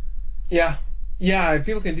well. Yeah, if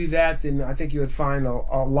people can do that, then I think you would find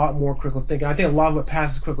a lot more critical thinking. I think a lot of what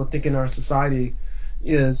passes critical thinking in our society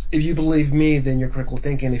is if you believe me, then you're critical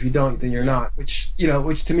thinking. If you don't, then you're not. Which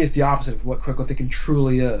to me is the opposite of what critical thinking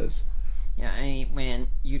truly is. Yeah, I mean, when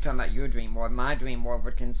you talk about your dream world, my dream world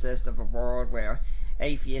would consist of a world where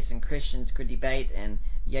atheists and Christians could debate, and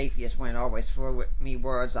the atheists wouldn't always throw with me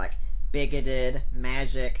words like bigoted,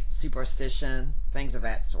 magic, superstition, things of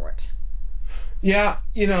that sort. Yeah,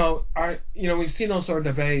 we've seen those sort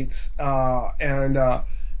of debates, and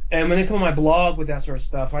when they come on my blog with that sort of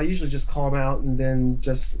stuff, I usually just call them out and then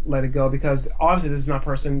just let it go, because obviously this is not a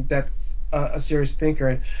person that's a serious thinker.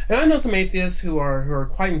 And I know some atheists who are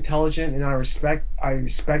quite intelligent, and I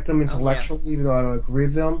respect them intellectually, even though I don't agree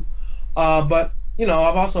with them. But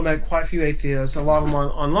I've also met quite a few atheists, a lot of them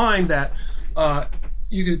online, that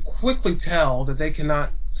you could quickly tell that they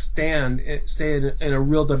cannot stay in a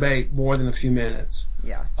real debate more than a few minutes.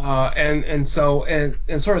 Yeah. And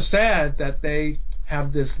sort of sad that they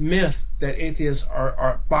have this myth that atheists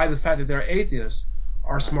are by the fact that they're atheists,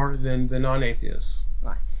 are smarter than the non-atheists.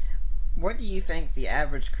 Right. What do you think the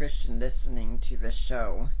average Christian listening to this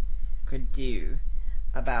show could do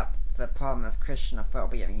about the problem of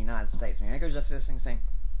Christianophobia in the United States? I mean, I could just listening saying,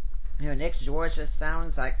 Nick George, this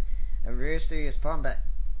sounds like a very serious problem, but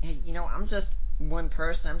hey, I'm just one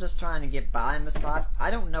person. I'm just trying to get by in this life. I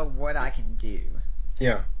don't know what I can do.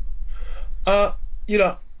 Yeah.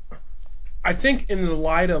 I think in the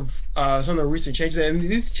light of some of the recent changes, and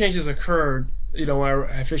these changes occurred, when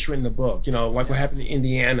I first written the book, like what happened in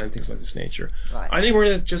Indiana and things like this nature. Right. I think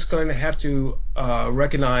we're just going to have to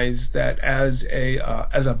recognize that as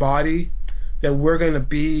a body, that we're going to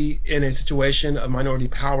be in a situation of minority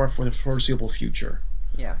power for the foreseeable future.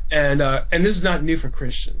 Yeah. And this is not new for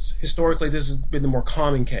Christians. Historically, this has been the more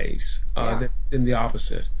common case than the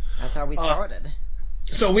opposite. That's how we started.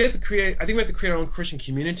 So we have to create our own Christian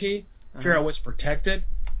community, figure out what's protected.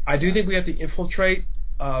 I do think we have to infiltrate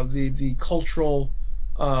the cultural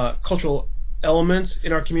elements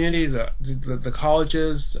in our community, the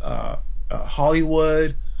colleges,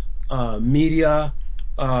 Hollywood, media,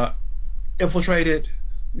 infiltrate it,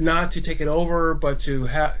 not to take it over, but to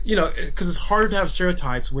have, because it's harder to have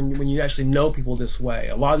stereotypes when you actually know people this way.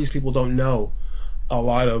 A lot of these people don't know a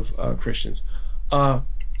lot of Christians. I've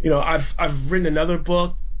written another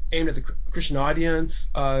book aimed at the Christian audience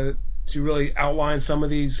to really outline some of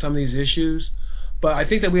these issues, but I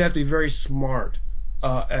think that we have to be very smart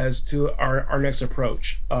as to our next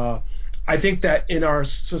approach. I think that in our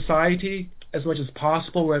society, as much as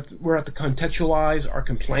possible, we're at to contextualize our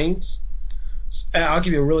complaints. I'll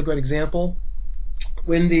give you a really great example.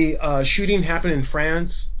 When the shooting happened in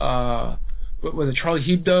France, was it Charlie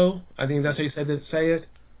Hebdo? I think that's how you say it.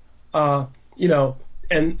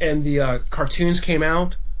 And the cartoons came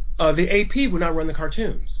out. The AP would not run the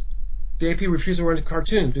cartoons. The AP refused to run the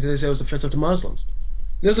cartoons because they said it was offensive to Muslims.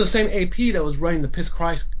 This was the same AP that was running the Piss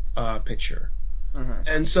Christ picture. Mm-hmm.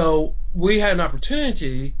 And so we had an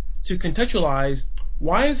opportunity to contextualize,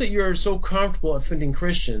 why is it you're so comfortable offending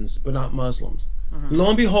Christians but not Muslims? Mm-hmm. Lo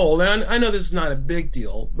and behold, and I know this is not a big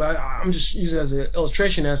deal, but I'm just using it as an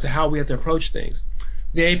illustration as to how we have to approach things.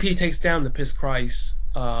 The AP takes down the Piss Christ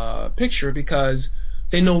picture because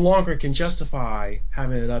they no longer can justify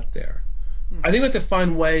having it up there. Mm-hmm. I think we have to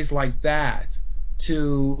find ways like that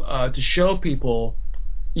to show people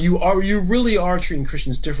you really are treating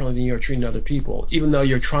Christians differently than you're treating other people, even though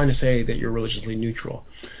you're trying to say that you're religiously neutral.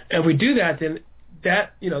 And if we do that, then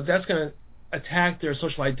that's going to attack their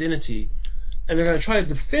social identity, and they're going to try to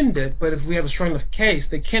defend it. But if we have a strong enough case,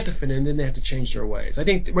 they can't defend it, and then they have to change their ways. I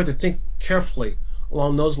think we have to think carefully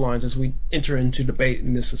along those lines as we enter into debate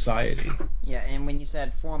in this society. Yeah, and when you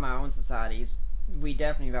said form our own societies, we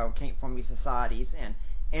definitely can't form these societies and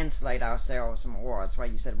insulate ourselves from war. That's why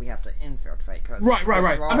you said we have to infiltrate. Right.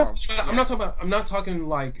 I'm not talking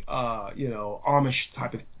like Amish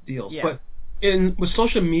type of deals, but with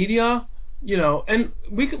social media, and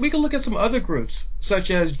we could look at some other groups such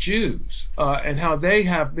as Jews and how they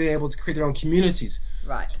have been able to create their own communities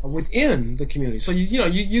within the community. So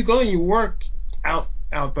you go and you work out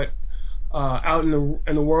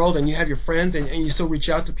in the world, and you have your friends, and you still reach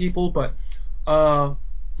out to people, but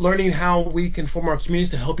learning how we can form our communities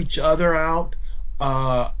to help each other out,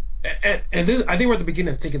 and this, I think we're at the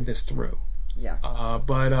beginning of thinking this through. Yeah.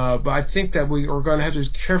 But I think that we are going to have to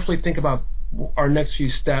carefully think about our next few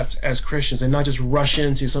steps as Christians, and not just rush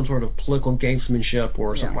into some sort of political gamesmanship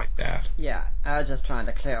or something like that. Yeah, I was just trying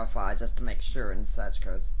to clarify, just to make sure and such,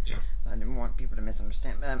 because I didn't want people to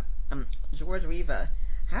misunderstand. George, we've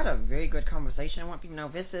had a very good conversation. I want people to know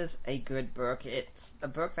this is a good book. It's a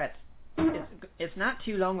book that's it's not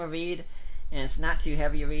too long a read, and it's not too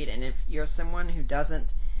heavy a read, and if you're someone who doesn't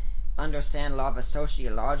understand a lot of the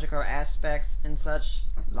sociological aspects and such,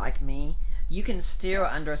 like me, you can still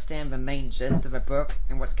understand the main gist of the book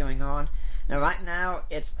and what's going on. Now, right now,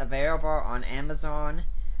 it's available on Amazon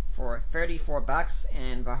for $34,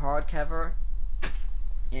 and the hardcover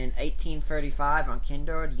in 1835 on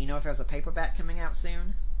Kindle. Do you know if there's a paperback coming out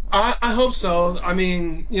soon? I hope so. I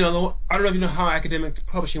mean, I don't know if you know how academic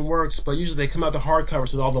publishing works, but usually they come out the hardcover,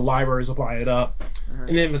 so all the libraries will buy it up. And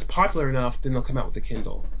then if it's popular enough, then they'll come out with the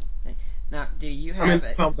Kindle. Okay. Now, do you have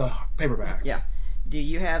the paperback. Yeah. Do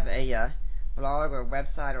you have a blog or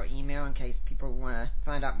website or email in case people want to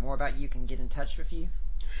find out more about you, can get in touch with you?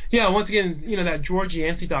 Yeah, once again, that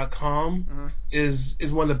GeorgeYancey.com is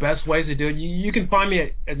one of the best ways to do it. You can find me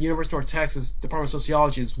at the University of North Texas Department of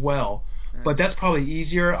Sociology as well, but that's probably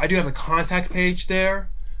easier. I do have a contact page there,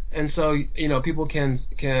 and so people can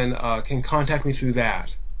contact me through that.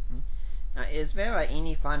 Now, is there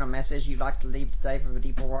any final message you'd like to leave today for the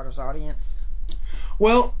Deeper Waters audience?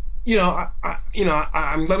 Well,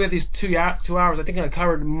 I'm glad we had these 2 hours. I think I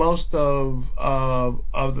covered most of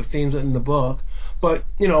the themes in the book. But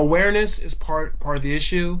awareness is part of the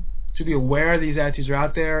issue. To be aware these attitudes are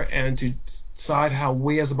out there, and to decide how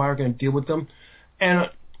we as a body are going to deal with them. And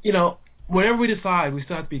whatever we decide, we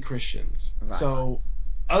still have to be Christians. Right. So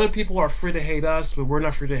other people are free to hate us, but we're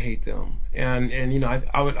not free to hate them. And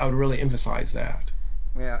I would really emphasize that.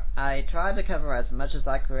 Well, I tried to cover as much as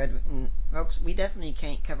I could. And folks, we definitely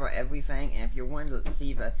can't cover everything, and if you're wanting to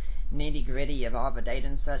see the nitty-gritty of all the data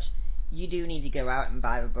and such, you do need to go out and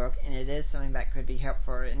buy the book, and it is something that could be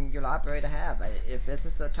helpful in your library to have. If this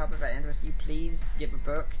is a topic that interests you, please get the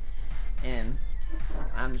book, and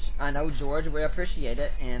I know George will appreciate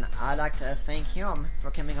it, and I'd like to thank him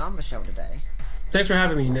for coming on the show today. Thanks for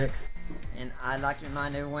having me, Nick. And I'd like to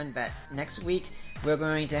remind everyone that next week we're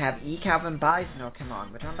going to have E. Calvin Beisner come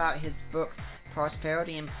on. We're talking about his book,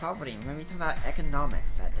 Prosperity and Poverty, and we're going to be talking about economics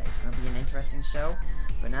that day. It's going to be an interesting show.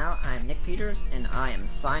 For now, I'm Nick Peters, and I am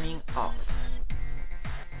signing off.